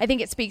just, I think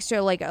it speaks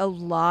to like a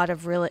lot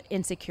of real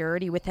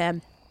insecurity with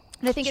him.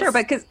 And I think sure,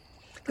 but because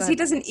he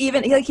doesn't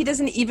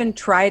even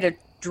try to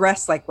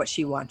dress like what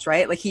she wants,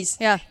 right? Like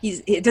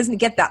it doesn't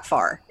get that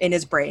far in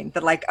his brain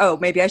that like, oh,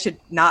 maybe I should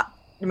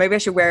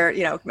wear,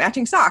 you know,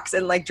 matching socks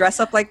and like dress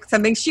up like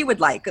something she would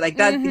like that. He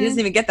doesn't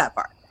even get that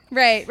far.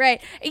 Right.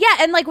 Yeah.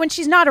 And like when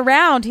she's not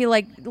around, he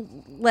like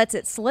lets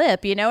it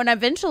slip, you know, and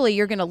eventually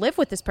you're going to live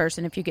with this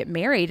person if you get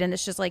married. And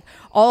it's just like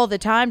all the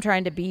time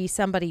trying to be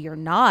somebody you're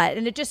not.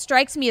 And it just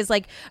strikes me as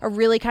like a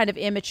really kind of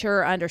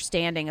immature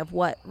understanding of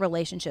what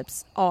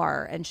relationships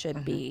are and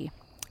should be.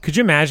 Could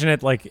you imagine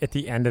it like at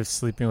the end of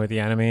Sleeping with the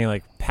Enemy,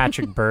 like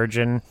Patrick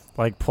Bergin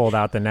like pulled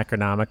out the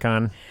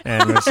Necronomicon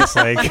and was just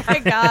like, oh my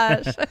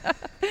gosh,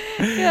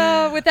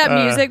 yeah, with that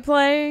music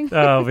playing.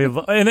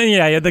 And then you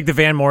had like the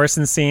Van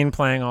Morrison scene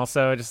playing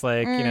also, just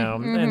like you know,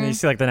 and you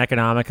see like the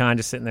Necronomicon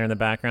just sitting there in the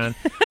background.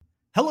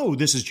 Hello,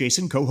 this is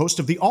Jason, co-host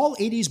of the All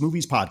 80s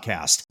Movies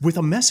podcast, with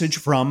a message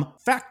from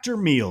Factor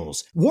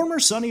Meals.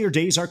 Warmer, sunnier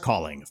days are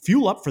calling.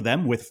 Fuel up for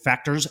them with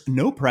Factor's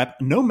no prep,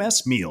 no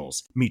mess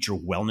meals. Meet your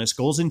wellness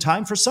goals in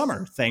time for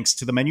summer, thanks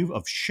to the menu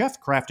of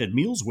chef-crafted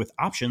meals with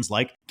options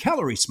like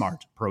Calorie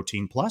Smart,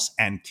 Protein Plus,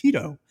 and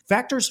Keto.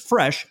 Factor's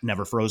fresh,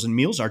 never frozen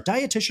meals are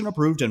dietitian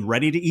approved and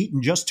ready to eat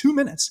in just 2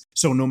 minutes.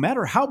 So no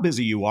matter how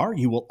busy you are,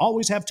 you will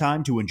always have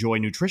time to enjoy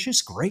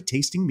nutritious, great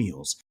tasting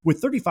meals.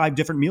 With 35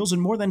 different meals and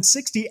more than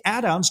 60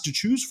 add-ons to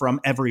choose from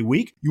every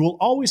week, you will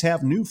always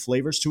have new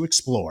flavors to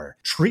explore.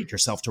 Treat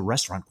yourself to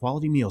restaurant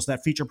quality meals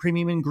that feature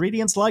premium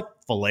ingredients like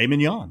filet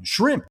mignon,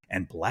 shrimp,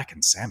 and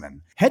blackened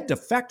salmon. Head to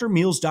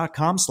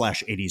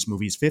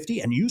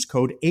factormeals.com/80smovies50 and use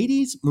code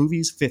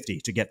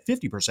 80smovies50 to get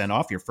 50%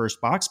 off your first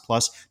box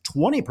plus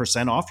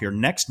 20% off your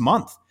next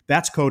month.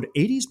 That's code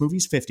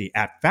 80smovies50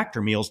 at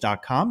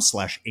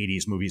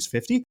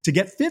factormeals.com/80smovies50 to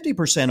get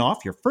 50%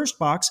 off your first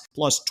box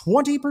plus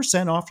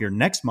 20% off your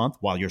next month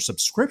while your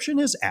subscription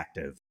is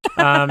active.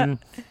 Well,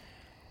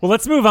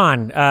 let's move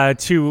on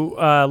to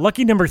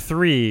lucky number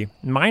 3,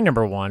 my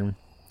number 1,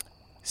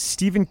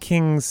 Stephen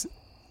King's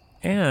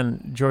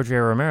and George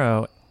A.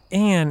 Romero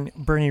and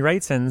Bernie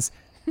Wrightson's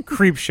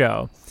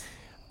Creepshow.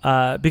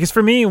 Because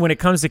for me, when it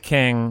comes to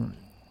King,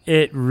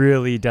 it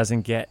really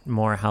doesn't get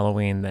more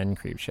Halloween than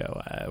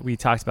Creepshow. We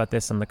talked about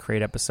this on the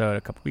Crate episode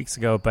a couple weeks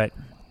ago, but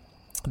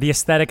the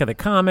aesthetic of the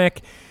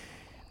comic,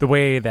 the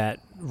way that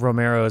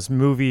Romero's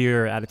movie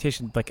or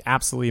adaptation like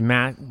absolutely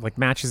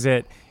matches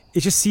it,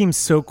 it just seems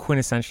so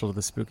quintessential to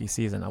the spooky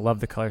season. I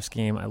love the color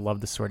scheme. I love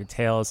the sordid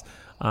tales.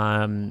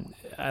 I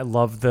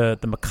love the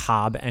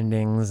macabre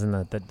endings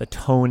and the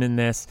tone in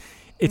this.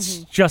 It's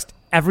just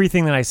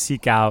everything that I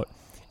seek out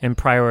and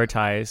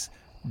prioritize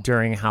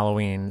during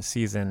Halloween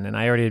season. And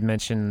I already had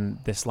mentioned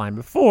this line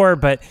before,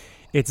 but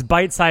it's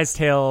bite-sized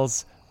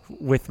tales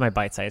with my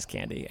bite-sized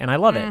candy. And I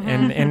love it.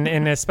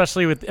 And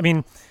especially with, I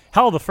mean,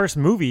 hell, the first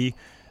movie,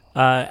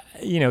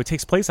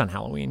 takes place on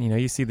Halloween. You know,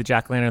 you see the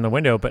jack-o'-lantern in the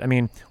window. But I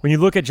mean, when you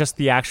look at just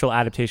the actual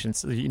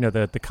adaptations, you know,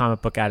 the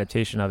comic book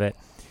adaptation of it,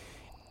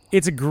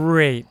 it's a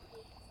great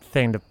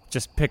thing to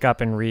just pick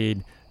up and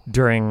read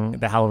during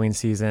the Halloween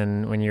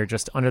season when you're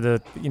just under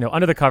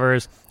the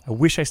covers. I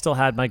wish I still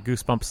had my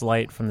Goosebumps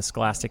light from the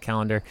Scholastic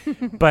calendar,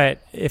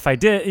 but if I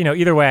did,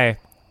 either way,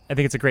 I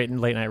think it's a great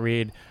late night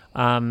read.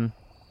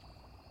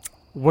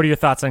 What are your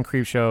thoughts on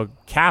Creepshow,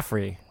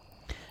 Caffrey?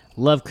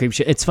 Love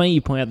Creepshow. It's funny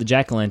you point out the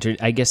jack-o'-lantern.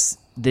 I guess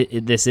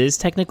this is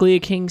technically a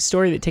King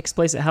story that takes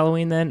place at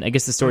Halloween then. I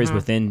guess the stories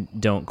within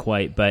don't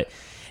quite, but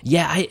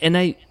yeah,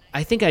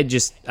 I think I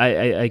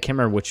can't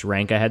remember which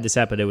rank I had this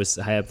at, but it was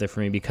high up there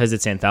for me because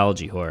it's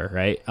anthology horror,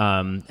 right?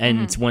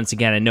 And once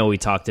again, I know we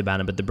talked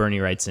about it, but the Bernie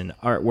Wrightson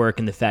artwork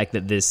and the fact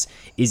that this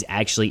is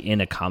actually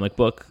in a comic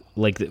book,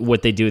 like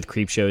what they do with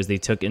Creepshow is they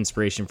took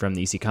inspiration from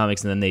the EC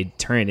Comics and then they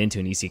turn it into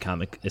an EC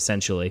comic,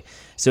 essentially.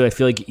 So I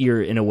feel like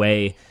you're, in a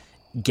way,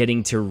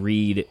 getting to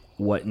read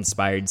what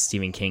inspired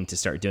Stephen King to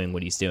start doing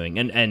what he's doing,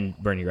 and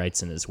Bernie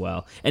Wrightson as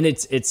well. And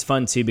it's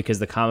fun too because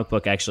the comic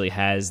book actually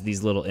has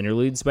these little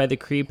interludes by the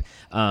Creep,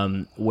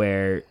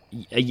 where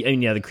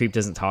the Creep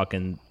doesn't talk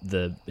in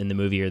the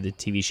movie or the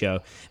TV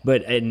show,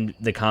 but in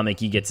the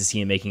comic you get to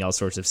see him making all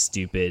sorts of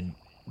stupid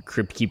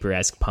Crypt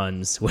Keeper-esque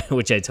puns,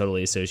 which I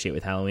totally associate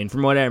with Halloween.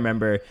 From what I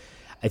remember,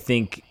 I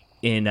think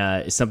in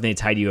Something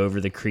to Tide You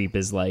Over, the Creep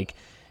is like,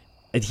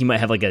 he might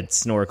have like a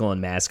snorkel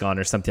and mask on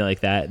or something like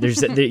that.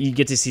 You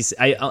get to see.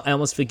 I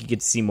almost think you get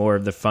to see more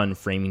of the fun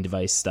framing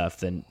device stuff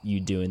than you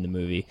do in the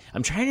movie.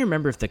 I'm trying to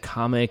remember if the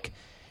comic.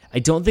 I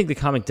don't think the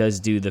comic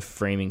does do the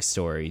framing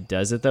story,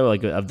 does it though?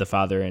 Like of the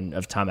father and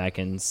of Tom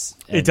Atkins.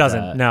 It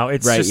doesn't. No,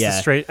 it's right, just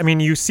straight. I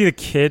mean, you see the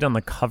kid on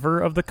the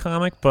cover of the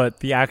comic, but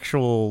the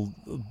actual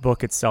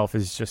book itself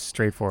is just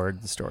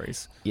straightforward. The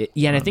stories. Yeah,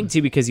 and I think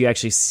too because you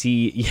actually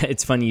see. Yeah,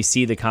 it's funny. You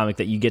see the comic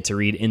that you get to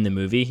read in the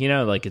movie.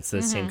 Like it's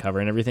the same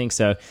cover and everything.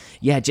 So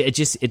yeah,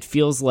 it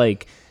feels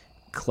like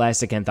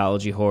classic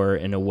anthology horror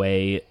in a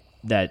way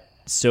that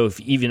if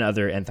even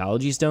other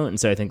anthologies don't. And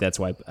so I think that's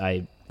why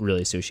I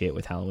really associate it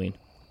with Halloween.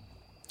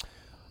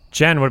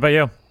 Jen, what about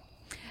you?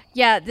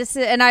 Yeah,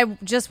 and I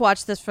just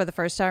watched this for the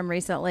first time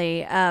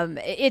recently.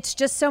 It's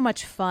just so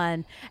much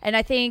fun, and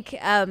I think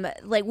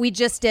like we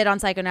just did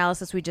on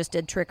Psychoanalysis, we just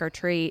did Trick or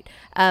Treat,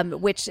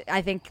 which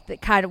I think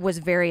that kind of was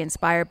very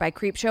inspired by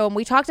Creepshow, and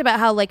we talked about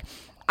how like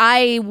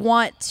I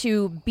want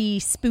to be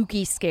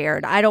spooky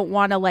scared. I don't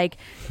want to like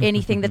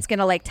anything that's going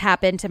to like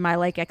tap into my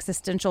like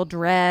existential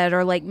dread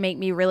or like make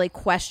me really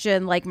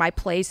question like my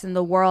place in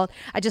the world.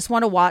 I just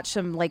want to watch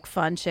some like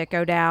fun shit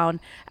go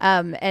down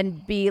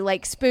and be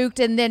like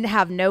spooked and then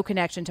have no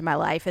connection to my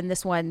life. And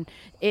this one,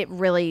 it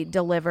really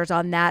delivers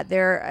on that.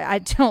 I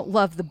don't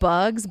love the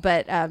bugs,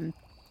 but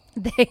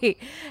it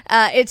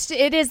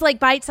is like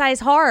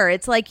bite-sized horror.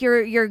 It's like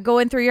you're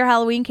going through your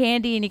Halloween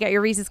candy and you got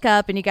your Reese's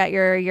cup and you got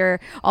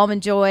your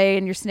Almond Joy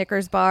and your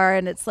Snickers bar,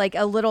 and it's like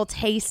a little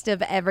taste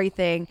of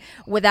everything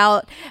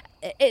without.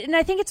 And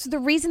I think it's the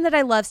reason that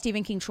I love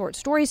Stephen King short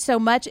stories so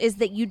much is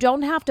that you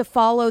don't have to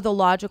follow the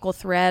logical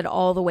thread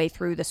all the way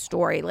through the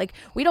story. Like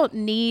we don't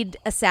need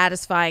a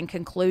satisfying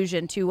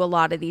conclusion to a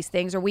lot of these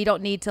things, or we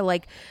don't need to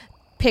like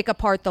pick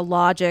apart the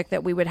logic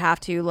that we would have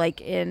to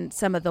like in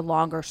some of the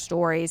longer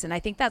stories. And I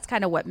think that's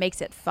kind of what makes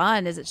it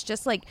fun is it's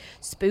just like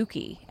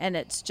spooky, and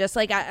it's just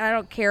like I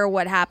don't care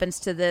what happens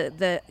to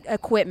the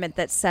equipment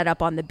that's set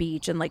up on the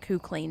beach and like who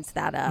cleans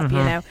that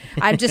up.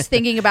 I'm just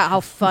thinking about how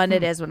fun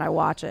it is when I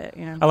watch it.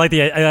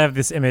 I have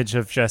this image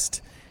of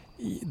just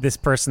this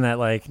person that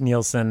like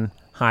Nielsen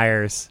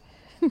hires.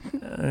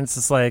 And it's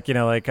just like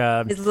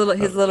his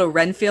little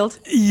Renfield.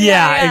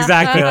 Yeah,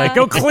 exactly. Like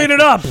go clean it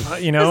up.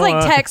 It's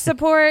like tech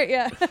support.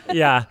 Yeah.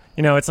 Yeah.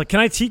 It's like, can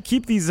I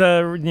keep these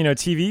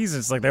TVs?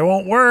 It's like they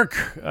won't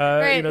work.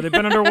 Right. They've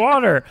been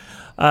underwater.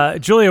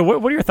 Julia,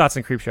 what are your thoughts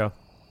on Creepshow?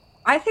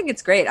 I think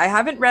it's great. I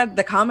haven't read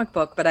the comic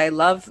book, but I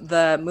love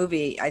the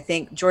movie. I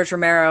think George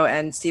Romero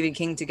and Stephen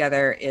King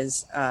together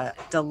is a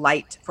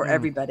delight for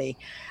everybody.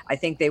 I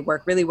think they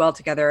work really well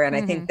together, and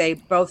I think they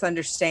both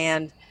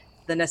understand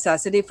the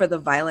necessity for the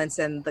violence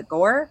and the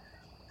gore,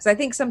 because I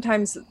think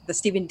sometimes the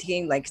Stephen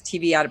King like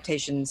TV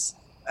adaptations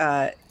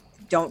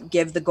don't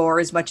give the gore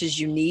as much as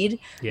you need,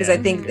 because I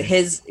think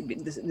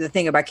the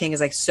thing about King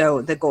is like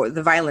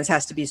the violence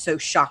has to be so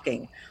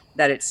shocking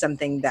that it's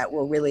something that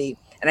will really,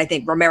 and I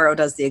think Romero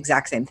does the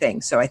exact same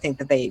thing, so I think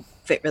that they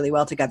fit really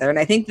well together. And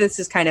I think this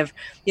is kind of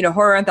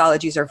horror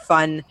anthologies are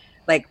fun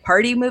like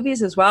party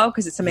movies as well,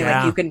 because it's something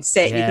like you can you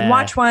can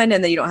watch one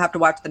and then you don't have to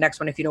watch the next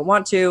one if you don't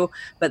want to,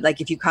 but like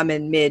if you come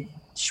in mid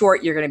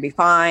short you're going to be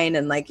fine.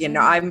 And like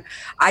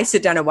I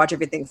sit down and watch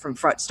everything from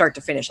start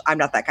to finish. I'm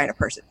not that kind of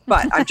person,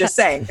 but I'm just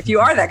saying if you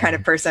are that kind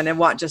of person and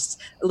want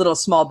just a little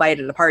small bite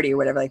at a party or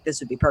whatever, like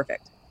this would be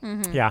perfect.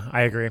 Yeah,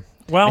 I agree.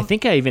 Well, I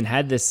think I even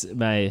had this.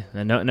 No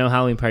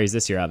Halloween parties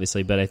this year,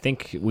 obviously, but I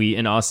think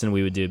in Austin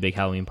we would do a big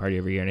Halloween party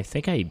every year, and I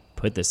think I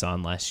put this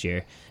on last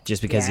year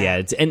just because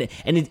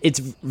it's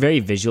very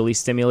visually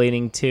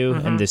stimulating too,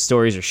 and the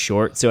stories are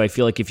short, so I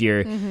feel like if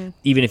you're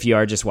even if you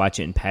are just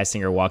watching it in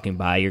passing or walking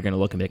by, you're gonna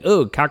look and be like,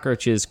 oh,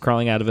 cockroaches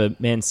crawling out of a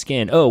man's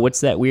skin. Oh,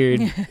 what's that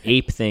weird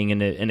ape thing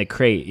in a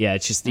crate? Yeah,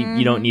 it's just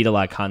you don't need a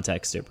lot of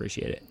context to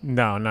appreciate it.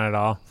 No, not at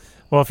all.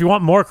 Well, if you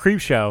want more Creep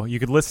Show, you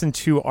could listen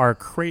to our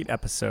Crate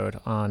episode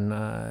on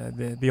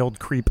the old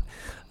Creep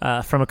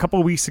from a couple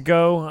of weeks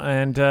ago,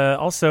 and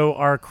also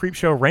our Creep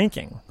Show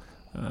ranking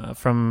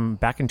from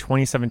back in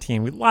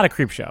 2017. We had a lot of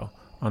Creep Show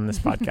on this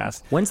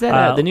podcast. When's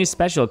that? The new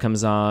special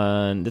comes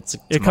on.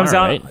 It comes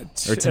out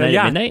right? Or tonight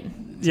at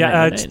midnight.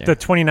 The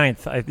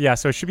 29th.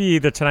 So it should be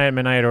either tonight at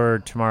midnight or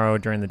tomorrow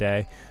during the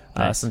day,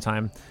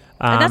 sometime.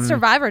 And that's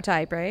Survivor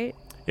Type, right?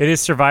 It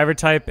is Survivor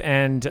Type,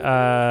 and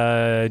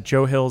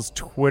Joe Hill's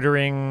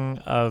twittering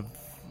of,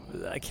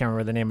 I can't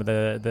remember the name of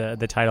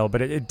the title,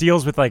 but it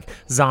deals with like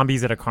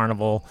zombies at a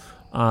carnival,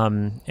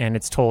 and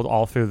it's told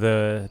all through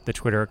the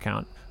Twitter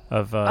account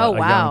of a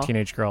young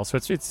teenage girl. So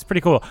it's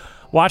pretty cool.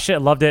 Watched it,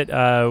 loved it.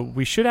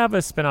 We should have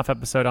a spin-off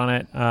episode on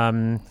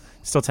it.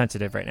 Still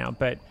tentative right now,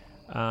 but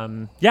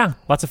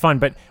lots of fun.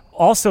 But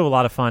also a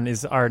lot of fun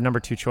is our number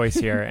 2 choice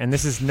here, and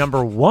this is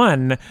number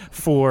 1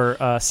 for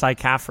Cy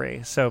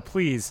Caffrey. So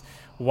please,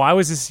 why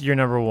was this your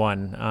number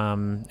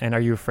 1? And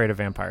are you afraid of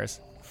vampires?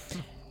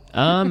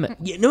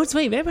 It's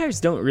funny. Vampires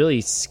don't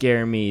really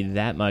scare me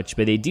that much,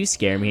 but they do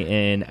scare me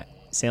in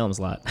Salem's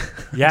Lot.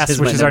 Yes,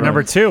 which is our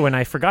number 2, and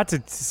I forgot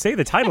to say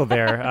the title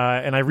there,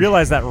 and I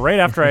realized that right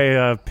after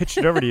I pitched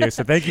it over to you.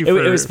 So thank you.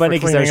 It was funny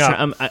because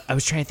I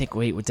was trying to think.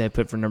 Wait, what did I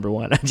put for number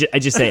 1? I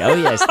just say,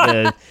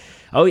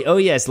 oh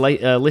yes,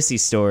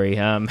 Lissy's story.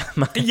 Yeah,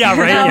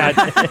 right.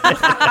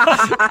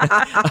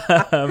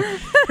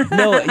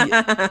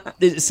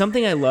 Yeah.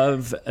 Something I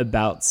love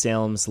about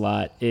Salem's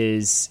Lot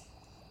is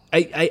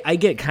I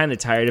get kind of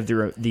tired of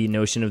the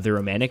notion of the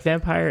romantic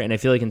vampire, and I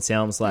feel like in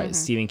Salem's Lot,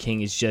 Stephen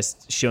King is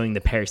just showing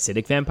the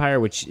parasitic vampire,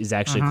 which is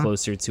actually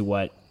closer to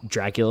what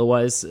Dracula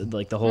was.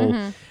 Like the whole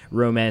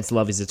romance,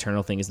 love is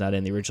eternal thing is not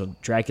in the original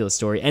Dracula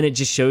story, and it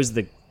just shows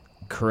the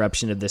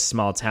corruption of this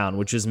small town,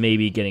 which was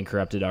maybe getting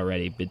corrupted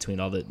already between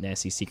all the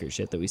nasty secret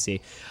shit that we see.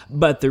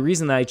 But the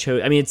reason that I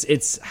chose, I mean,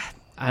 it's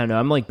I don't know,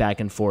 I'm like back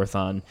and forth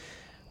on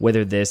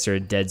whether this or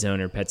Dead Zone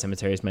or Pet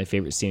Sematary is my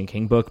favorite Stephen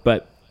King book,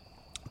 but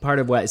part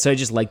of why, so I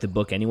just like the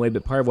book anyway,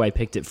 but part of why I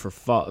picked it for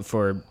fall,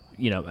 for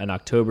an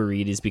October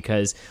read is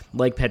because,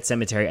 like Pet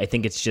Sematary, I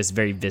think it's just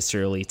very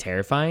viscerally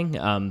terrifying,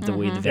 the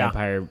way the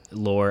vampire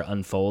lore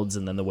unfolds,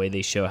 and then the way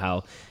they show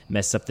how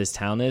messed up this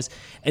town is.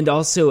 And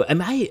also,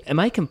 am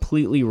I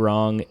completely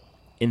wrong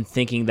in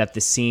thinking that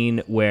the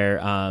scene where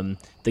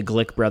the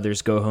Glick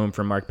brothers go home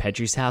from Mark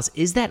Petrie's house,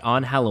 is that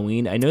on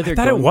Halloween? I know I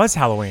thought it was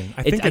Halloween.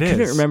 I think it is. I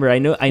couldn't remember. I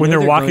know when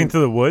they're walking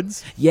through the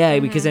woods. Yeah,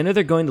 because I know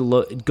they're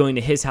going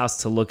to his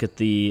house to look at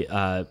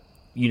the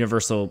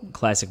Universal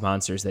classic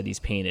monsters that he's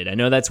painted. I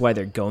know that's why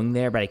they're going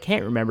there, but I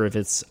can't remember if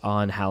it's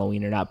on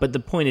Halloween or not. But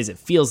the point is, it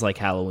feels like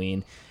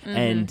Halloween,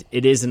 and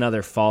it is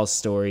another fall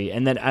story.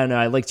 And then, I don't know,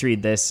 I like to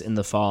read this in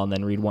the fall and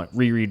then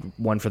reread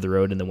One for the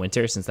Road in the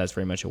winter, since that's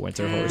very much a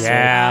winter horror story.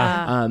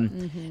 Yeah,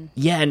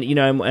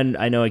 and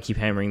I know I keep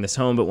hammering this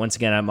home, but once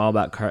again, I'm all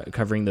about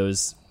covering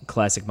those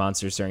classic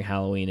monsters during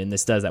Halloween, and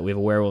this does that. We have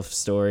a werewolf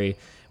story.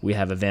 We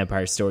have a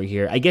vampire story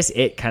here. I guess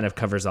it kind of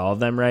covers all of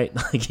them, right?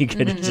 Like you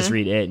could just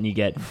read it and you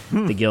get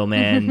the Gill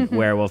Man,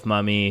 werewolf,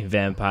 mummy,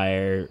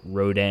 vampire,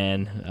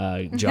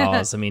 Rodan,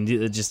 Jaws. I mean,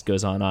 it just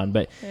goes on.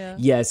 But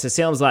yeah, so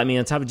Salem's Lot, I mean,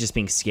 on top of just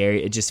being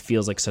scary, it just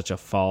feels like such a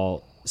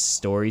fall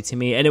story to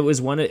me. And it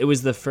was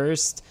the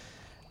first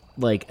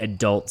like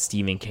adult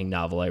Stephen King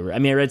novel I read. I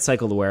mean, I read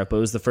Cycle the Werewolf, but it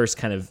was the first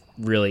kind of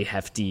really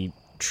hefty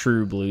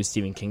true blue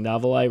Stephen King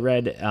novel I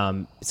read,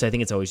 so I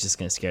think it's always just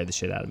going to scare the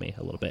shit out of me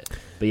a little bit.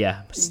 But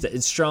yeah,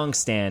 it's strong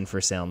stand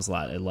for Salem's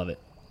Lot. I love it.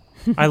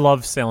 I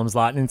love Salem's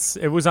Lot, and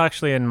it was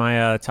actually in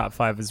my top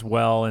 5 as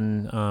well.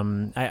 And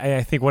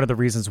I think one of the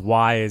reasons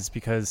why is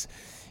because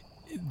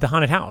the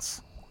haunted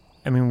house.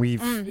 I mean,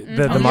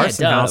 the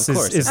Marston house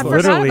is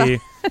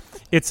literally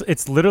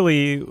it's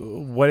literally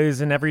what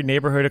is in every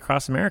neighborhood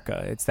across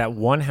America. It's that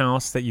one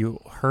house that you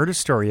heard a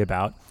story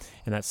about,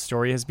 and that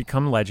story has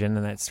become legend,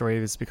 and that story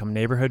has become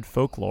neighborhood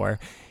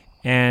folklore,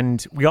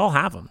 and we all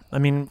have them. I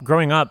mean,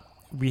 growing up,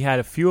 we had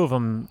a few of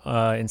them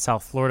in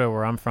South Florida,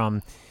 where I'm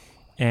from,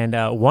 and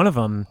one of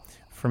them,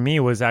 for me,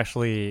 was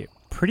actually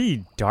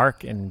pretty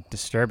dark and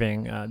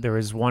disturbing. There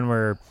was one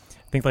where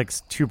I think like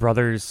 2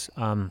 brothers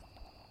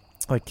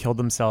like killed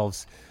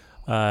themselves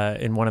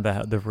in one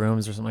of the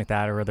rooms or something like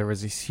that, or there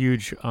was this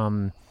huge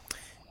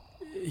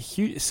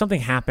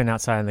something happened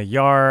outside in the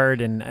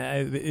yard,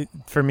 and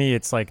for me,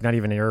 it's like not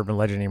even an urban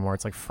legend anymore.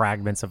 It's like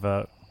fragments of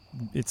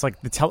it's like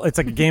it's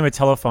like a game of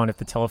telephone if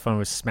the telephone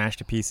was smashed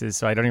to pieces.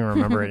 So I don't even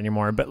remember it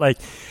anymore. But like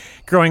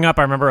growing up,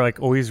 I remember like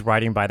always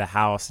riding by the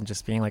house and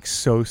just being like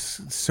so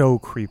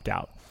creeped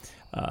out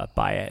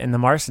by it. And the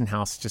Marston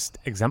house just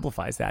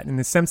exemplifies that in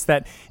the sense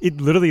that it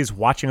literally is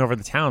watching over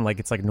the town, like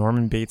it's like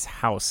Norman Bates'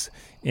 house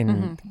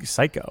in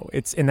Psycho.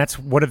 And that's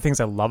one of the things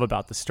I love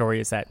about the story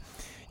is that,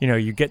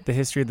 you get the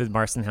history of the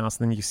Marston house,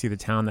 and then you see the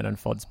town that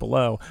unfolds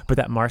below, but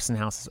that Marston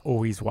house is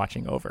always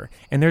watching over.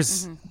 And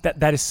there's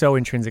that is so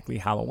intrinsically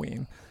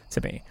Halloween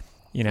to me.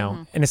 you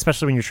know, and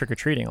especially when you're trick or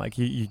treating, like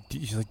you're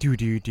like, do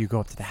you go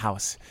up to the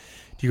house?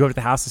 Do you go up to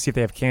the house to see if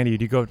they have candy?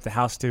 Do you go up to the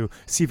house to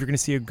see if you're going to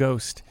see a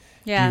ghost?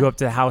 Yeah. Do you go up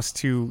to the house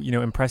to, you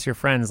know, impress your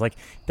friends? Like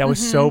that was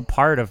so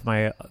part of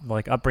my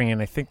like upbringing.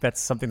 And I think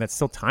that's something that's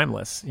still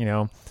timeless, you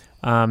know?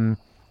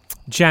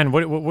 Jen,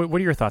 what are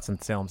your thoughts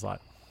on Salem's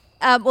Lot?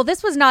 Well,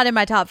 this was not in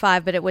my top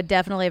 5, but it would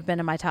definitely have been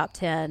in my top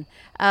 10.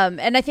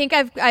 And I think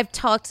I've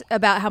talked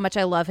about how much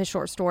I love his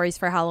short stories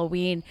for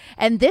Halloween.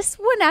 And this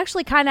one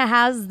actually kind of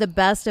has the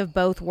best of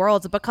both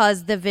worlds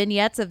because the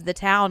vignettes of the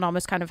town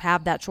almost kind of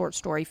have that short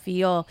story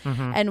feel.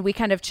 And we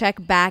kind of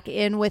check back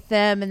in with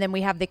them, and then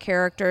we have the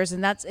characters,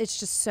 and it's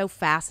just so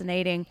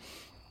fascinating.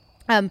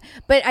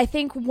 But I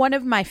think one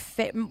of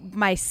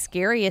my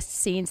scariest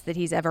scenes that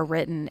he's ever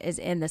written is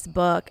in this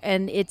book,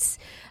 and it's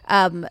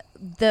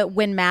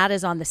when Matt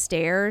is on the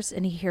stairs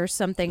and he hears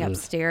something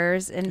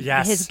upstairs in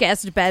his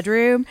guest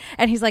bedroom,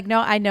 and he's like,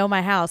 "No, I know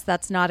my house.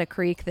 That's not a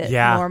creak that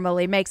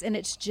normally makes," and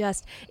it's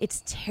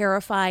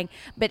terrifying,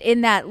 but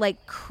in that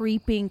like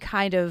creeping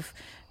kind of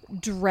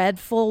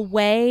dreadful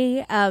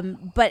way,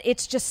 but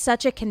it's just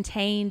such a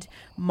contained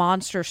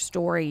monster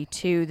story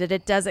too that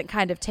it doesn't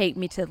kind of take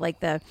me to like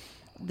the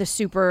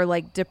super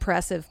like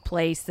depressive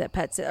place that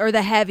or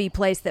the heavy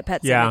place that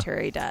Pet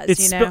Sematary does.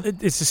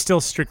 It's just still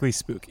strictly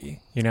spooky,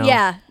 you know?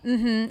 Yeah.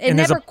 It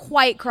never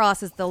quite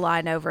crosses the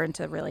line over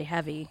into really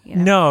heavy. You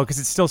know? No, because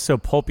it's still so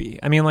pulpy.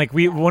 I mean, like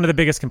one of the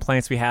biggest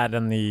complaints we had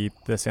on the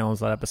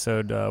Salem's Lot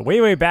episode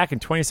way back in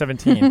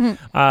 2017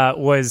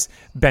 was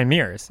Ben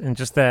Mears, and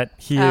just that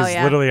he is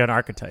literally an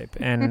archetype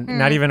and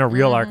not even a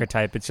real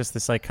archetype. It's just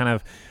this like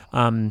kind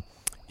of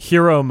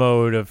hero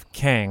mode of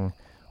King.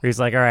 Where he's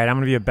like, all right, I'm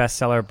going to be a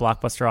bestseller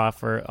blockbuster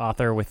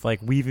author with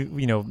like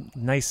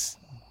nice,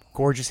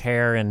 gorgeous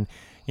hair and,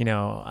 you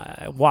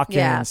know, walk in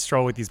and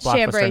stroll with these blockbuster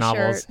chambray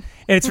novels. Shirt.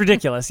 And it's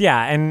ridiculous.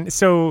 Yeah. And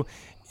so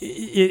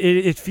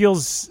it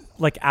feels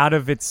like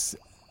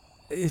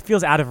it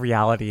feels out of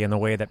reality in the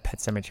way that Pet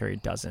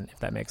Sematary doesn't, if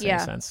that makes any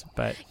sense.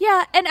 But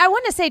yeah. And I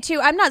want to say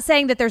too, I'm not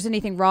saying that there's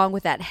anything wrong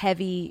with that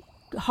heavy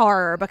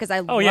horror because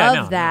I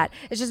love that. No.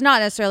 It's just not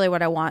necessarily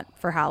what I want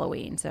for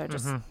Halloween. So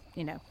just,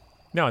 you know.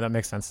 No, that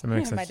makes sense.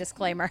 My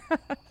disclaimer.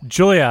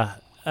 Julia,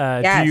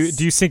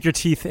 do you sink your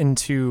teeth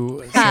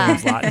into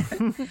Salem's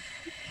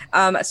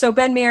Lot? So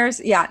Ben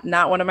Mears,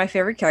 not one of my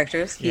favorite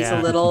characters. He's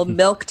a little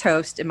milk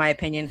toast in my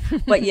opinion.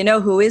 But you know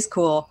who is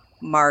cool?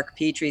 Mark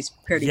Petrie's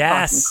pretty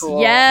fucking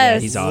cool. Yes. Yeah,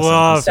 he's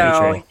awesome.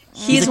 So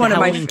he's one of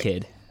my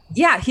kid.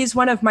 Yeah, he's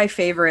one of my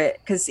favorite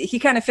because he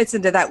kind of fits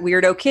into that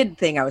weirdo kid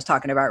thing I was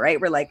talking about,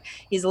 right? Where like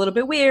he's a little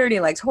bit weird, he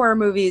likes horror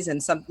movies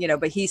and some, you know,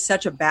 but he's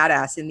such a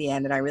badass in the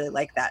end, and I really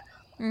like that.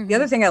 The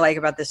other thing I like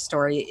about this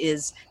story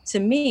is, to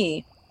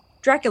me,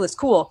 Dracula's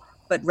cool,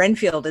 but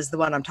Renfield is the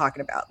one I'm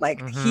talking about.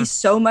 Like, he's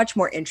so much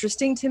more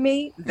interesting to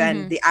me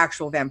than the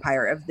actual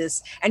vampire of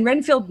this. And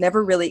Renfield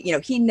never really, you know,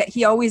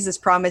 he always is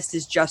promised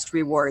his just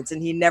rewards,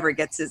 and he never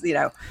gets his, you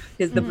know,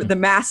 the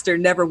master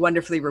never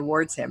wonderfully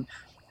rewards him.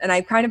 And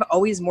I'm kind of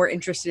always more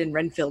interested in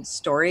Renfield's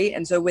story.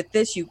 And so with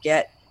this, you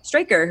get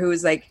Straker, who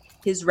is like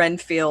his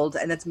Renfield,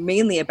 and that's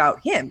mainly about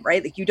him,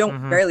 right? Like you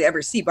don't barely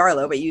ever see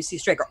Barlow, but you see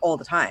Straker all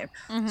the time.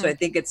 So I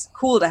think it's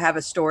cool to have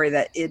a story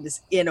that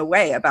is in a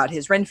way about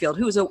his Renfield,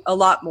 who's a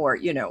lot more,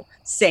 you know,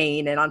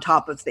 sane and on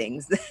top of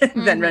things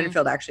than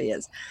Renfield actually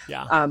is.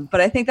 Yeah.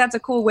 But I think that's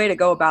a cool way to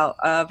go about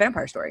a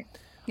vampire story.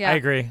 Yeah. I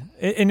agree.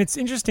 And it's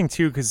interesting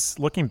too, because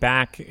looking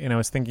back, and I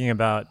was thinking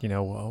about, you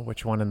know,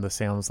 which one in the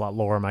Salem's Lot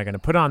lore am I going to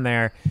put on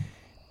there?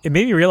 It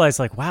made me realize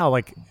like, wow,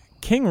 like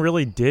King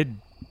really did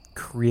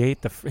create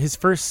his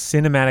first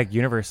cinematic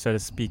universe, so to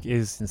speak,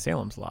 is in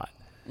Salem's Lot.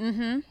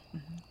 You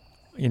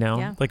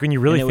know, like when you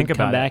really think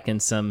about it, come back in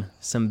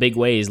some big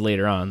ways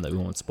later on that we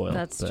won't spoil.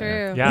 That's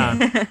true.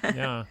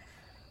 Yeah.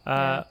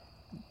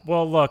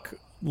 Well, look,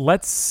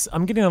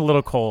 I'm getting a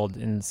little cold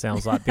in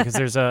Salem's Lot because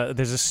there's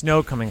a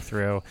snow coming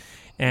through,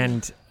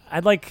 and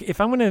if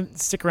I'm going to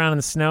stick around in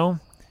the snow,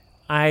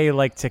 I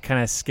like to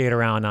kind of skate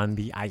around on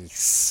the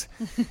ice.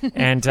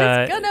 And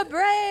it's gonna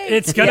break.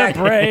 It's gonna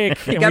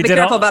break. You gotta be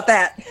careful about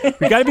that.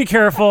 We gotta be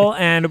careful,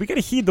 and we gotta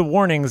heed the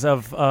warnings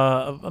of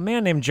a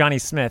man named Johnny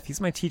Smith.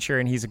 He's my teacher,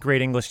 and he's a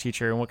great English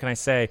teacher. And what can I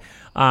say?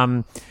 I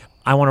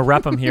want to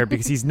rep him here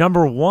because he's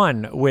number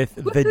 1 with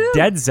The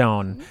Dead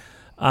Zone.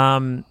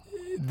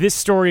 This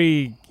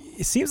story,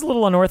 it seems a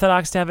little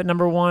unorthodox to have it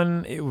number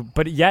 1,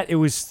 but yet it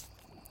was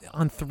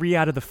on 3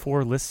 out of the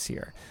 4 lists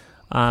here.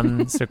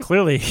 So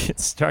clearly it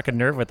struck a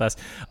nerve with us.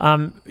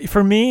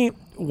 For me,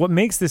 what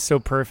makes this so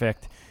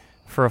perfect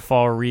for a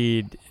fall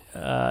read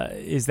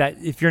is that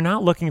if you're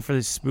not looking for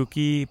the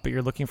spooky, but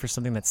you're looking for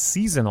something that's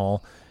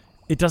seasonal,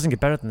 it doesn't get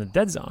better than The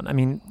Dead Zone. I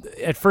mean,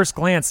 at first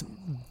glance,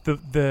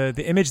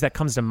 the image that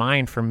comes to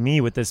mind for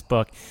me with this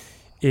book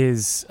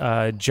is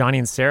Johnny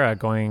and Sarah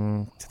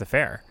going to the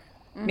fair.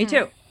 Me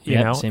too. You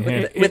know, same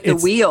here. With the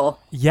wheel.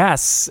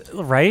 Yes,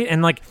 right?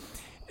 And like,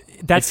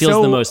 that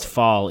feels the most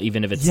fall,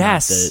 even if it's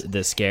not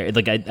the scare.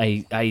 Like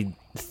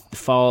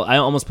Fall, I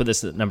almost put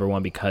this at number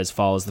one because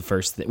Fall is the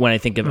first when I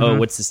think of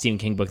what's the Stephen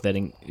King book that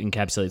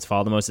encapsulates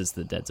Fall the most, it's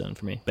The Dead Zone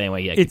for me. But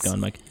anyway, keep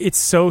going, Mike. It's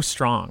so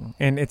strong,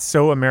 and it's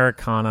so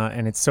Americana,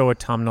 and it's so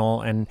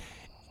autumnal, and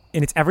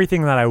it's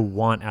everything that I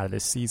want out of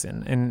this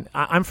season. And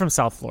I'm from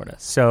South Florida,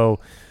 so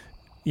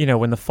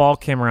when the fall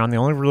came around, the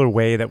only real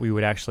way that we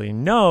would actually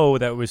know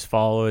that it was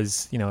fall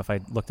was, if I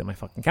looked at my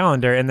fucking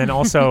calendar. And then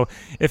also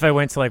if I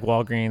went to like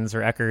Walgreens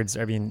or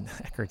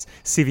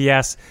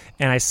CVS,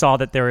 and I saw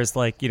that there was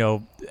like,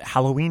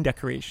 Halloween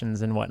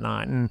decorations and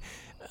whatnot. And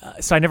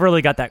so I never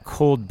really got that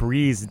cold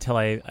breeze until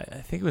I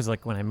think it was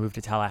like when I moved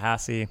to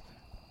Tallahassee.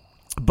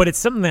 But it's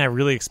something that I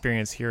really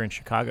experienced here in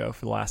Chicago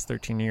for the last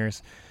 13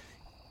 years.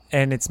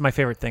 And it's my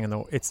favorite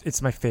thing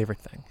it's my favorite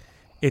thing.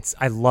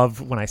 I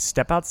love when I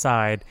step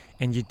outside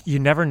and you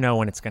never know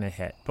when it's going to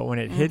hit, but when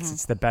it hits,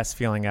 it's the best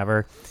feeling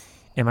ever.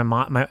 And my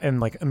mom, and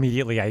like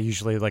immediately I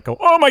usually like go,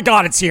 oh my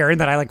God, it's here. And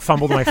then I like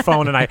fumbled my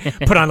phone and I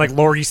put on like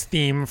Laurie's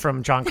theme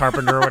from John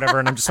Carpenter or whatever.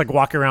 And I'm just like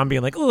walking around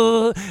being like,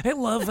 oh, I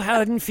love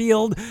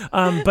Haddonfield.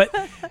 But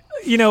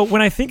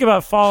when I think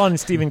about fall and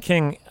Stephen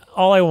King,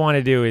 all I want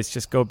to do is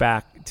just go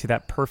back to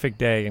that perfect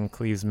day in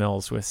Cleves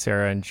Mills with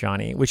Sarah and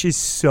Johnny, which is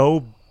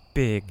so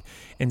big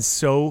and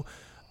so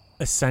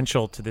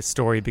essential to this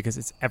story because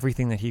it's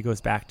everything that he goes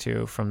back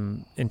to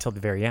from until the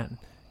very end.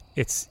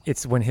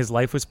 It's when his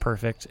life was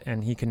perfect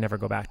and he can never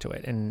go back to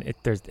it, and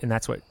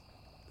that's what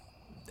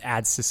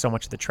adds to so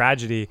much of the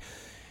tragedy.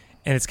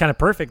 And it's kind of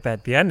perfect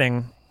that the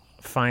ending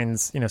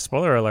finds,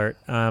 spoiler alert,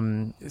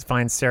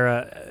 finds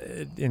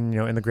Sarah in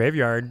the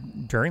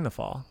graveyard during the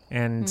fall,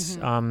 and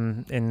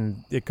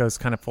and it goes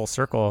kind of full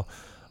circle.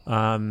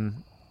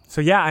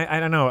 So yeah, I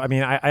don't know. I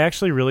mean, I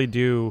actually really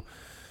do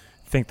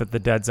think that The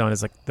Dead Zone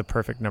is like the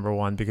perfect number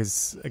one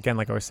because, again,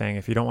 like I was saying,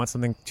 if you don't want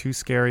something too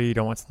scary, you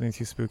don't want something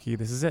too spooky,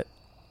 this is it.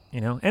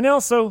 And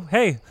also,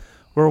 hey,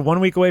 we're 1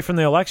 week away from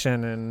the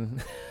election,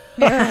 and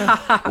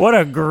what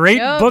a great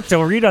book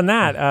to read on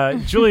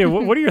that. Julia,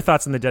 what are your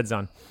thoughts on The Dead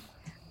Zone?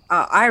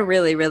 I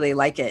really, really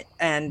like it.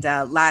 And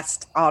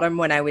last autumn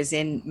when I was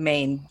in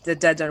Maine, The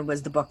Dead Zone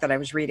was the book that I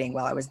was reading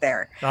while I was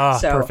there. Oh,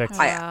 so perfect.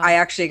 I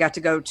actually got to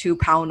go to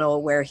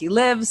Pownell where he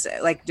lives,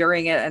 like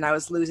during it, and I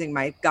was losing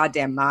my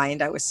goddamn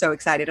mind. I was so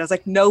excited. I was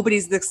like,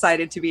 nobody's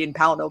excited to be in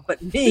Pownell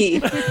but me.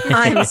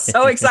 I'm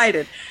so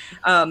excited.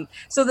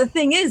 So the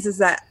thing is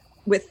that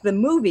with the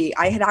movie,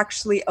 I had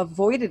actually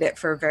avoided it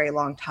for a very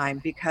long time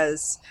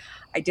because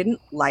I didn't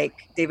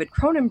like David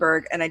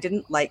Cronenberg and I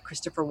didn't like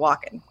Christopher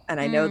Walken. And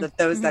I know that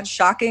that's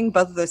shocking,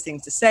 both of those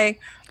things to say.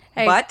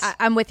 Hey, but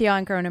I'm with you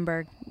on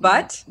Cronenberg.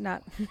 But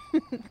not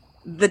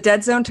The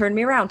Dead Zone turned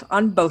me around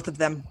on both of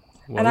them.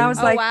 Whoa. And I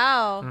was like,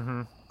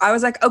 wow. I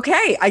was like,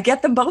 okay, I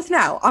get them both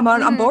now.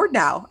 I'm bored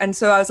now. And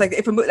so I was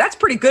like, that's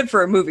pretty good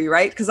for a movie,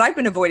 right? Because I've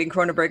been avoiding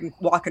Cronenberg and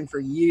Walken for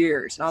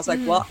years. And I was like,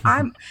 well,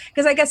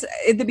 because I guess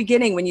at the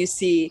beginning when you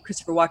see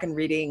Christopher Walken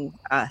reading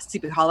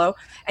Sleepy Hollow,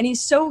 and he's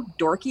so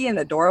dorky and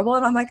adorable.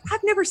 And I'm like,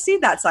 I've never seen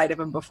that side of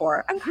him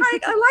before. I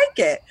like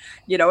it,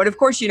 and of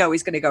course, he's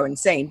going to go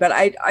insane. But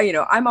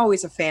I'm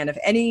always a fan of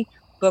any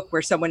book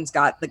where someone's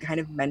got the kind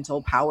of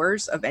mental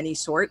powers of any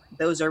sort.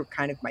 Those are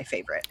kind of my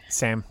favorite.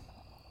 Same.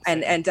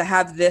 And to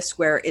have this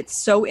where it's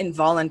so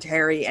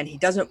involuntary and he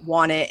doesn't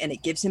want it and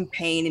it gives him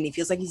pain and he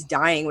feels like he's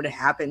dying when it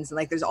happens. And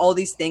like, there's all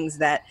these things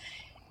that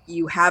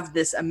you have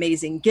this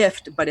amazing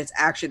gift, but it's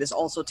actually this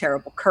also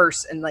terrible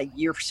curse. And like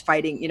you're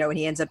fighting, and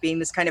he ends up being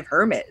this kind of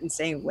hermit and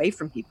staying away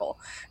from people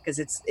because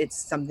it's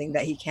something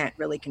that he can't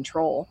really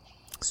control.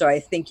 So I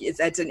think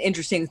it's an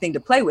interesting thing to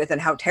play with and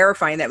how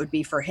terrifying that would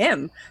be for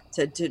him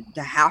to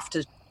have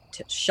to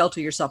shelter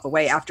yourself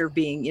away after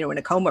being, in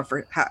a coma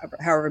for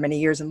however many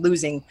years and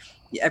losing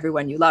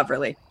everyone you love,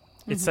 really.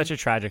 It's such a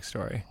tragic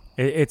story.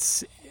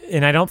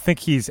 And I don't think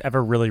he's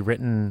ever really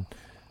written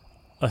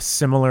a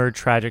similar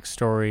tragic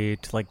story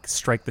to like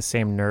strike the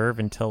same nerve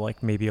until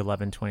like maybe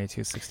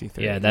 11/22/63.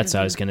 Yeah, that's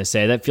what I was going to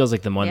say. That feels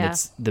like the one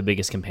that's the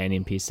biggest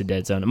companion piece to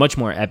Dead Zone. Much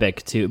more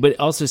epic too, but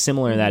also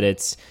similar in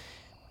that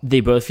they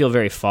both feel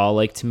very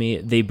fall-like to me.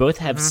 They both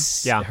have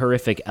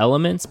horrific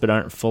elements, but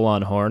aren't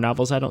full-on horror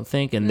novels, I don't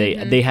think. And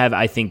they have,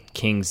 I think,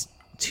 King's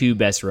two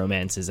best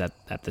romances at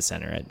the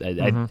center.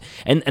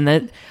 And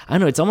that, I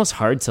don't know, it's almost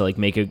hard to like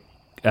make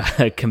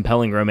a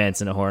compelling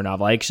romance in a horror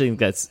novel. I actually think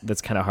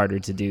that's kind of harder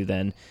to do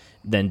than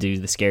do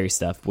the scary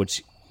stuff,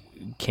 which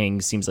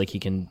King seems like he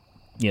can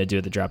do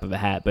at the drop of a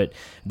hat. But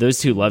those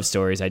two love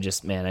stories, I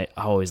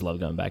always love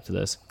going back to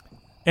those.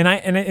 And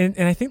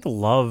I think the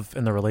love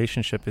and the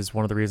relationship is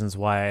one of the reasons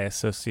why I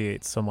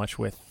associate so much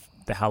with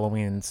the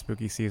Halloween and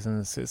spooky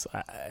seasons. Is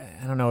I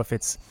don't know if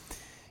it's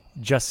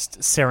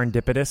just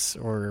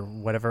serendipitous or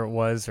whatever it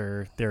was,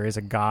 or there is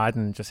a God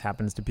and it just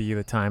happens to be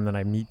the time that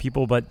I meet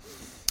people. But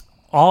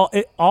all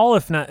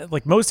if not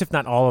like most, if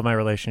not all of my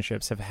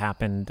relationships have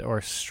happened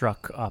or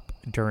struck up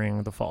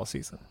during the fall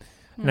season.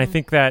 And I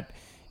think that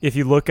if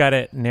you look at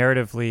it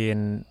narratively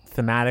and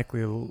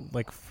thematically,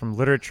 like from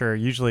literature,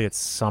 usually it's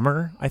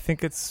summer. I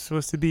think it's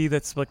supposed to be.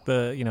 That's like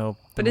the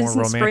But more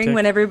isn't romantic. spring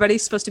when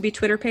everybody's supposed to be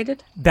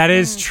Twitter-pated? That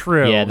is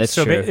true. Yeah, that's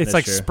so true. It's That's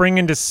like true. spring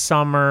into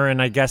summer,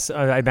 and I guess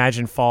I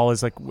imagine fall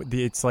is like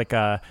it's like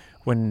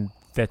when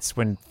that's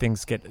when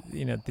things get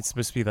it's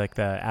supposed to be like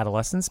the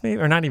adolescence, maybe,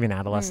 or not even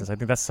adolescence. I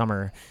think that's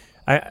summer.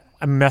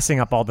 I'm messing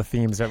up all the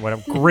themes. What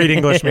a great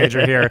English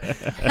major here.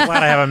 I'm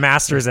glad I have a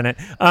master's in it.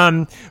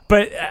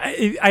 But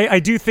I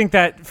do think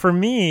that for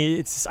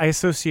me, I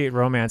associate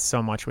romance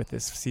so much with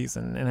this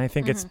season, and I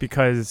think it's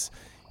because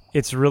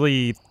it's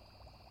really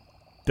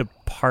the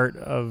part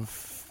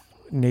of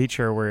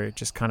nature where it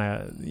just kind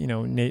of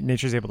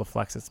nature's able to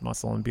flex its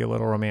muscle and be a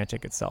little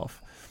romantic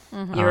itself.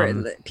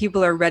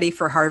 People are ready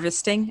for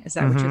harvesting. Is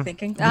that what you're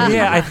thinking?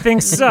 Yeah, I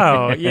think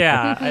so.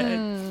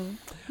 Yeah.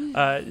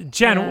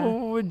 Jen,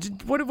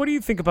 what do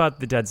you think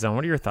about The Dead Zone?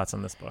 What are your thoughts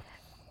on this book?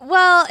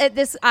 Well,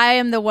 I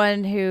am the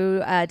one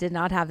who did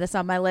not have this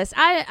on my list.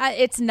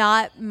 It's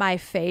not my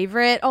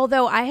favorite,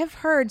 although I have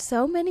heard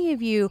so many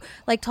of you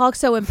like talk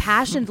so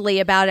impassionedly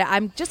about it.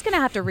 I'm just going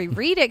to have to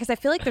reread it because I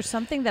feel like there's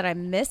something that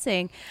I'm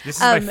missing. This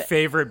is my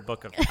favorite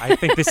book of it. I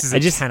think this is a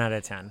 10 out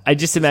of 10. I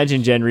just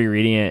imagine Jen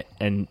rereading it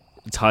and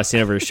tossing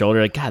it over her shoulder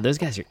like, God, those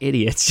guys are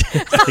idiots.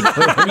 Like,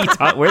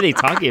 what are they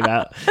talking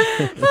about?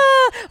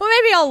 Well,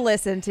 maybe I'll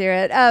listen to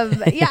it.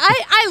 Yeah,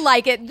 I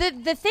like it.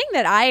 The thing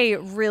that I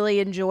really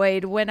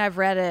enjoyed when I've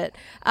read it,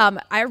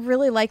 I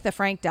really like the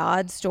Frank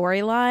Dodd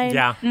storyline.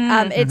 Yeah.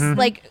 It's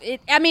like, it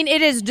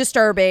is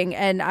disturbing,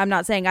 and I'm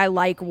not saying I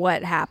like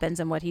what happens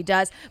and what he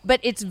does, but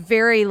it's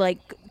very like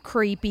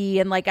creepy,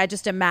 and like I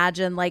just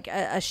imagine like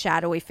a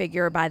shadowy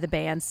figure by the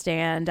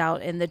bandstand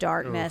out in the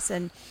darkness.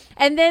 Oof.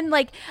 and then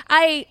like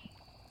I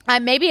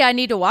maybe I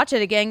need to watch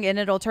it again and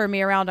it'll turn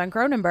me around on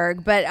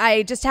Cronenberg, but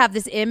I just have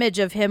this image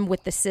of him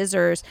with the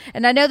scissors,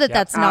 and I know that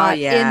that's not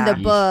in the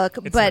book,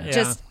 but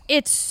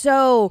it's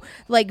so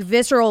like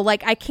visceral.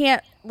 Like I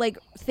can't like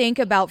think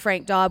about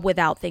Frank Dodd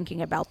without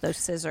thinking about those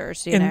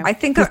scissors. You know, I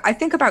think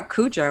about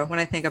Cujo when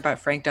I think about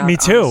Frank Dodd. Me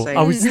too. Honestly.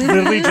 I was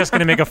literally just going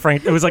to make a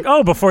Frank. It was like,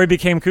 before he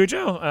became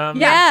Cujo.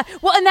 Yeah.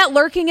 Well, and that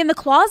lurking in the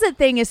closet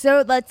thing is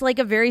that's like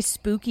a very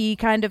spooky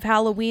kind of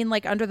Halloween,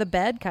 like under the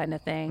bed kind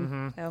of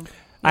thing. So,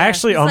 I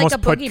actually almost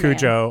like put boogeyman.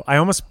 Cujo. I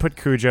almost put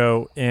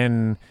Cujo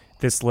in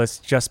this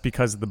list just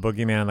because of the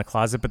boogeyman in the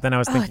closet. But then I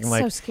was thinking, it's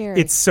like, so scary.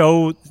 it's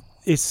so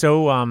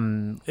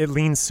it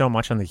leans so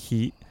much on the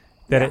heat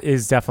that it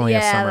is definitely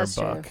a summer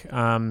book.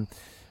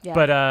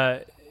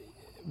 But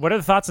what are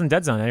the thoughts on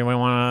Dead Zone? Anyone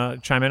want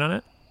to chime in on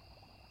it?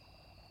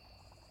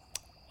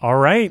 All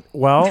right.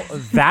 Well,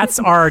 that's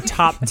our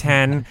top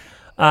 10.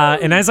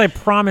 And as I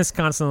promised,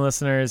 constant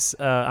listeners,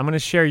 I'm going to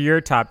share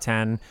your top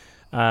 10.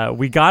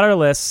 We got our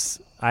lists.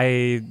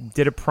 I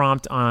did a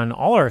prompt on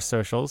all our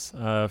socials,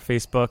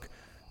 Facebook,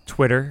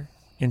 Twitter,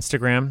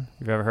 Instagram,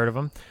 if you've ever heard of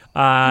them.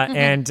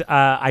 And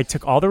I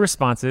took all the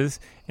responses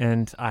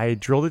and I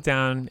drilled it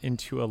down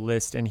into a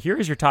list. And here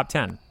is your top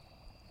 10.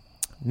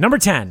 Number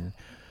 10,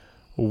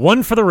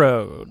 One for the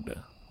Road.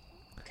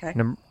 Okay.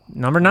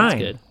 Number 9,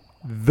 That's good.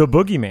 The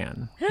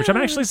Boogeyman, which I'm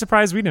actually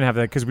surprised we didn't have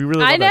that because we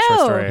really love that short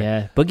story.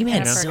 Yeah,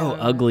 Boogeyman's so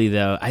ugly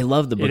though. I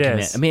love the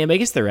Boogeyman. I mean, I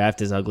guess the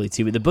Raft is ugly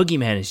too, but the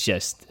Boogeyman is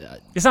just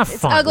it's not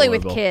fun. Ugly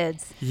horrible. with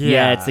kids.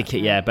 Yeah, it's the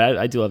kid. Yeah, but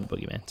I do love the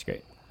Boogeyman. It's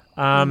great.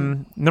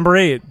 Number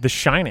 8, The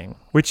Shining,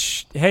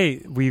 which, hey,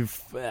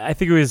 I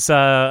think it was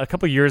a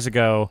couple years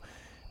ago,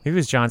 maybe it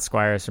was John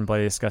Squires from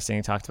Bloody Disgusting.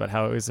 He talked about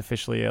how it was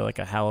officially like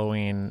a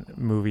Halloween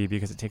movie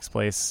because it takes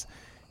place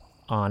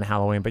on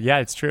Halloween. But yeah,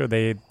 it's true.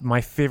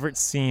 My favorite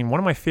scene, one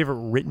of my favorite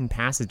written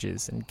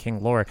passages in King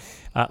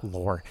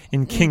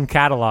King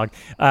Catalog,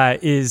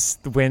 is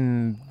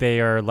when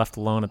they are left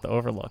alone at the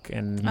Overlook,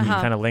 and he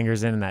kind of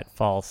lingers in that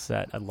fall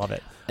set. I love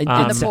it. In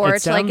the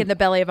porch, like in the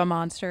belly of a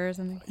monster or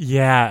something.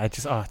 Yeah,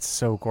 it's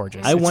so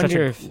gorgeous. I It's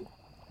wonder if.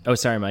 Oh,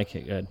 sorry, Mike. Go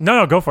ahead.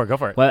 No, go for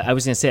it. Well, I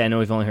was going to say, I know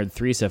we've only heard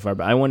 3 so far,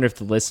 but I wonder if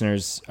the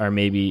listeners are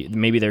maybe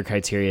their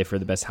criteria for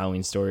the best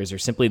Halloween stories are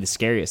simply the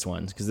scariest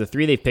ones, because the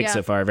 3 they've picked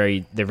so far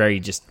they're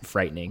very just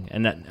frightening,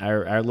 and that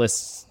our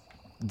lists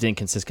didn't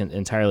consist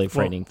entirely of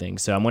frightening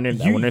things. So I wonder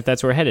if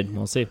that's where we're headed.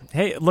 We'll see.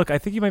 Hey, look, I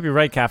think you might be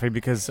right, Kathy,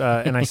 because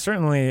and I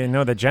certainly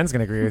know that Jen's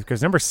going to agree with,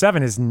 because number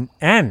 7 is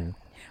N.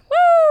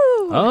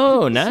 Woo!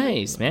 Oh,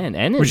 nice, man.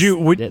 N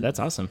is, that's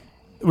awesome.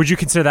 Would you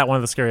consider that one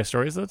of the scariest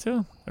stories, though,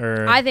 too?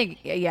 Or I think,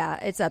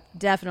 it's up,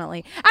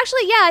 definitely. Actually,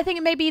 I think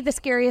it may be the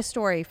scariest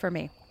story for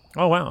me.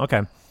 Oh, wow,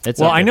 okay.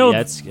 I know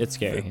it's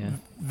scary. Yeah.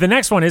 The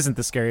next one isn't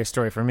the scariest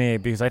story for me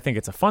because I think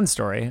it's a fun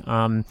story.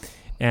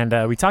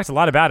 And we talked a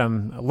lot about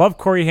him. I love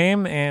Corey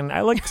Haim, and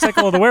I like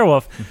Cycle of the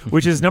Werewolf,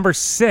 which is number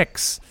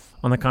 6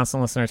 on the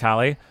constant listener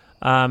tally.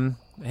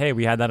 Hey,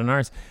 we had that on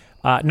ours.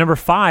 Number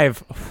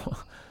 5,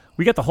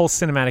 we got the whole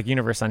cinematic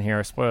universe on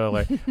here.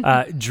 Spoiler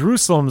alert.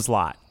 Jerusalem's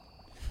Lot.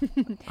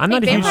 I'm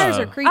not a huge vampires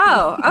are creepy.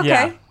 Oh, okay.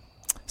 Yeah.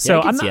 So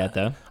I can see it,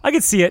 though. I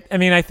could see it. I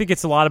mean, I think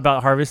it's a lot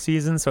about harvest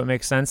season, so it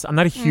makes sense. I'm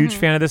not a huge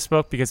fan of this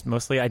book because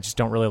mostly I just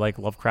don't really like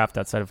Lovecraft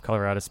outside of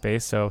Color Out of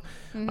Space. So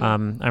I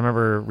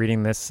remember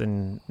reading this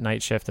in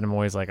Night Shift, and I'm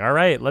always like, all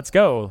right, let's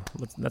go.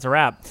 That's a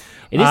wrap.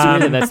 It is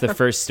weird that that's the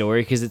first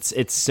story because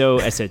it's so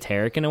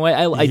esoteric in a way.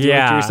 I do like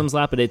Jerusalem's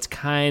Lot, but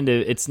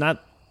it's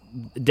not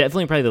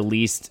definitely probably the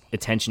least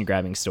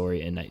attention-grabbing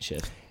story in Night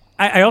Shift.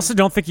 I also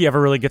don't think he ever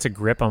really gets a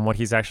grip on what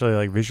he's actually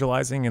like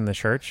visualizing in the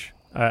church.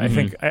 I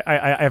think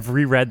I've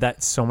reread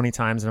that so many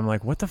times, and I'm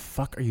like, what the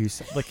fuck are you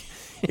like?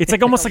 It's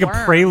like almost like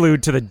a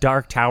prelude to the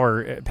Dark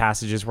Tower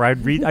passages, where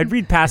I'd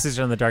read passages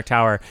on the Dark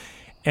Tower,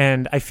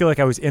 and I feel like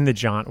I was in the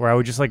jaunt where I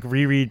would just like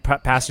reread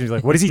passages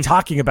like, what is he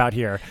talking about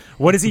here?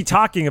 What is he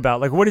talking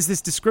about? Like, what does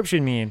this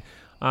description mean?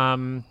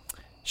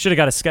 Should have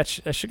got a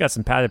sketch. I should have got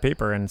some padded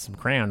paper and some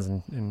crayons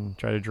and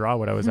try to draw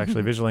what I was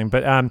actually visualizing.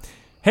 But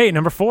hey,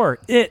 number 4,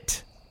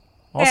 It.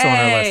 Also on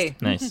our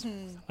list. Nice.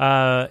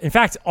 In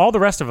fact, all the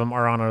rest of them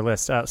are on our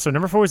list. So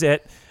number 4 is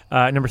It.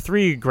 Number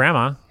 3,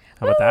 Grandma.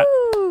 How about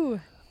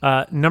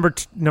that?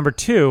 Number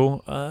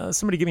 2,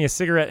 somebody give me a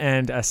cigarette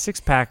and a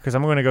 6-pack because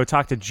I'm going to go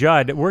talk to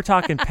Judd. We're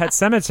talking Pet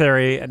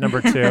Sematary at number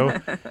 2.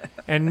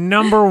 And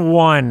number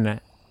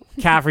 1,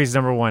 Caffrey's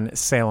number 1,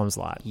 Salem's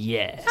Lot.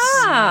 Yes.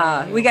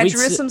 We got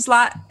Jerusalem's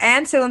Lot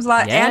and Salem's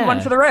Lot and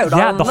One for the Road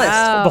all on the list.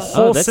 The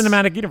whole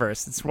cinematic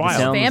universe. It's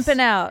wild. Vamping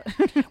out.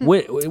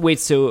 Wait,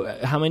 so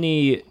how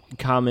many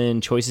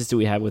common choices do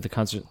we have with the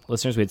concert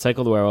listeners? We had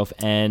Cycle the Werewolf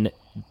and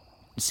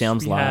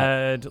Salem's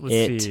Lot.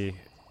 Let's see.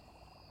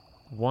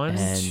 1,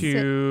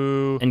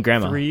 2, and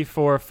Grandma. 3,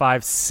 4,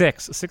 5,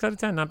 6. 6 out of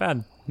 10, not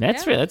bad.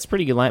 That's a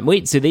pretty good line.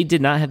 Wait, so they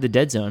did not have the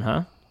Dead Zone,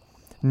 huh?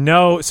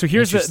 No, so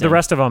here's the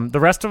rest of them. The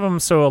rest of them,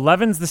 so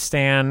 11's The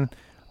Stand,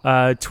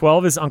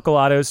 12 is Uncle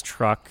Otto's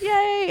Truck.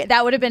 Yay!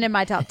 That would have been in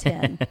my top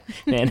 10.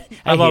 Man,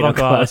 I love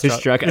Uncle Otto's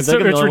Truck. It's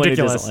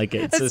ridiculous. Like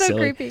it. It's so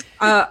silly. creepy.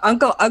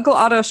 Uncle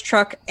Otto's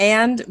Truck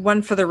and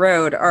One for the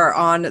Road are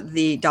on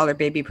the Dollar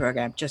Baby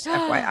program, just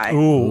FYI.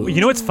 Ooh,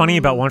 you know what's funny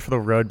about One for the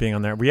Road being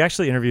on there? We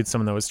actually interviewed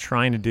someone that was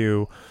trying to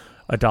do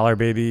a Dollar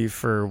Baby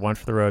for One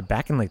for the Road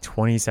back in like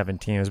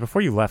 2017. It was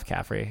before you left,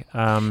 Caffrey.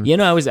 I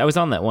was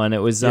on that one. It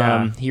was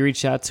he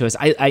reached out to us.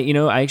 I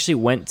actually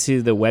went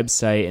to the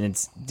website and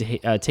it's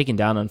taken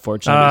down,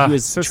 unfortunately. He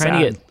was so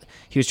trying sad.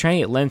 to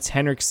get Lance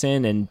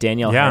Henriksen and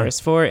Danielle Harris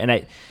for it,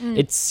 and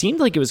it seemed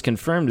like it was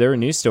confirmed. There were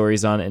news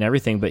stories on it and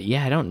everything, but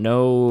I don't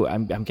know.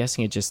 I'm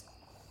guessing it just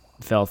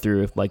fell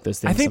through like those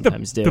things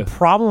sometimes do. The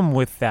problem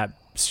with that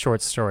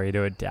short story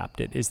to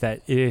adapt it is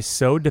that it is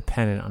so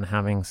dependent on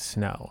having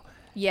snow.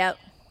 Yep.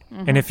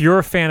 And if you're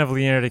a fan of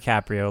Leonardo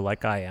DiCaprio,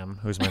 like I am,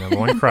 who's my number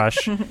 1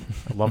 crush, I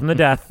love him to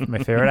death, my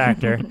favorite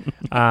actor.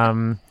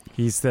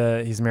 He's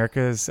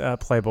America's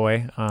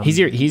Playboy. He's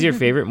your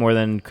favorite more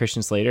than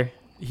Christian Slater?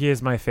 He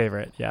is my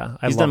favorite. Yeah,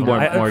 he's done more.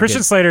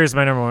 Christian Slater is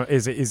my number 1.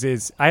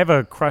 Is I have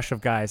a crush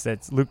of guys.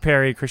 That's Luke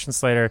Perry, Christian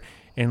Slater,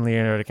 and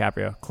Leonardo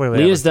DiCaprio. Clearly,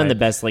 Leo's done the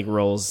best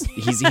roles.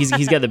 He's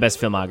got the best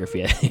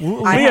filmography.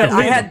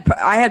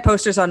 I had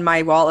posters on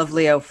my wall of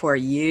Leo for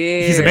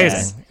years. He's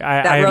amazing.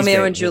 That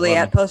Romeo and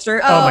Juliet poster.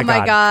 Oh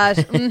my gosh.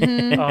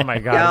 Mm-hmm. Oh my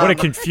god! What a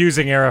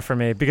confusing era for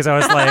me because I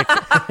was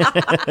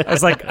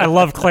like, I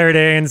love Claire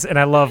Danes and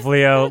I love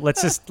Leo.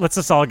 Let's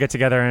just all get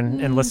together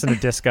and listen to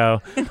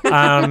disco.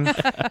 I'm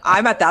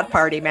at that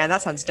party, man.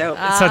 That sounds dope.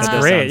 That sounds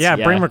great.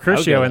 Bring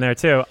Mercutio in there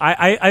too.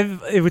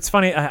 It's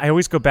funny. I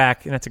always go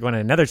back, not to go on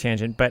another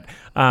tangent, but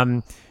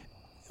one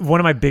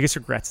of my biggest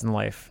regrets in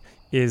life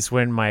is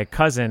when my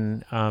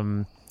cousin,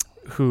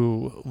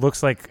 who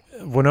looks like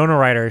Winona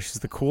Ryder, she's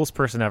the coolest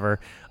person ever,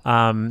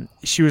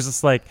 she was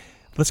just like,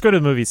 let's go to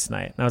the movies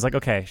tonight. And I was like,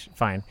 okay,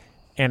 fine.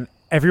 And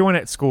everyone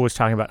at school was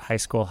talking about High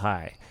School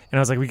High. And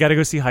I was like, we got to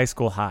go see High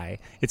School High.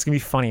 It's going to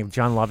be funny.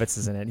 John Lovitz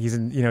is in it. He's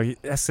in,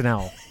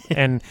 SNL.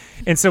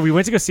 and so we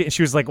went to go see it. And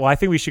she was like, well, I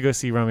think we should go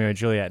see Romeo and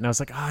Juliet. And I was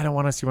like, I don't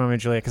want to see Romeo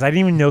and Juliet because I didn't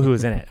even know who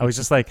was in it. I was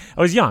just like,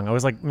 I was young. I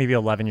was like maybe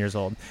 11 years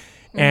old.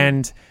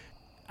 And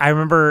I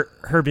remember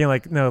her being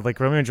like, no, like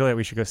Romeo and Juliet,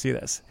 we should go see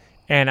this.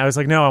 And I was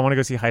like, no, I want to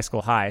go see High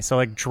School High. So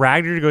like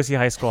dragged her to go see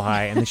High School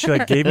High. And then she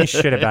like gave me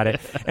shit about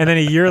it. And then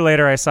a year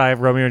later I saw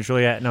Romeo and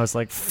Juliet and I was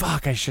like,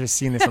 fuck, I should have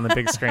seen this on the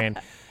big screen.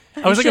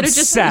 I was like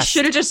obsessed.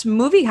 Should have just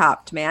movie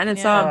hopped, man, and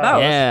saw them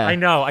both. Yeah. I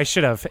know, I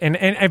should have.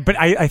 But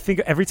I think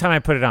every time I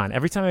put it on,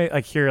 every time I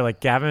like hear like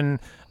Gavin,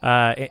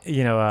 I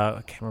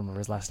can't remember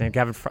his last name.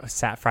 Gavin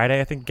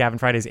Friday, I think Gavin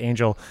Friday's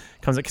Angel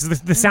comes up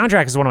because the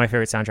soundtrack is one of my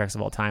favorite soundtracks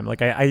of all time.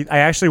 Like I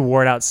actually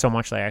wore it out so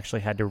much that I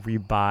actually had to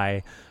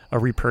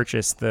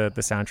repurchase the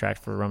soundtrack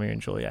for Romeo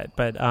and Juliet.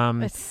 But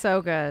it's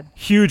so good.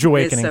 Huge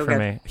awakening for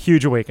me.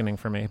 Huge awakening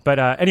for me. But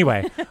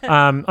anyway,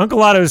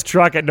 Uncle Otto's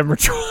Truck at number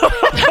 12.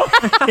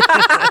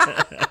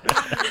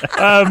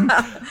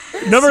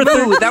 Number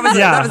Smooth. That was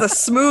yeah. that was a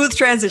smooth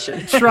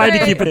transition. Tried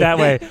to keep it that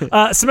way.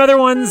 Some other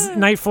ones,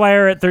 Night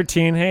Flyer at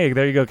 13. Hey,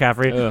 there you go,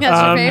 Caffrey. That's your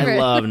I favorite.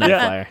 love Night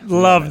Flyer.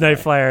 Love Night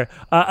Flyer.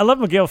 I love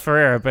Miguel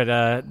Ferrer, but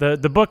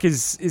the book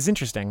is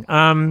interesting.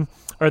 Not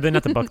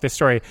the book, the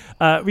story.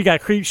 We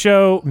got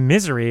Creepshow,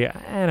 Misery.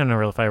 I don't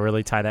know if I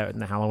really tie that in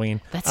the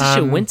Halloween. That's such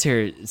a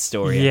winter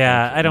story.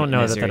 Yeah, I don't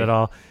know that at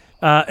all.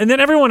 And then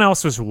everyone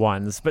else was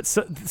ones, but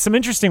some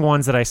interesting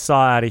ones that I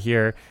saw out of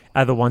here.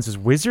 The ones was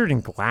Wizard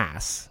and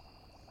Glass.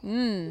 I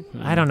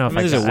don't know if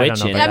there's a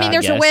witch in it. I mean,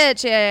 there's a guess.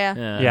 witch.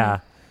 Yeah. Yeah.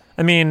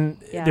 I mean,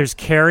 Yeah. there's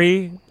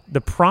Carrie. The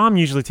prom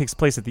usually takes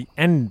place at the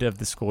end of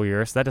the school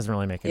year, so that doesn't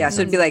really make any Yeah, sense.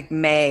 so it'd be like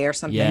May or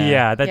something.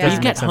 Yeah, that Yeah. doesn't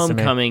You've make got sense to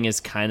me. Homecoming is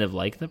kind of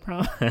like the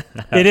prom.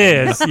 It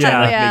is,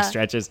 yeah. Yeah. Big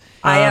stretches.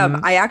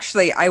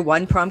 I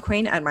won prom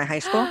queen at my high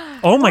school.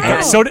 Oh my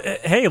god! So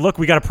hey, look,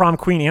 we got a prom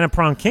queen and a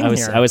prom king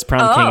here. I was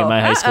prom king in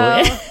my high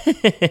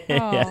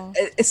school.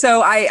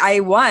 So I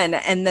won,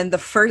 and then the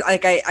first,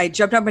 like I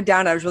jumped up and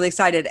down. I was really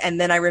excited, and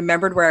then I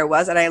remembered where I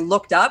was, and I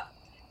looked up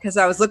because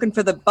I was looking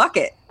for the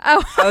bucket.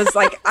 Oh. I was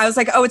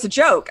like, oh, it's a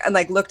joke, and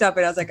like looked up,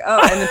 and I was like, oh,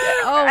 and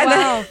then,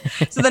 wow.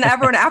 so then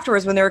everyone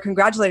afterwards, when they were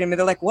congratulating me,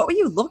 they're like, what were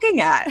you looking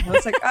at? And I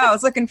was like, oh, I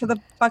was looking for the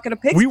bucket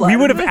of pig's we blood.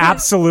 would have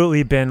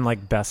absolutely been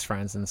like best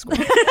friends in school.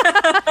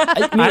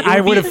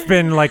 I would have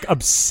been like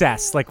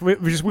obsessed. Like we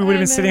would have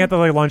been sitting at the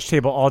like, lunch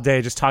table all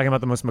day, just talking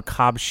about the most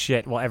macabre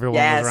shit while everyone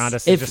Yes. was around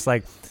us. If- Just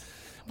like,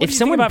 If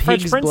someone about Fresh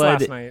pig's Prince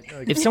blood, last night?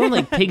 Like- if someone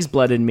like pig's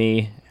blooded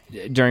me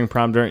during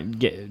prom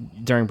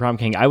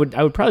king, I would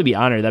probably be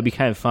honored. That'd be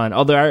kind of fun.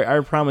 Although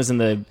our prom was in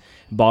the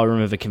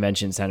ballroom of a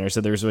convention center,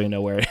 so there was really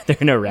nowhere. There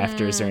were no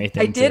rafters or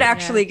anything. I did to-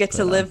 actually get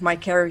to live my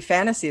Carrie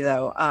fantasy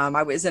though.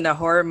 I was in a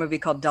horror movie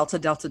called Delta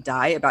Delta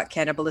Die about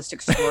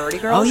cannibalistic sorority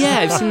girls. Oh yeah,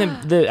 I've seen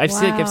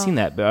I've seen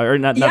that, or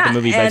not Yeah, the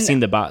movie, but I've and-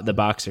 seen the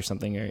box or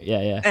something. Or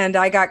yeah. And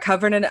I got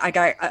covered in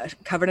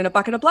a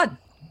bucket of blood.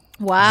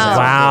 Wow.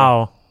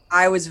 wow.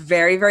 I was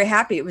very, very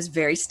happy. It was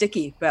very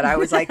sticky, but I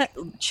was like,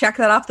 check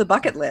that off the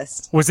bucket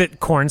list. Was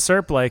it corn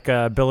syrup like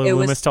Billy It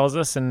was- Loomis tells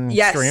us in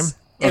Yes, Scream?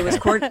 it was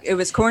corn. It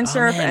was corn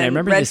syrup man, I and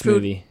remember red this food,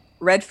 movie.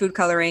 red food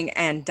coloring,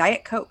 and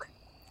Diet Coke.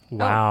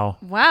 Wow.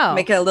 Wow.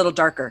 Make it a little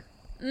darker.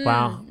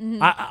 Wow.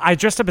 I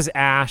dressed up as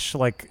Ash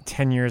like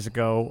 10 years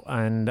ago,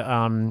 and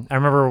I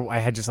remember I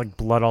had just like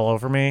blood all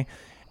over me,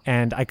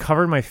 and I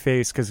covered my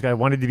face because I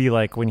wanted to be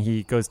like when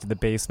he goes to the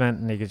basement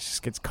and he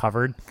just gets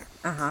covered,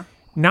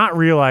 not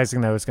realizing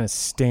that it was going to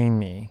stain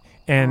me.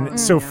 And it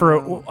was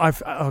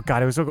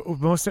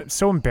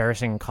so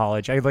embarrassing in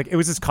college. It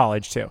was just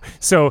college too.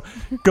 So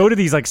go to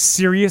these like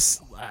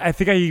serious, I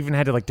think I even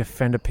had to like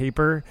defend a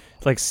paper,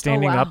 like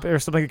standing wow. up or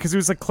something, because it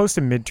was like close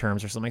to midterms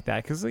or something like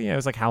that. Because it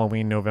was like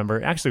Halloween,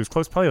 November. Actually, it was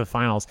close, probably the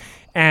finals.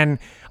 And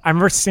I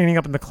remember standing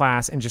up in the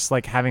class and just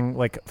like having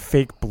like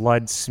fake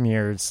blood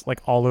smears like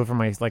all over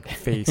my like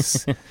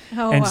face.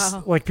 Oh, And wow.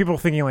 just, like people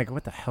thinking like,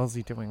 what the hell is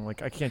he doing?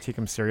 Like I can't take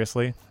him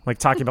seriously. Like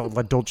talking about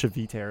La Dolce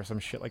Vita or some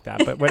shit like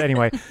that. But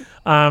anyway,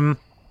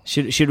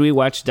 Should we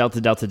watch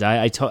Delta Delta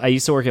Die? I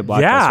used to work at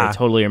Blockbuster. Yeah. I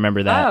totally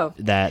remember that Oh.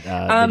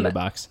 video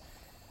box.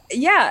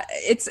 Yeah,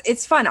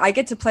 it's fun. I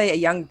get to play a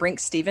young Brink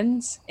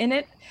Stevens in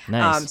it.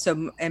 Nice.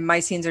 And my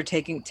scenes are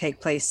take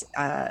place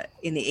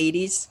in the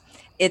 80s.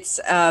 It's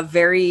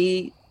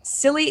very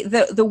silly.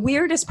 The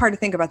weirdest part to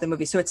think about the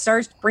movie. So it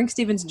stars Brink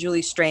Stevens and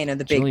Julie Strain are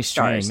the big Julie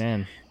stars. Strain,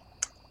 man.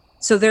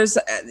 So there's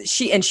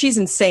she's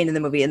insane in the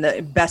movie in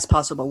the best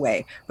possible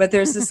way. But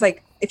there's this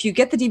like, if you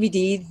get the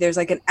DVD, there's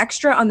like an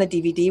extra on the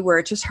DVD where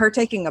it's just her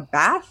taking a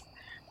bath,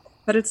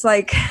 but it's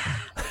like,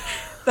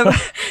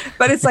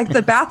 but it's like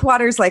the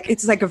bathwater's like,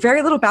 it's like a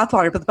very little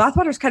bathwater, but the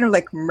bathwater's kind of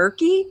like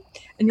murky,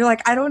 and you're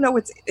like, I don't know,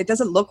 it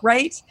doesn't look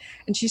right.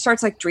 And she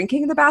starts like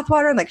drinking the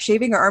bathwater and like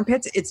shaving her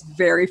armpits. It's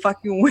very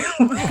fucking weird.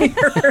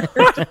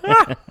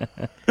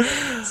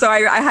 So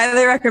I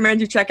highly recommend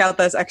you check out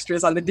those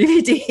extras on the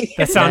DVD.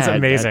 that sounds Yeah,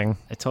 amazing.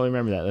 I totally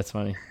remember that. That's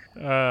funny.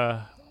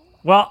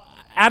 Well,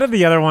 out of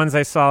the other ones,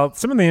 I saw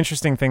some of the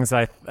interesting things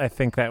that I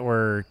think that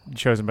were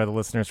chosen by the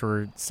listeners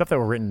were stuff that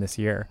were written this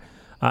year.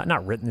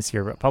 Not written this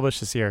year, but published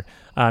this year.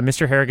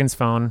 Mr. Harrigan's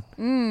Phone,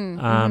 and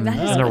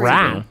The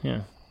Rat.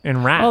 Yeah.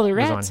 And Rat. Oh, the was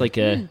Rat's on like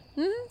a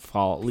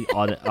fall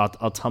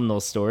autumnal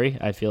story.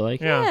 I feel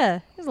like. here. Yeah.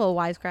 He's a little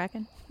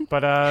wisecracking.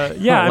 But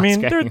yeah, I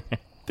mean, Wisecracking.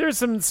 there's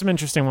some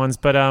interesting ones,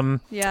 but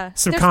Yeah.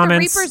 Some There's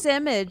comments. The Reaper's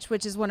Image,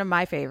 which is one of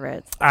my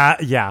favorites. Yeah,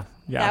 That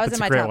was that's in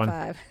my a great top one.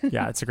 5.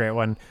 Yeah, it's a great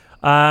one.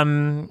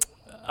 I'm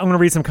gonna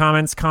read some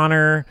comments.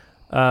 Connor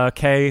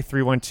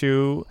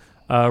K312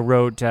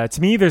 wrote,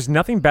 to me, there's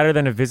nothing better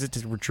than a visit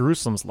to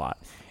Jerusalem's Lot.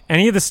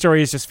 Any of the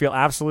stories just feel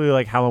absolutely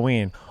like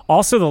Halloween.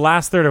 Also, the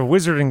last third of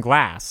Wizard and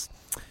Glass.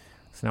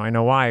 So now I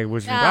know why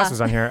Wizard and Glass was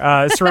on here.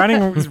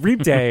 Surrounding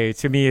Reap Day,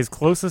 to me, is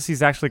closest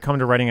he's actually come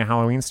to writing a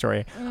Halloween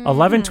story.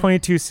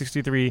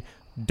 11/22/63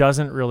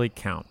 doesn't really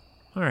count.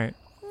 All right.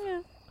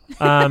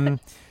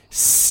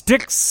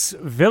 Stix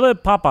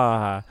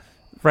Villapapa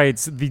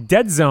writes, The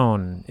Dead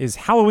Zone is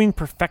Halloween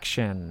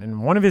perfection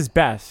and one of his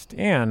best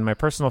and my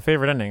personal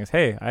favorite endings.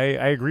 Hey,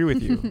 I agree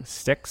with you,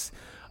 Stix.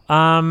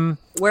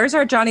 Where's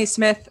our Johnny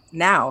Smith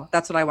now?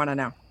 That's what I want to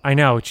know. I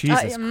know,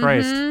 Jesus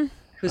Christ.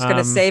 Who's going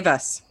to save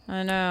us?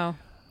 I know.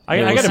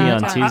 We'll see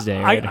on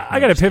Tuesday. Right? I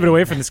got to pivot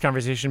away from this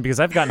conversation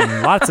because I've gotten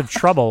in lots of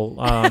trouble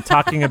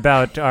talking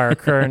about our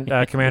current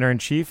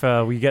commander-in-chief.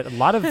 We get a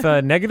lot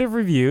of negative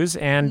reviews,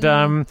 and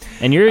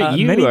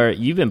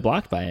you've been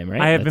blocked by him,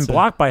 right? I have been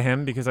blocked by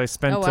him because I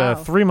spent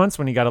 3 months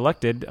when he got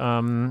elected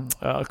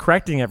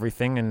correcting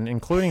everything, and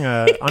including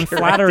an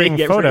unflattering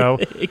photo.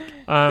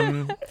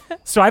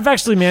 So I've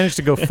actually managed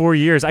to go 4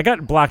 years. I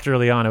got blocked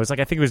early on. It was I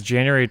think it was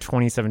January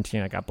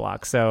 2017 I got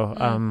blocked.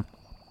 So.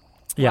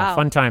 Yeah, wow.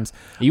 Fun times.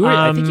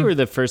 I think you were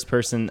the first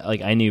person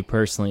I knew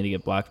personally to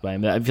get blocked by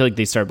him. I feel like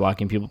they start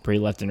blocking people pretty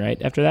left and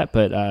right after that.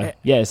 But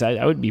yes,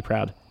 I would be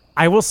proud.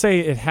 I will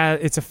say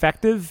it's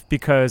effective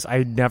because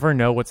I never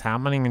know what's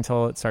happening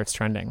until it starts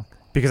trending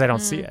because I don't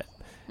see it.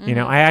 You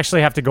know, I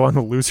actually have to go on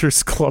the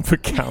Losers Club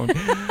account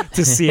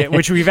to see it,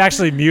 which we've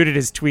actually muted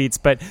his tweets,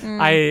 but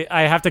I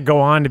have to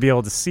go on to be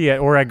able to see it,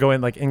 or I go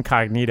in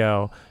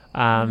incognito.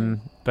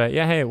 But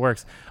yeah, hey, it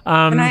works.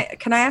 Can I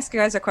ask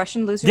you guys a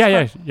question, Losers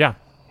Club? Yeah.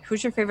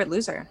 Who's your favorite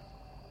loser?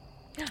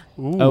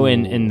 Ooh. Oh,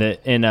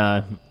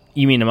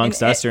 you mean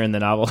amongst us or in the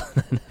novel?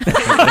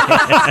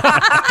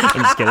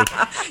 I'm just kidding.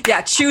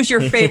 Yeah, choose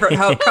your favorite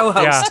co-host.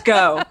 Yeah.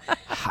 Go.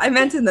 I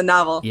meant in the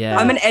novel. Yeah.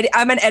 I'm an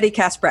Eddie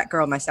Casbrett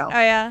girl myself. Oh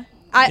yeah.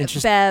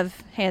 Bev,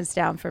 hands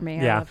down for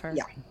me. I love her.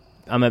 Yeah.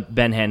 I'm a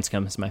Ben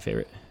Hanscom is my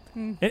favorite.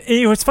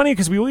 It's funny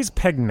because we always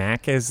peg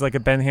Mac as a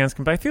Ben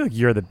Hanscom, but I feel like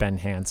you're the Ben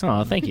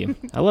Hanscom. Oh, thank you.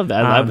 I love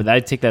that. I love it. I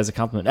take that as a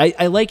compliment.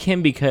 I like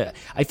him because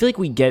I feel like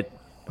we get.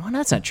 Well,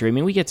 that's not true. I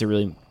mean, we get to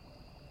really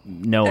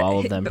know all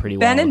of them pretty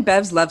well. Ben and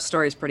Bev's love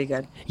story is pretty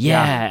good.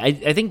 Yeah.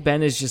 I think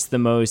Ben is just the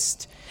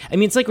most... I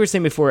mean, it's like we were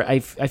saying before, I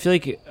feel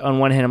like on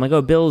one hand, I'm like,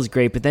 oh, Bill is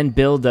great, but then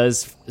Bill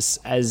does,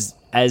 as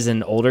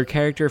an older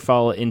character,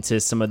 fall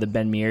into some of the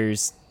Ben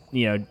Mears,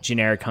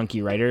 generic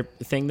hunky writer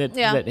thing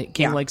that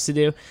King likes to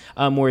do.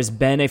 Whereas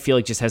Ben, I feel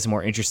like, just has a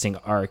more interesting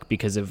arc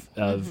because of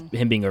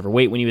him being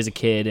overweight when he was a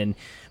kid and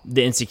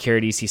the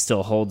insecurities he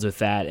still holds with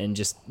that, and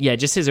just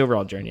his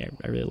overall journey.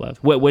 I really love.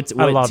 What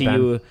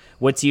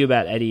to you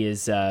about Eddie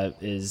is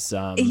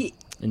endearing?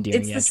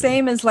 It's the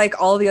same as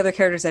all the other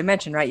characters I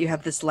mentioned, right? You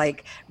have this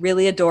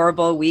really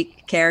adorable,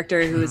 weak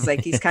character who's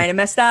he's kind of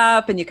messed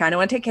up, and you kind of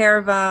want to take care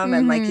of him,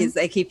 and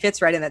he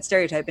fits right in that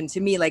stereotype. And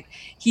to me,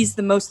 he's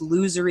the most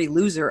losery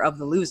loser of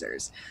the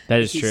losers.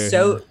 That is he's true.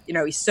 So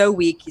he's so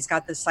weak. He's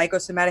got this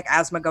psychosomatic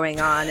asthma going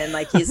on, and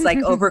he's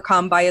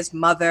overcome by his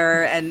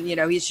mother, and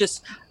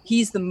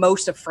he's the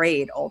most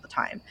afraid all the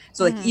time.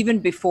 So even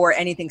before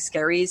anything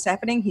scary is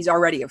happening, he's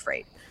already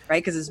afraid.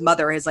 Right, because his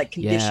mother has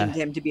conditioned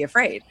him to be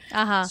afraid.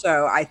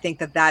 So I think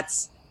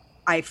that's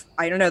I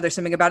don't know. There's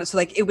something about it. So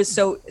it was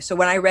so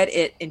when I read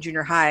it in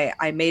junior high,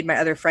 I made my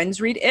other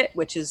friends read it,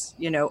 which is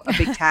a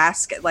big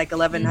task at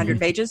 1,100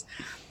 pages,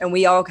 and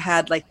we all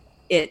had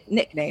it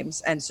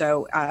nicknames. And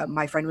so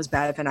my friend was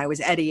Bev and I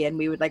was Eddie, and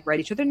we would write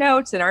each other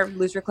notes and our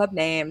Loser Club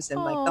names and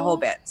the whole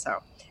bit.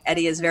 So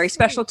Eddie is very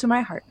special to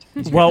my heart.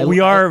 Well, we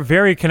are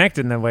very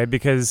connected in that way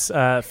because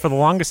for the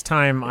longest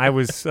time I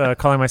was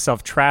calling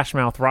myself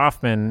Trashmouth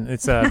Rothman.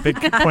 It's a big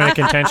point of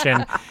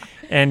contention.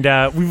 And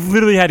we've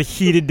literally had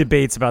heated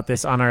debates about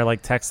this on our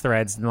text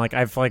threads. And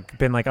I've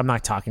been I'm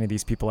not talking to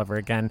these people ever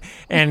again.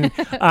 And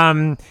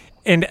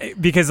and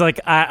because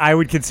I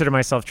would consider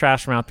myself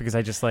Trashmouth because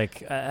I just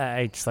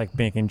like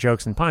making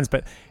jokes and puns.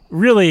 But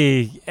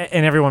really,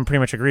 and everyone pretty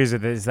much agrees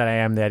with it, is that I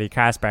am the Eddie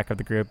Casbrack of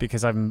the group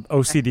because I'm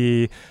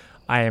OCD.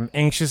 I am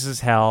anxious as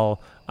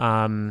hell.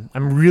 I'm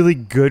really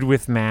good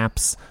with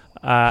maps.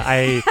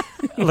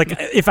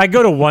 If I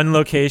go to one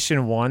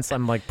location once,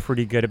 I'm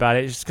pretty good about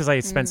it, just because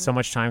I spent so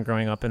much time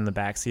growing up in the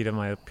backseat of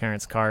my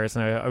parents' cars,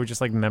 and I would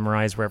just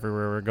memorize wherever we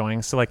were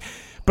going. So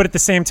but at the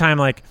same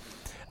time,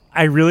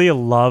 I really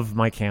love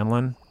Mike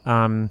Hanlon.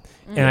 And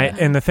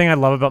the thing I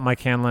love about Mike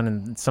Hanlon,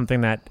 and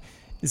something that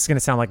is going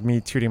to sound like me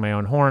tooting my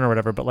own horn or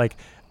whatever, but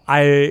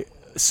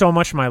so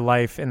much of my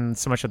life and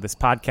so much of this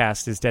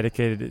podcast is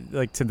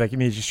dedicated to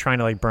me just trying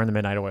to burn the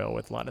midnight oil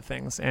with a lot of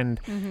things and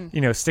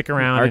stick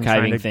around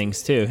archiving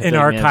things too and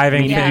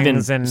archiving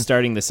things and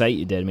starting the site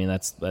you did. I mean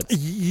that's a lot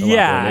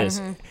what it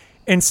is.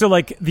 And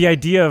so the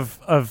idea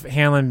of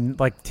Hanlon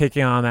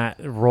taking on that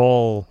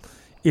role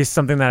is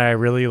something that I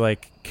really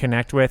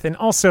connect with. And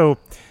also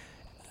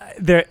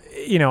there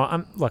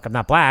I'm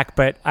not black,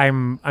 but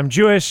I'm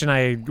Jewish and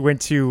I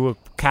went to a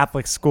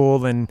Catholic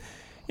school, and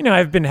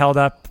I've been held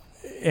up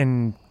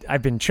and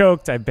I've been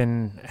choked. I've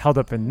been held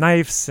up in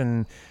knives,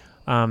 and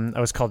I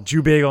was called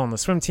Jew Bagel on the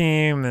swim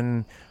team.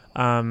 And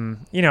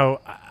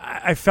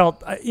I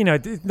felt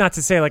not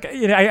to say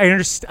I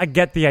understand. I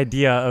get the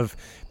idea of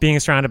being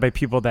surrounded by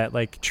people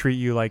that treat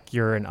you like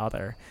you're an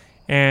other.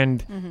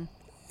 And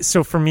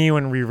so for me,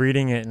 when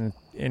rereading it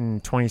in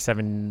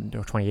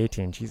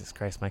 2018, Jesus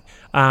Christ, Mike,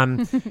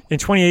 in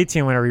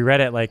 2018 when I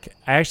reread it, I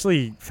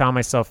actually found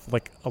myself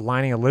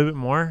aligning a little bit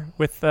more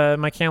with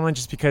Mike Hanlon,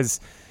 just because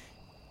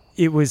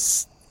it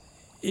was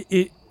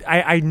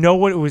I know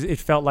what it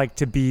felt like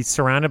to be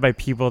surrounded by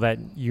people that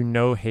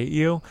hate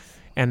you,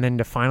 and then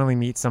to finally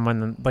meet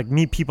someone, like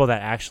meet people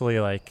that actually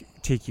like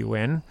take you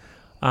in.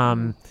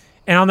 And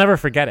I'll never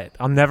forget it.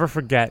 I'll never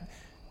forget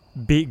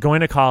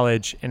going to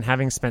college and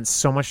having spent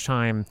so much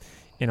time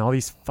in all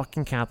these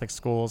fucking Catholic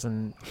schools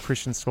and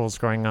Christian schools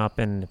growing up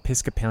and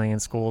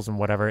Episcopalian schools and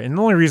whatever. And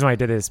the only reason why I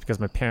did it is because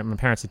my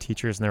parents are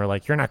teachers, and they were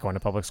like, you're not going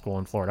to public school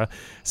in Florida.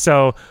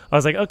 So I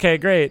was like, okay,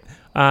 great.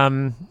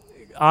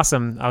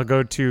 Awesome. I'll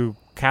go to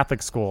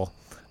Catholic school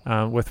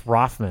with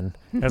Rothman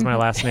as my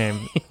last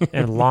name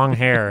and long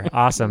hair.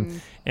 Awesome.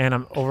 And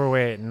I'm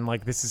overweight, and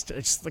like, this is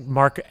just like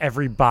mark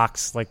every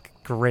box, like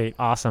great.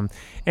 Awesome.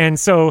 And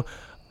so,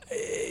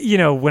 you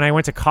know, when I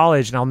went to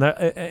college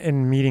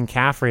and meeting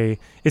Caffrey,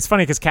 it's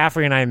funny because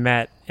Caffrey and I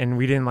met and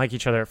we didn't like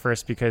each other at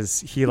first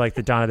because he liked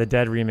the Dawn of the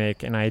Dead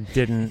remake and I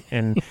didn't.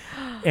 And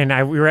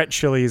we were at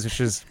Chili's,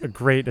 which is a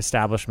great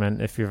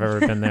establishment if you've ever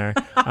been there.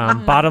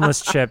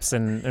 Bottomless chips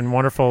and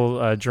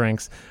wonderful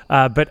drinks.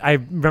 But I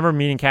remember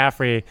meeting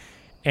Caffrey,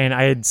 and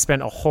I had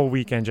spent a whole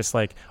weekend just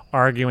like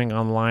arguing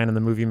online on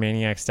the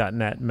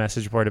moviemaniacs.net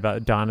message board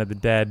about Dawn of the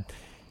Dead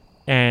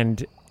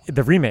and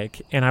the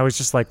remake, and I was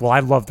just like, well, I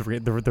love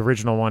the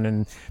original one,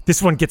 and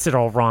this one gets it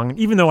all wrong,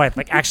 even though I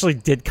like actually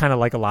did kind of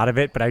like a lot of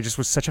it, but I just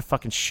was such a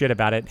fucking shit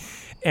about it.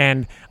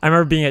 And I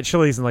remember being at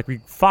Chili's and like we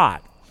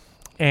fought,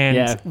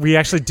 and we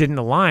actually didn't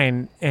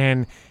align,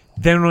 and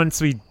then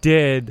once we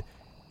did,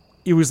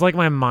 it was like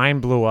my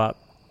mind blew up,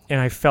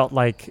 and I felt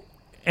like,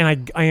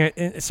 and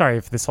I sorry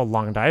for this whole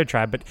long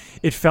diatribe, but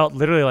it felt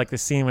literally like the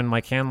scene when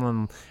Mike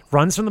Hanlon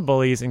runs from the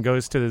bullies and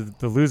goes to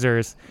the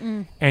losers,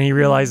 and he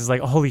realizes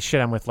like, oh, holy shit,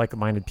 I'm with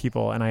like-minded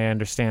people, and I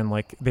understand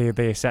like they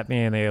accept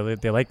me and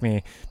they like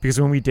me. Because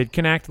when we did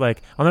connect,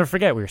 like I'll never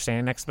forget, we were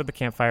standing next to the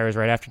campfires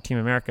right after Team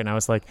America, and I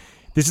was like,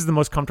 this is the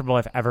most comfortable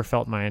I've ever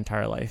felt in my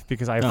entire life,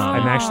 because I'm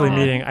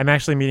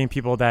actually meeting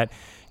people that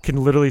can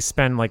literally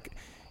spend like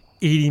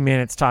 80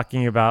 minutes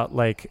talking about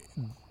like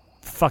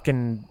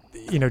fucking,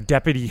 you know,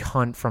 Deputy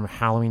Hunt from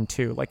Halloween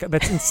 2. Like,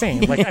 that's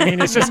insane. Like, I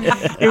mean, it's just,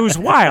 it was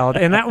wild.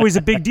 And that was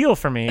a big deal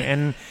for me.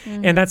 And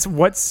that's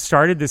what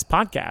started this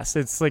podcast.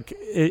 It's like,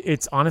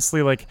 it's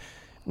honestly like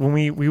when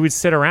we would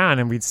sit around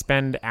and we'd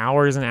spend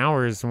hours and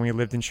hours when we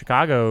lived in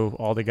Chicago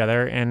all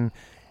together. And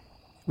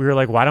we were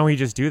like, why don't we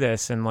just do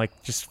this? And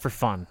like, just for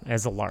fun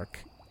as a lark.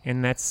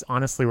 And that's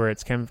honestly where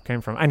it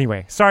came from.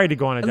 Anyway, sorry to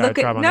go on a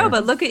diatribe on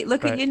but look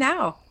at you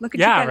now. Look at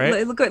you.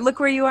 Right? Look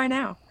where you are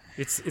now.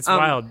 It's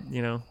wild,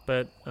 you know,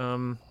 but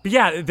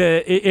yeah,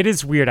 it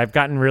is weird. I've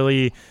gotten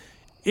really,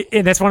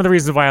 and that's one of the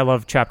reasons why I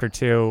love Chapter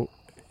 2,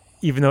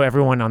 even though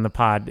everyone on the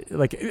pod,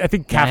 like, I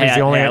think Catherine's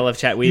the only. I love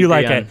Chat. You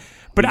like it,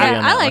 but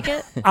I like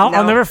it.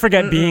 I'll never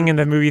forget being in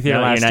the movie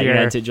theater last year. You're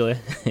not too, Julia.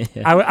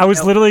 I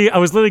was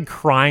literally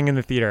crying in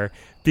the theater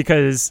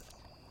because,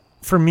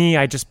 for me,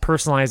 I just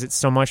personalized it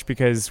so much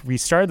because we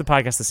started the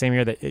podcast the same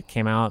year that it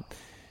came out,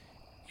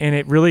 and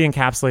it really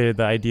encapsulated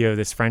the idea of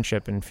this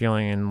friendship and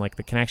feeling and like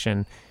the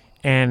connection.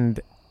 And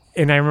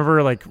I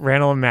remember like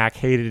Randall and Mac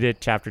hated it,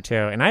 Chapter 2,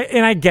 and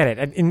I get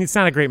it. And it's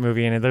not a great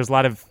movie, and there's a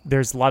lot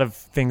of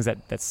things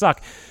that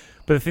suck.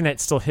 But the thing that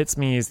still hits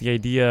me is the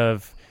idea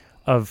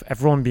of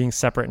everyone being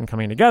separate and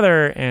coming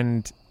together.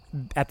 And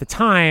at the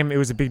time, it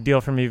was a big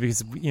deal for me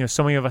because, you know,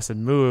 so many of us had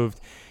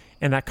moved,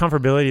 and that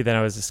comfortability that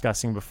I was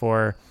discussing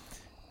before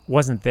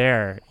wasn't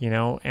there, you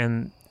know.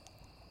 And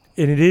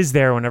it is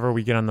there whenever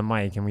we get on the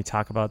mic and we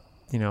talk about,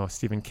 you know,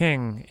 Stephen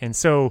King. And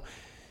so,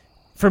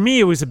 for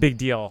me, it was a big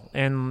deal,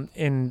 and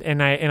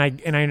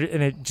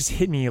it just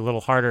hit me a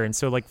little harder. And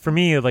so, like, for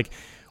me, like,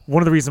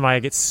 one of the reasons why I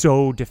get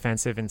so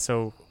defensive and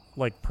so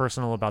like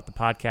personal about the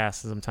podcast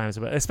sometimes,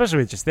 but especially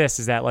with just this,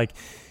 is that like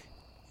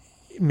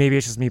maybe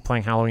it's just me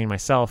playing Halloween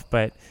myself,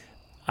 but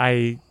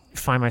I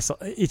find myself,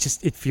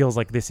 it feels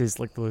like this is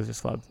like the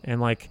Losers Club,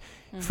 and like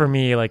for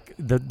me, like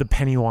the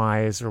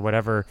Pennywise or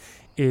whatever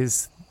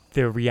is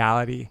the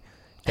reality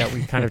that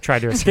we kind of tried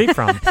to escape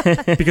from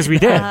because we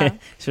did,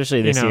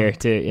 especially this year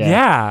too.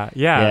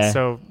 Yeah.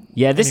 So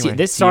this anyway,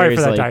 this sorry year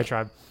for that like,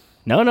 diatribe.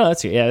 No,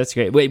 that's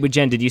great. Wait,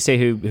 Jen, did you say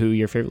who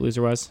your favorite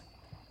loser was?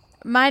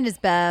 Mine is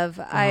Bev.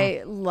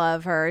 I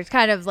love her. It's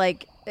kind of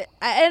like,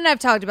 and I've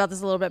talked about this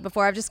a little bit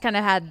before. I've just kind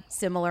of had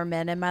similar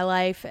men in my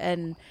life,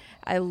 and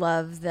I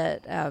love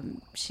that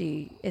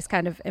she is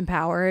kind of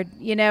empowered,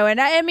 you know.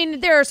 And I mean,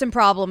 there are some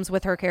problems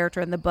with her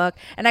character in the book,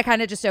 and I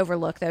kind of just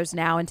overlook those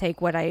now and take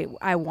what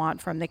I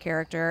want from the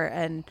character.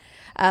 And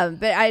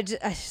but I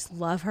just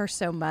love her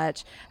so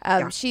much.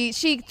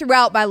 She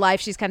throughout my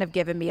life, she's kind of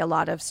given me a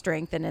lot of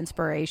strength and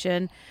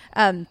inspiration.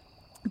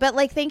 But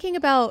like thinking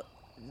about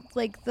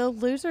like the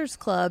Losers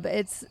Club,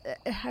 I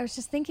was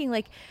just thinking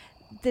like,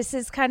 this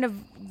is kind of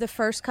the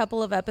first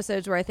couple of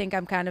episodes where I think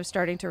I'm kind of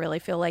starting to really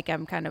feel like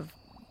I'm kind of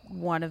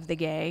one of the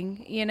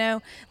gang, you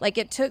know. Like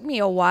it took me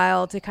a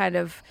while to kind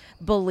of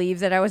believe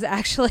that I was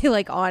actually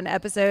like on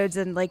episodes,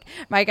 and like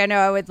Mike, I know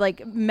I would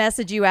like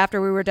message you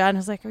after we were done. I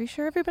was like, are you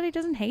sure everybody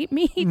doesn't hate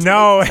me?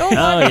 No. From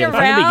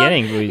the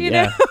beginning, you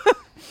know?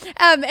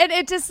 And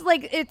it just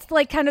like, it's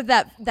like kind of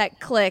that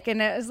click, and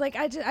it was like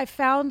I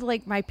found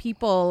like my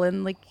people,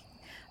 and like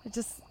I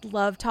just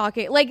love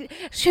talking. Like,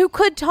 who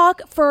could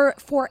talk for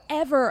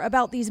forever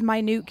about these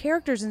minute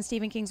characters in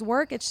Stephen King's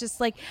work? It's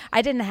just like,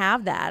 I didn't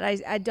have that.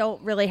 I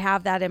don't really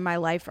have that in my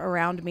life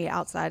around me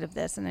outside of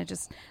this, and I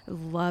just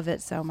love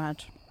it so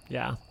much.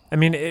 Yeah. I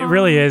mean, it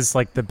really is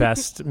like the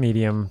best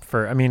medium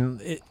for, I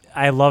mean,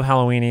 I love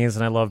Halloweenies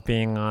and I love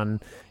being on,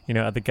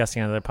 at the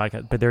guesting on other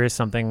podcast, but there is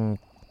something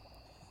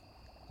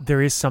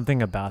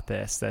about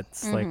this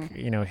that's like,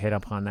 hit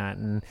upon that.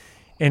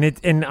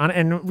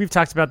 And we've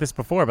talked about this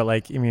before, but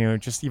like,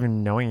 just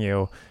even knowing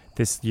you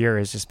this year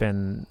has just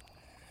been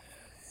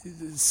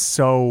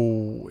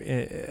so,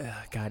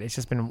 God, it's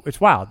just been,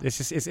 it's wild. It's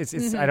just,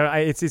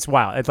 it's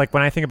wild. It's like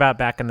when I think about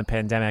back in the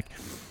pandemic,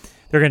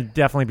 there are going to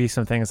definitely be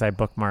some things I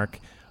bookmark,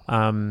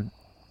 and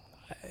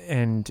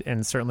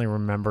certainly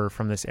remember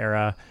from this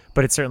era,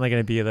 but it's certainly going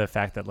to be the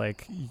fact that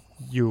like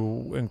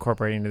you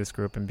incorporating into this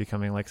group and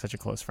becoming like such a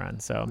close friend.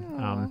 So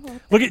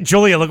look at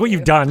Julia, look what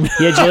you've done.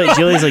 Yeah,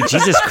 Julia's like,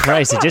 Jesus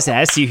Christ, it just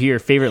asked you who your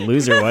favorite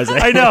loser was.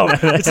 I know.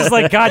 It's just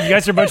like, God, you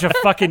guys are a bunch of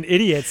fucking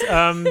idiots.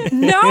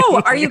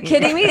 No, are you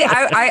kidding me?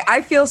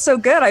 I feel so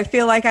good. I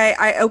feel like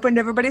I opened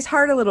everybody's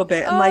heart a little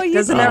bit. And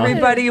doesn't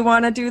everybody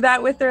want to do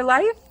that with their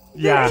life?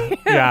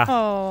 Yeah.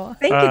 Oh,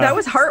 thank you. That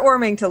was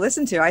heartwarming to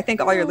listen to. I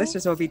think all your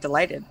listeners will be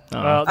delighted.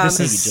 Well, this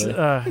is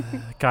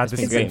God.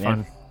 This is great,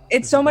 fun.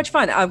 It's so much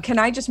fun. Can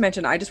I just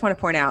mention? I just want to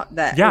point out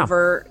that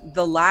over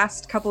the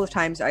last couple of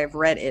times I have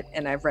read it,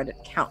 and I've read it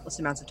countless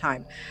amounts of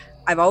time,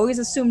 I've always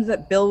assumed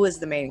that Bill was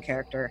the main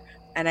character,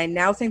 and I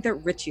now think that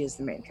Richie is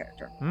the main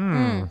character.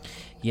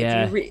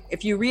 Yeah.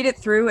 If you read it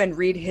through and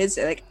read his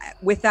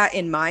with that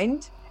in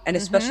mind, and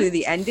especially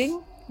the ending.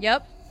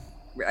 Yep.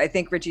 I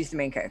think Richie's the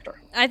main character.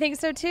 I think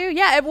so too.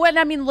 Yeah.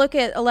 Look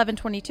at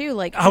 11/22.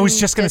 Like, I was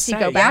just going to say,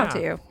 go back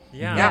to.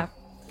 Yeah.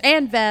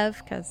 And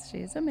Bev, because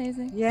she's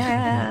amazing.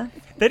 Yeah.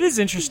 That is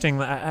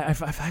interesting.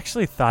 I've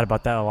actually thought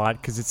about that a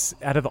lot, because it's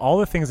out of all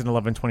the things in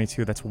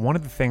 11/22, that's one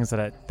of the things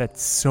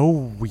that's so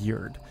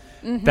weird.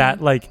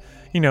 That like,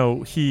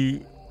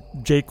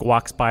 Jake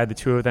walks by the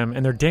two of them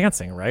and they're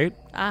dancing, right?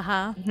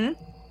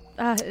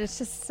 It's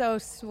just so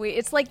sweet.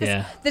 It's like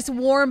this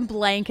warm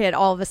blanket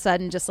all of a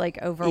sudden just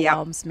like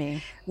overwhelms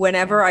me.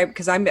 Whenever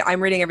because I'm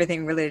reading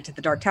everything related to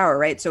the Dark Tower,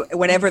 right? So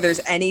whenever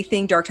there's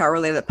anything Dark Tower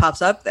related that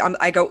pops up,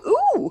 I go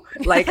ooh,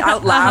 like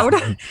out loud,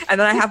 and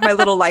then I have my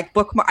little like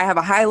bookmark. I have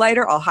a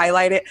highlighter. I'll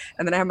highlight it,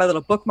 and then I have my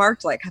little bookmark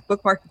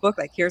the book.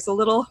 Like here's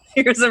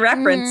a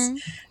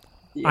reference.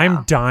 Yeah.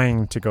 I'm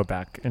dying to go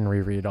back and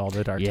reread all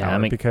the Dark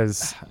Tower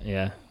because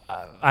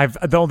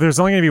there's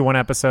only going to be one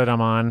episode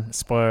I'm on.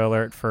 Spoiler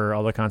alert for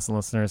all the constant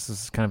listeners.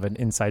 This is kind of an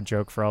inside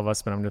joke for all of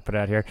us, but I'm going to put it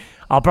out here.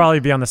 I'll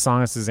probably be on the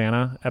Song of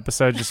Susanna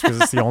episode just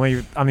because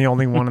I'm the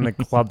only one in the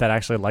club that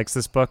actually likes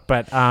this book.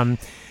 But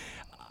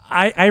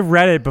I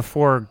read it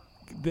before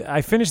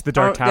I finished the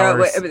Dark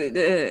Tower.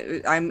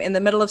 I'm in the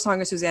middle of Song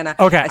of Susanna.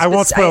 Okay, I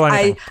won't spoil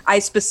anything. I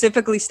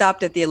specifically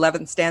stopped at the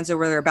 11th stanza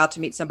where they're about to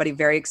meet somebody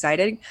very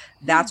exciting.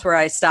 That's where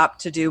I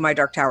stopped to do my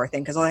Dark Tower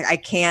thing, because I'm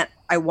like,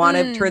 I want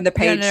to turn the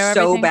page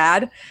so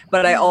bad,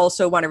 but I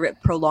also want to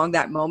prolong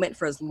that moment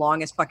for as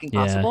long as fucking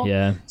possible.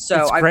 Yeah.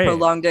 So I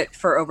prolonged it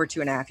for over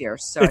 2.5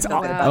 years. So it's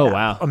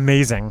wow,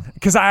 amazing.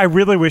 Because I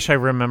really wish I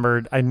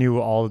knew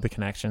all of the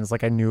connections.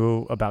 Like I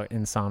knew about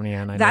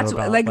Insomnia, and that's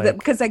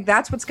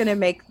what's going to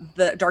make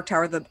the Dark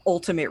Tower the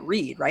ultimate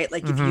read, right?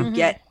 Like if you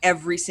get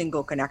every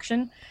single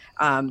connection.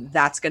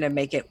 That's going to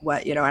make it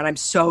and I'm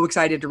so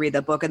excited to read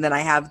the book. And then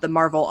I have the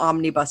Marvel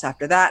Omnibus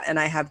after that, and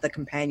I have the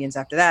companions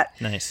after that.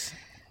 Nice.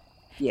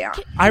 Yeah.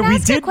 Can I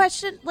ask a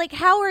question? Like,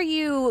 how are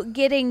you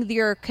getting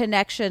your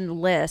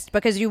connection list?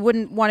 Because you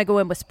wouldn't want to go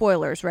in with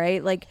spoilers,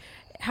 right? Like,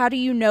 how do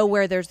you know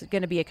where there's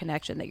going to be a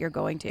connection that you're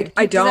going to?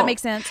 I don't. Does that make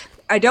sense?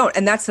 I don't.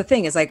 And that's the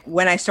thing is like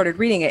when I started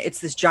reading it, it's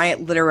this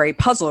giant literary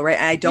puzzle, right?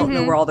 And I don't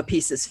know where all the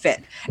pieces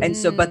fit. And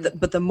so,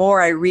 but the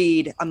more I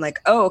read, I'm like,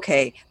 oh,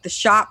 okay, the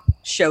shop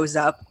shows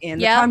up in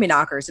the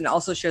Tommyknockers and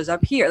also shows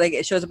up here. Like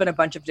it shows up in a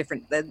bunch of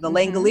different, the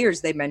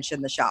Langoliers, they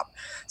mention the shop.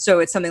 So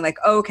it's something like,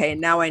 oh, okay,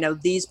 now I know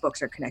these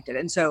books are connected.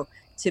 And so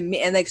to me,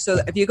 and like,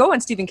 so if you go on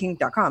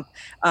StephenKing.com,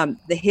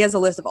 he has a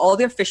list of all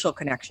the official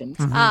connections.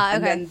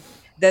 And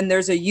then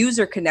there's a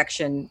user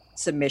connection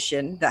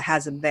submission that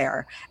has them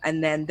there.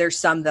 And then there's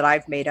some that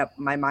I've made up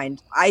in my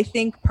mind. I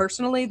think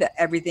personally that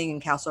everything in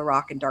Castle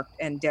Rock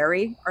and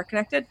Derry are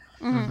connected,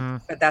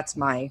 but that's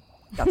my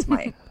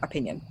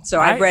opinion. So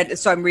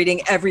I'm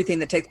reading everything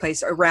that takes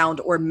place around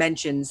or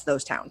mentions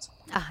those towns.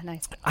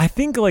 Nice. I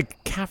think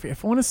like Caffrey,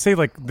 if I want to say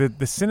like the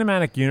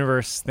cinematic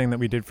universe thing that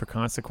we did for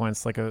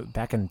Consequence, like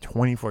back in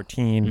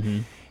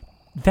 2014,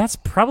 that's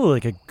probably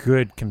like a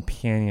good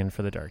companion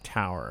for the Dark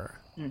Tower.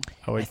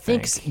 I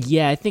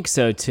think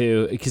so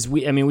too. Because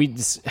we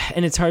just,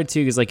 and it's hard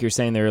too because like you're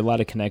saying, there are a lot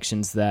of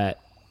connections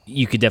that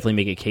you could definitely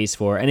make a case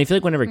for. And I feel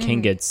like whenever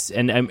King gets,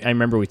 and I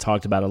remember we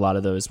talked about a lot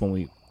of those when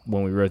we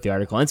wrote the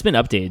article, and it's been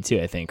updated too.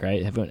 I think,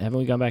 right? Haven't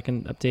we gone back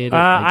and updated?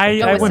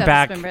 I went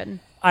back.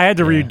 I had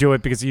to redo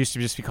it because it used to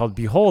just be called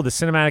Behold, the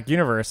Cinematic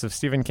Universe of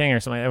Stephen King or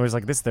something. I was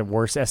like, this is the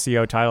worst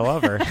SEO title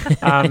ever.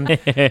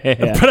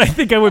 But I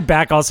think I went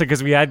back also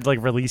because we had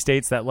like release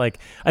dates that like,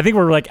 I think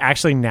we're like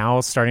actually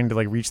now starting to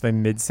like reach the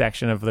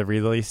midsection of the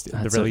release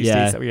dates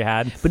that we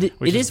had. But it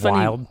is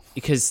wild. funny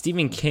because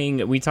Stephen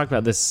King, we talked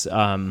about this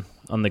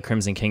on the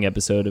Crimson King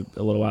episode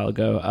a little while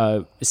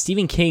ago.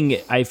 Stephen King,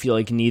 I feel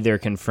like neither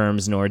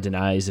confirms nor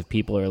denies if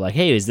people are like,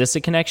 hey, is this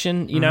a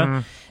connection? You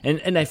know?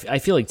 And I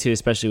feel like, too,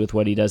 especially with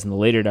what he does in the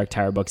later Dark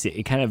Tower books,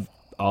 it kind of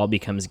all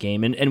becomes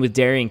game. And with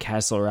Derry and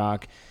Castle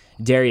Rock,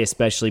 Derry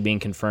especially being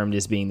confirmed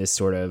as being this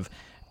sort of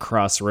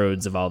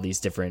crossroads of all these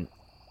different,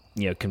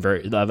 you know,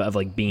 of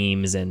like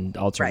beams and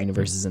alternate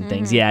universes and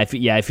things. Yeah,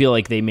 I feel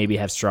like they maybe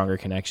have stronger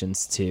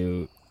connections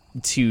to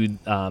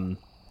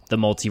the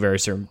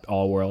multiverse or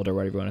all world or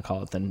whatever you want to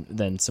call it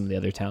than some of the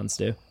other towns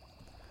do.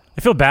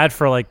 I feel bad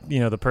for like,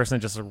 you know, the person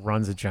that just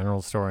runs a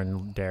general store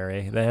in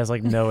Derry that has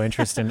like no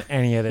interest in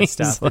any of this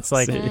stuff. It's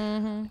like,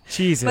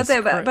 Jesus.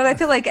 But I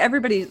feel like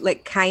everybody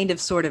like kind of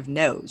sort of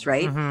knows,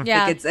 right?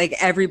 Yeah. Like it's like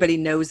everybody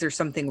knows there's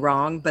something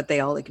wrong, but they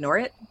all ignore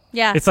it.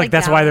 Yeah. It's like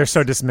that's why they're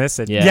so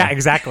dismissive. Yeah,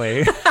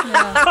 exactly.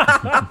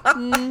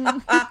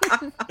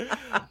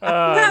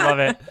 I love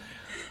it.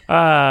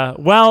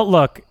 Well,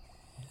 look,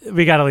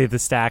 we got to leave the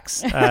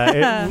stacks. We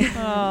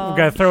got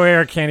to throw away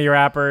our candy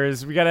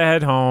wrappers. We got to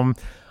head home.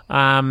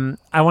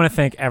 I want to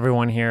thank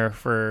everyone here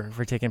for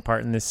taking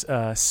part in this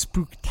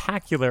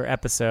spooktacular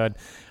episode.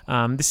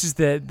 This is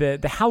the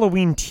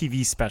Halloween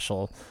TV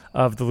special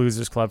of the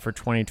Losers Club for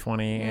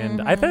 2020,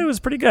 and I thought it was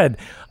pretty good.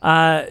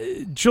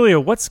 Julia,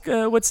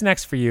 what's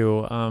next for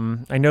you?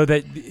 I know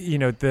that you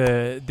know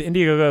the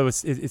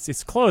Indiegogo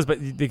it's closed, but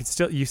they could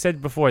still. You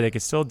said before they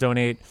could still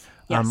donate.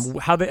 Yes.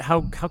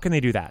 How can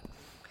they do that?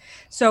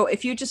 So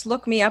if you just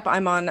look me up,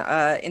 I'm on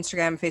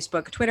Instagram,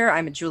 Facebook, Twitter.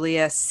 I'm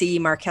Julia C.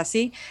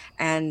 Marchesi,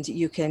 and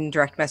you can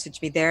direct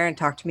message me there and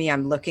talk to me.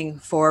 I'm looking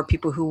for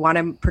people who want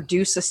to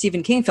produce a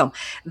Stephen King film.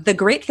 The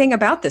great thing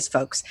about this,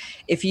 folks,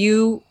 if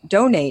you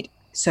donate,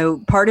 so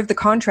part of the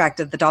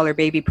contract of the Dollar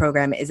Baby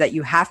program is that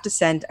you have to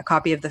send a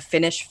copy of the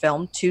finished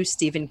film to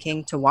Stephen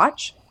King to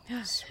watch.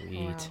 Sweet.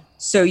 Wow.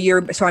 So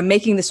I'm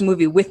making this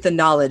movie with the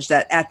knowledge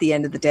that at the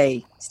end of the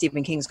day,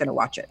 Stephen King's going to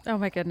watch it. Oh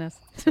my goodness.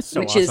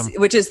 So awesome.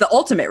 which is the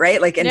ultimate, right?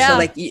 Like, and so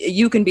like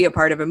you can be a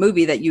part of a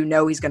movie that you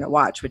know he's going to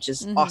watch, which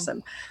is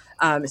awesome.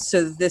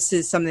 So this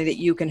is something that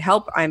you can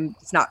help.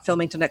 It's not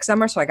filming till next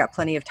summer, so I got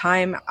plenty of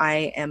time.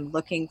 I am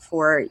looking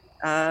for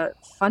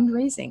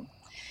fundraising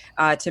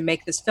to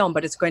make this film,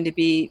 but it's going to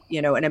be,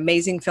 you know, an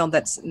amazing film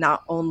that's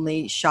not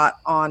only shot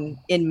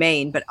in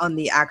Maine, but on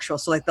the actual,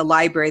 so like the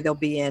library they'll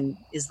be in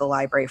is the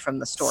library from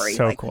the story.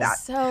 So like cool. That.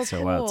 So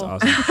cool. Wow, it's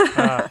awesome.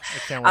 I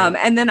can't wait.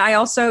 And then I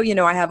also, you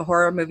know, I have a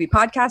horror movie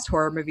podcast,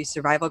 Horror Movie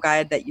Survival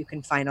Guide, that you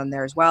can find on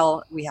there as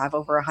well. We have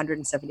over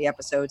 170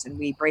 episodes, and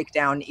we break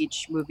down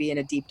each movie in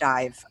a deep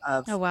dive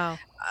of. Oh wow.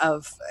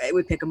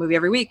 We pick a movie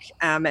every week,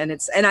 and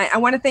I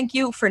want to thank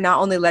you for not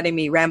only letting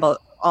me ramble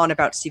on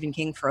about Stephen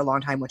King for a long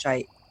time, which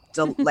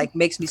like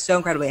makes me so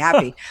incredibly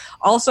happy.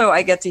 Also,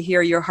 I get to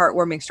hear your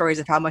heartwarming stories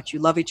of how much you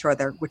love each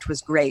other, which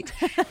was great.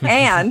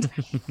 And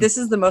this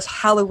is the most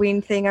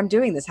Halloween thing I'm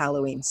doing this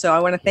Halloween. So I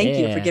want to thank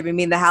you for giving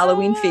me the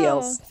Halloween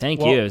feels.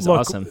 Thank you. It was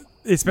awesome.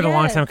 It's been a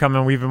long time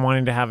coming. We've been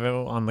wanting to have it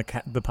on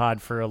the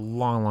pod for a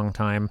long, long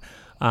time.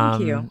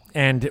 Thank you.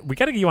 And we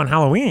got to get you on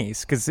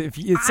Halloweenies because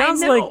it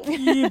sounds like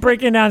you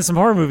breaking down some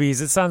horror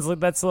movies. It sounds like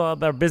that's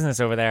their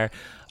business over there.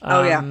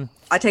 Oh yeah,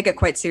 I take it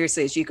quite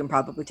seriously, as you can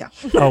probably tell.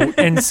 Oh,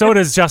 and so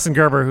does Justin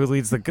Gerber, who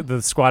leads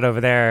the squad over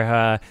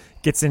there.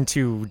 Gets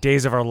into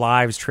Days of Our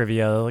Lives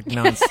trivia like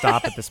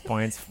nonstop at this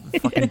point.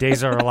 It's fucking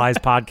Days of Our Lives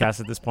podcast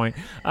at this point.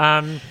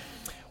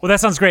 Well, that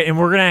sounds great. And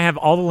we're going to have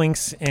all the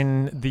links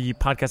in the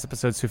podcast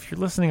episode. So if you're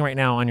listening right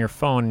now on your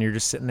phone and you're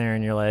just sitting there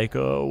and you're like,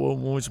 oh, well,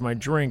 what was my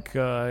drink?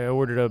 I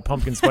ordered a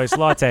pumpkin spice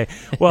latte.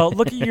 Well,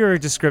 look at your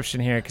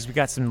description here because we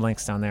got some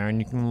links down there. And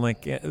you can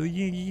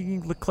you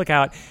can click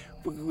out.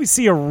 We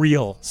see a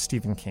real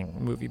Stephen King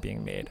movie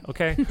being made.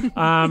 Okay.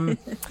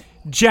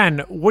 Jen,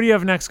 what do you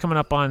have next coming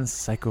up on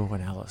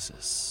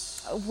Psychoanalysis?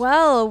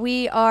 Well,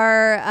 we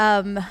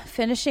are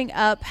finishing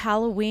up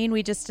Halloween.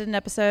 We just did an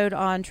episode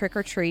on Trick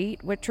or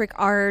Treat, which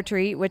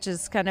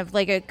is kind of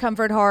like a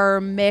comfort horror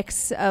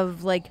mix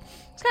of like,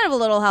 it's kind of a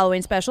little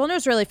Halloween special, and it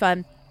was really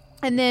fun.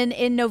 And then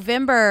in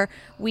November,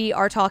 we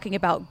are talking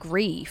about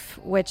grief,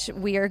 which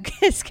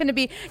it's going to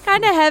be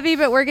kind of heavy,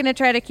 but we're going to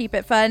try to keep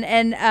it fun.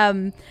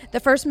 And the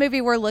first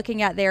movie we're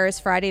looking at there is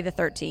Friday the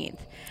 13th.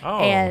 Oh,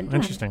 and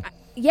interesting.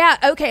 Yeah,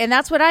 okay, and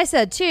that's what I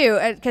said too,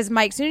 because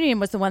Mike Sunian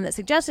was the one that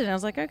suggested it. And I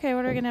was like, okay,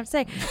 what are we going to have to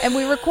say? And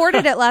we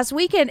recorded it last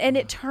weekend, and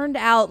it turned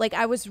out like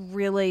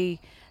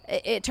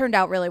it turned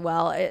out really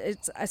well.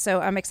 So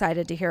I'm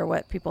excited to hear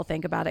what people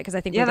think about it, because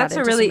I think we got into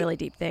some really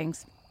deep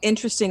things.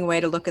 Interesting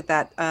way to look at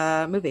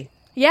that movie.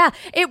 Yeah,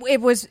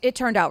 it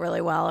turned out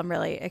really well. I'm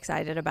really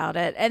excited about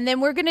it. And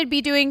then we're going to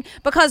be doing,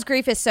 because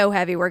grief is so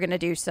heavy, we're going to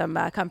do some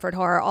comfort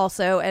horror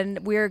also, and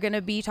we're going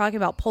to be talking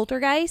about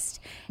Poltergeist.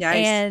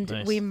 Nice.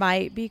 And we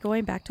might be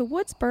going back to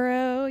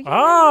Woodsboro. Yay.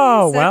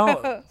 Oh,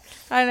 well.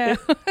 I know.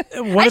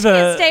 I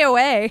can't stay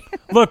away.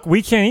 Look,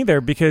 we can't either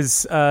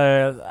because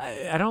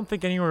I don't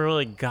think anyone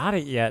really got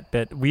it yet,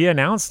 but we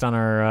announced on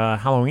our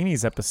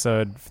Halloweenies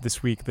episode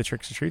this week, the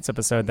Tricks or Treats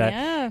episode,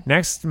 that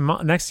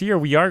next year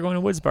we are going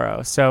to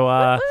Woodsboro.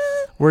 So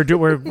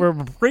we're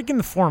breaking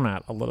the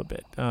format a little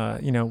bit.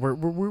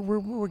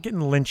 We're getting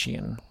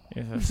Lynchian,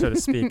 so to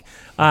speak.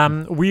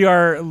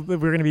 We're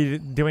going to be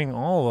doing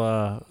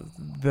all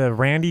the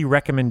Randy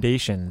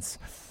recommendations.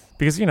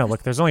 Because,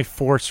 look, there's only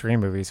 4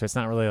 Scream movies, so it's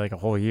not really like a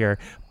whole year.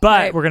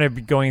 But we're going to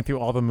be going through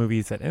all the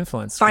movies that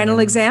influence Scream. Final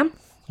Exam?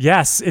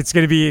 Yes, it's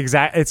going to be It's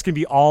going to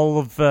be all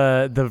of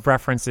the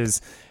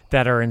references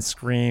that are in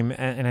Scream,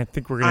 and I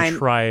think we're going to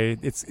try.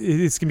 It's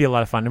going to be a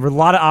lot of fun. There were a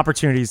lot of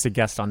opportunities to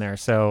guest on there.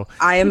 So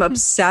I am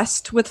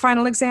obsessed with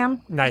Final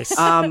Exam. Nice.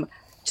 I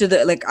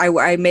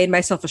made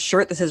myself a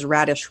shirt that says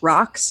Radish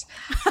Rocks.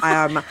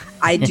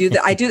 I did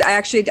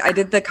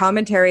the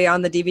commentary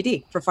on the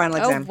DVD for Final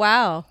Exam. Oh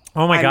wow.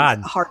 Oh my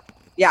God.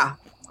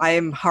 I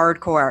am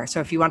hardcore. So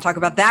if you want to talk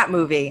about that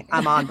movie,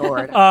 I'm on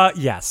board.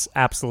 Yes,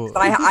 absolutely.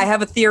 I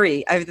have a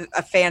theory. I have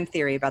a fan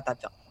theory about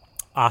that film.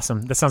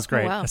 Awesome. That sounds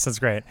great. That sounds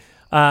great.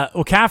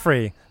 Well,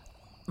 Caffrey,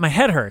 my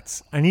head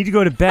hurts. I need to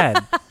go to bed.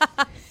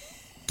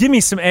 Give me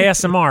some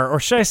ASMR, or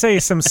should I say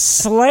some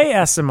Slay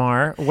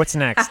ASMR? What's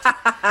next?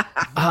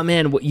 Oh,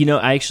 man.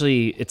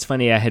 It's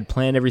funny. I had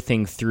planned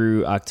everything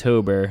through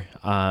October.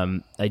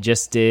 I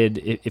just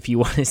did. If you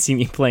want to see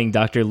me playing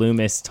Dr.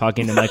 Loomis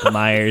talking to Michael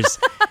Myers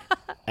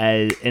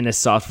in a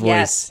soft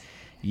voice,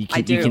 you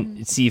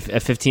can see a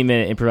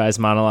 15-minute improvised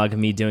monologue of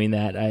me doing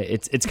that.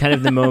 It's kind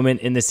of the moment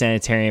in the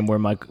sanitarium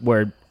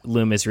where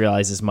Loomis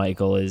realizes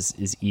Michael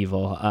is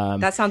evil.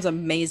 That sounds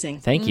amazing.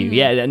 Thank you.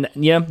 Yeah, and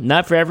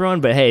not for everyone,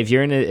 but hey, if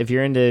you're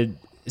into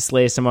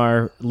Slay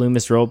ASMR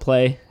Loomis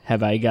roleplay, I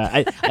like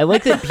that.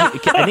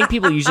 I think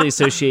people usually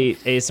associate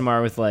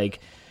ASMR with like,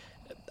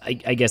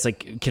 I guess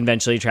like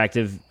conventionally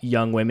attractive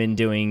young women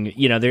doing.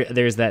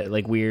 There's that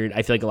like weird.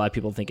 I feel like a lot of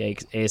people think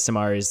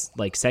ASMR is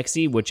like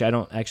sexy, which I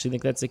don't actually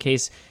think that's the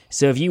case.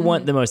 So if you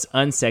want the most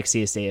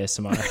unsexiest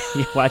ASMR,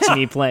 you watch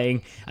me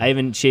playing. I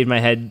haven't shaved my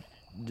head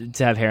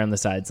to have hair on the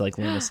sides like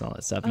Loomis and all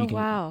that stuff. You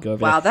can go over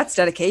that. That's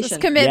dedication.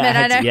 That's commitment.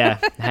 I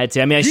had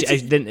to. I mean,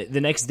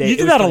 the next day. You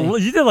did that.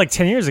 You did like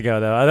 10 years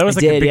ago, though. That was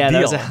like a big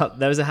deal.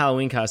 That was a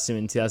Halloween costume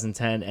in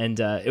 2010, and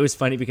it was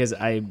funny because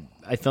I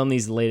filmed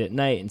these late at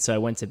night, and so I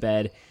went to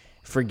bed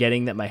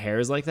forgetting that my hair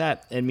is like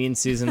that. And me and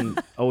Susan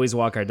always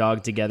walk our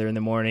dog together in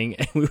the morning,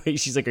 and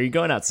she's like, "Are you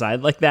going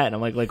outside like that?" And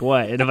I'm like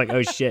what? And I'm like,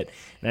 "Oh shit!"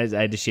 And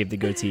I had to shave the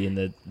goatee and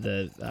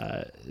the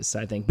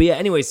side thing. But yeah,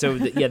 anyway, so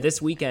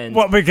this weekend.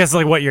 Well, because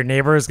like what, your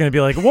neighbor is going to be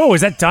like, "Whoa,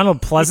 is that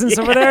Donald Pleasance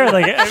over there?"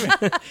 Like,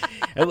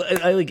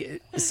 I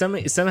like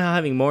somehow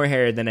having more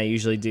hair than I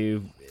usually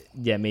do.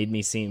 Yeah, made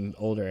me seem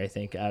older, I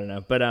think. I don't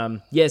know, but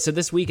so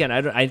this weekend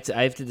I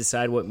have to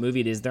decide what movie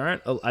it is.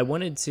 I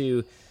wanted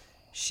to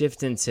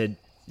shift into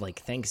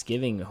like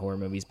Thanksgiving horror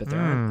movies, but there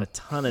aren't a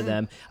ton of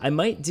them. I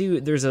might do.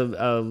 There's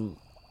a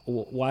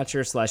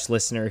watcher /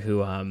 listener who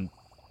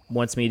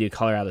wants me to do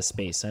Color Out of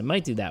Space. So I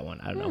might do that one.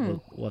 I don't know.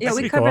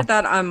 We covered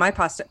that on my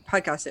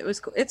podcast. It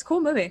was cool. It's a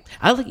cool movie.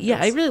 I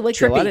really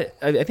liked it.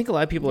 I think a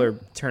lot of people are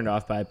turned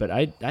off by it, but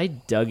I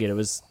dug it. It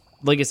was,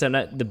 like I said, I'm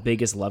not the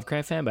biggest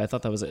Lovecraft fan, but I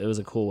thought it was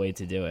a cool way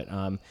to do it.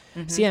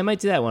 So yeah, I might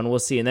do that one. We'll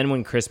see. And then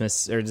when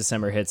Christmas or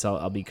December hits,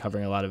 I'll be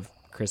covering a lot of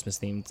Christmas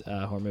themed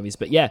horror movies.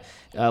 But yeah,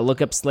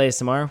 look up Slay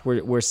ASMR.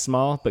 We're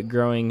small but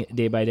growing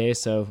day by day,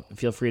 so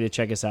feel free to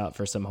check us out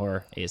for some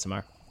horror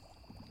ASMR.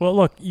 Well,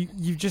 look,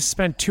 you just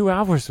spent 2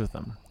 hours with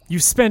him.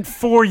 You've spent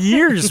 4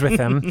 years with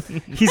him.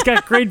 He's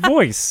got great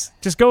voice.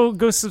 Just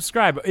go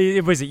subscribe.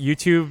 Was it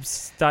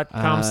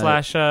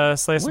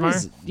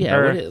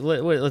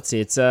youtube.com/SlayASMR? Let's see.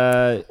 It's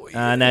no,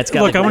 it's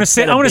got. Look, I want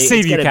to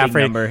save you,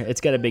 Caffrey.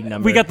 It's got a big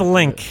number. We got the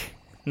link.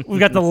 We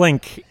got the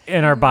link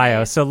in our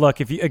bio. So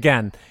look, if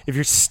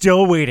you're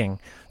still waiting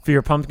for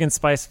your pumpkin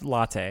spice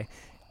latte,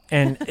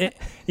 and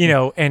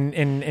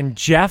and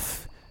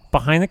Jeff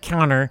behind the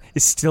counter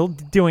is still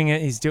doing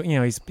it. He's doing,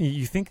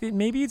 you think that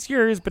maybe it's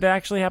yours, but it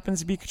actually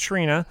happens to be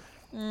Katrina,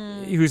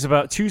 who's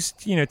about two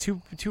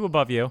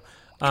above you.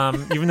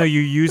 Even though you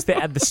used the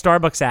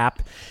Starbucks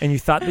app and you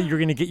thought that you were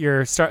going to get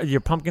your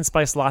pumpkin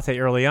spice latte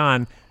early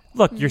on,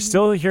 look, you're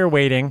still here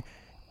waiting.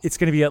 It's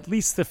going to be at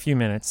least a few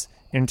minutes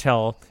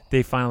until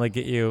they finally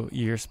get you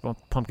your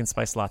pumpkin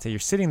spice latte. You're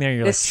sitting there.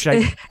 You're like,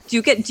 do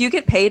you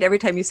get paid every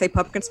time you say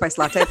pumpkin spice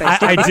latte?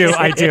 I do.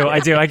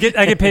 I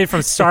get paid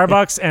from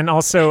Starbucks and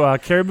also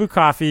Caribou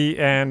Coffee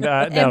and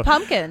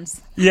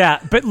pumpkins.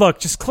 Yeah, but look,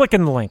 just click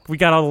in the link. We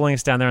got all the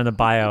links down there in the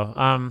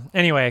bio.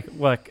 Anyway,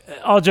 look,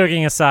 all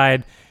joking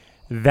aside,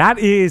 that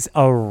is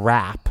a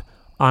wrap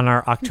on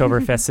our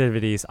October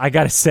festivities. I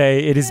gotta say,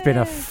 it has been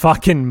a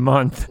fucking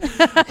month.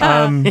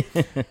 I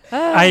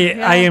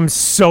am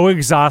so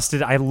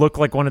exhausted. I look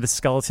like one of the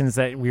skeletons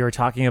that we were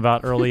talking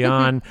about early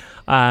on.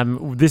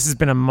 This has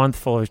been a month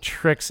full of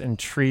tricks and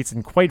treats,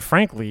 and quite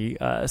frankly,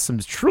 some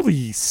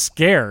truly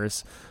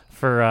scares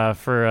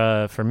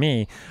for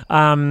me.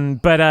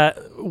 But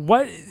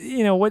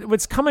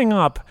what's coming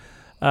up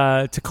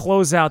to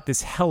close out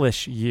this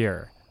hellish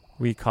year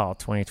we call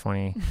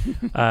 2020?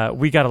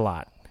 We got a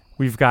lot.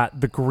 We've got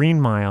The Green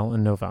Mile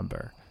in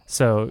November,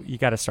 so you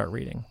got to start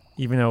reading,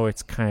 even though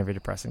it's kind of a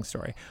depressing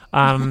story.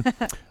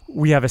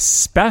 We have a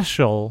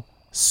special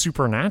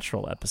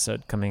Supernatural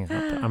episode coming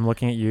up. I'm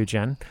looking at you,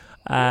 Jen.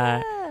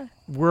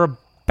 We're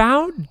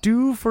about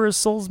due for a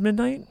Souls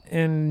Midnight,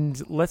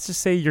 and let's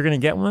just say you're going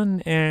to get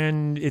one,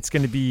 and it's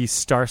going to be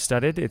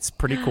star-studded. It's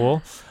pretty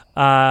cool.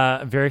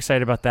 Very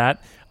excited about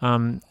that.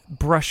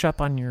 Brush up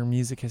on your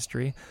music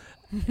history.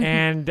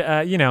 And,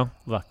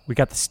 look, we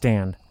got The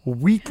Stand.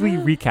 Weekly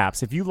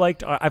recaps. If you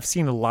liked, I've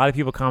seen a lot of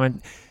people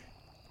comment,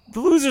 The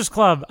Losers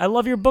Club, I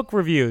love your book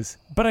reviews,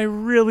 but I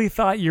really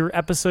thought your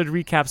episode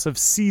recaps of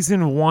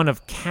season 1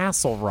 of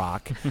Castle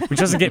Rock, which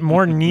doesn't get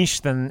more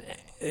niche than,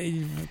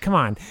 come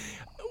on.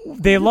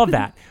 They love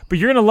that. But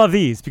you're going to love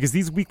these, because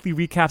these weekly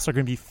recaps are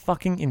going to be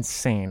fucking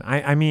insane.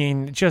 I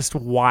mean, just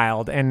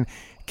wild. And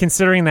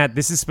considering that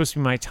this is supposed to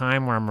be my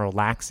time where I'm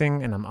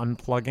relaxing and I'm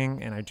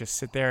unplugging, and I just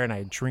sit there and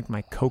I drink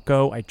my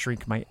cocoa, I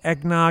drink my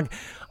eggnog,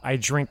 I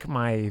drink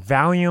my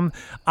Valium.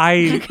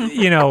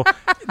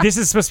 This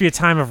is supposed to be a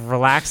time of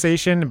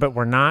relaxation, but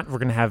we're not. We're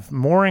going to have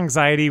more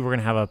anxiety. We're going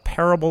to have a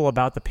parable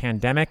about the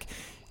pandemic.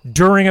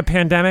 During a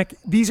pandemic,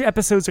 these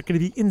episodes are going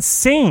to be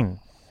insane.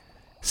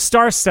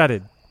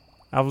 Star-studded.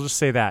 I will just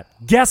say that.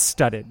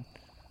 Guest-studded.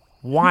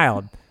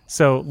 Wild.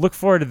 So look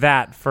forward to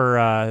that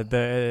for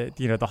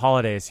the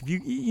holidays. If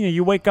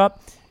you wake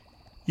up,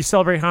 you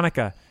celebrate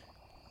Hanukkah.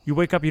 You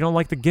wake up, you don't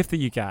like the gift that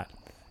you got.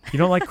 You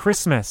don't like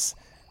Christmas.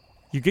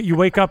 You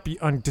wake up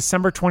on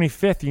December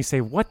 25th and you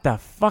say, "What the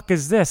fuck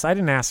is this? I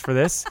didn't ask for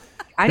this."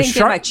 I didn't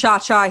get my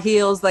cha-cha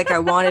heels like I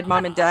wanted,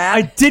 Mom and Dad.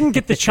 I didn't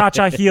get the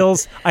cha-cha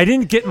heels. I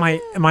didn't get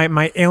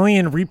my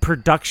alien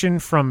reproduction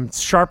from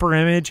Sharper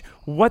Image.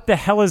 What the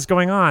hell is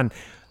going on?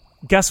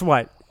 Guess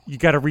what? You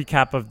got a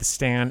recap of The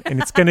Stand,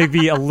 and it's going to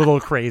be a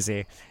little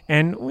crazy.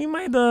 And we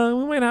might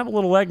have a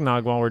little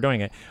eggnog while we're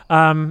doing it.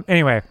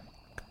 Anyway,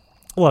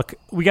 look,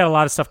 we got a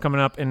lot of stuff coming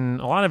up, and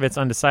a lot of it's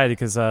undecided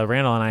because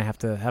Randall and I have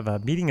to have a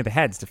meeting of the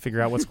heads to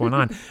figure out what's going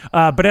on.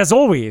 But as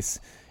always,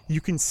 you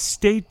can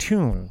stay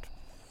tuned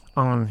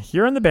on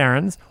here on the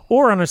Barrens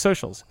or on our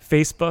socials: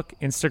 Facebook,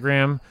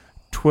 Instagram,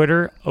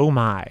 Twitter. Oh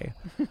my.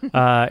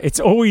 It's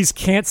always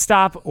can't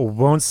stop or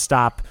won't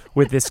stop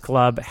with this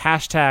club.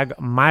 Hashtag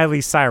Miley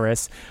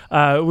Cyrus,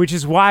 which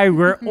is why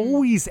we're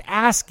always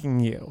asking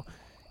you.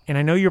 And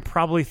I know you're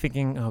probably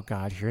thinking, oh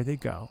God, here they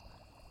go.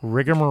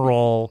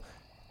 Rigmarole.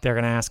 They're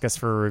going to ask us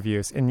for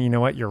reviews. And you know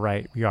what? You're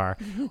right. We are.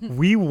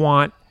 We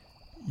want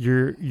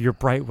your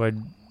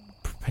Brightwood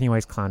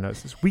Pennywise Clown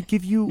Noses. We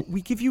give you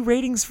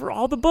ratings for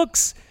all the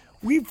books.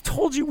 We've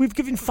told you we've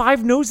given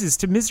 5 noses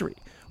to Misery.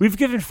 We've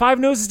given 5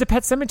 noses to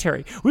Pet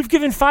Sematary. We've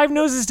given 5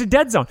 noses to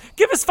Dead Zone.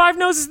 Give us 5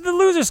 noses to the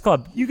Losers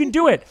Club. You can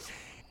do it.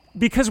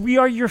 Because we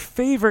are your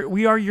favorite.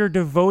 We are your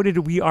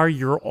devoted. We are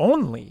your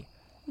only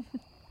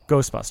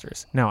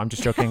Ghostbusters. No, I'm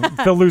just joking.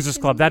 The Losers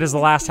Club. That is the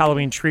last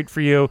Halloween treat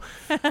for you.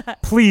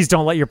 Please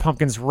don't let your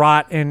pumpkins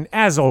rot. And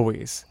as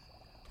always,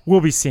 we'll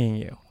be seeing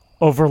you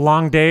over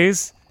long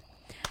days.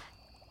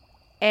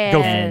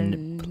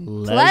 And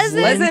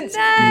pleasant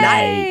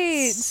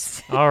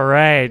nights. All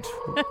right.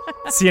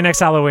 See you next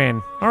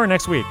Halloween or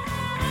next week.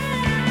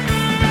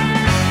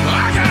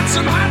 I got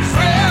some hot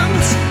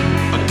friends.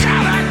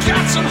 God, I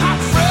got some hot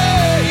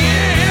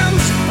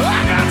friends.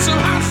 I got some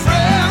hot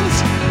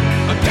friends.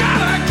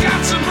 God, I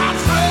got some hot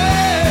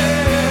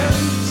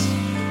friends.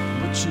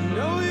 But you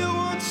know you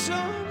want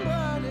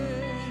somebody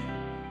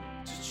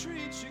to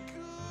treat you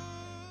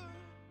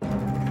good.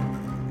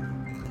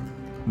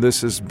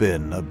 This has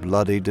been a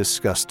bloody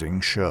disgusting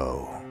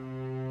show.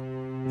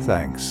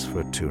 Thanks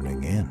for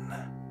tuning in.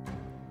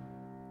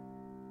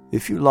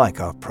 If you like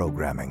our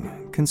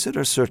programming,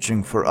 consider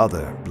searching for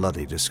other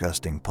bloody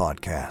disgusting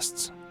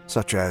podcasts,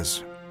 such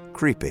as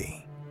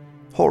Creepy,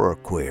 Horror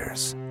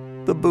Queers,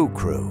 The Boo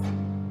Crew,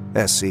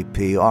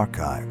 SCP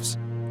Archives,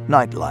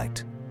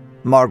 Nightlight,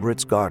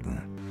 Margaret's Garden,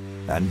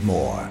 and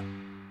more.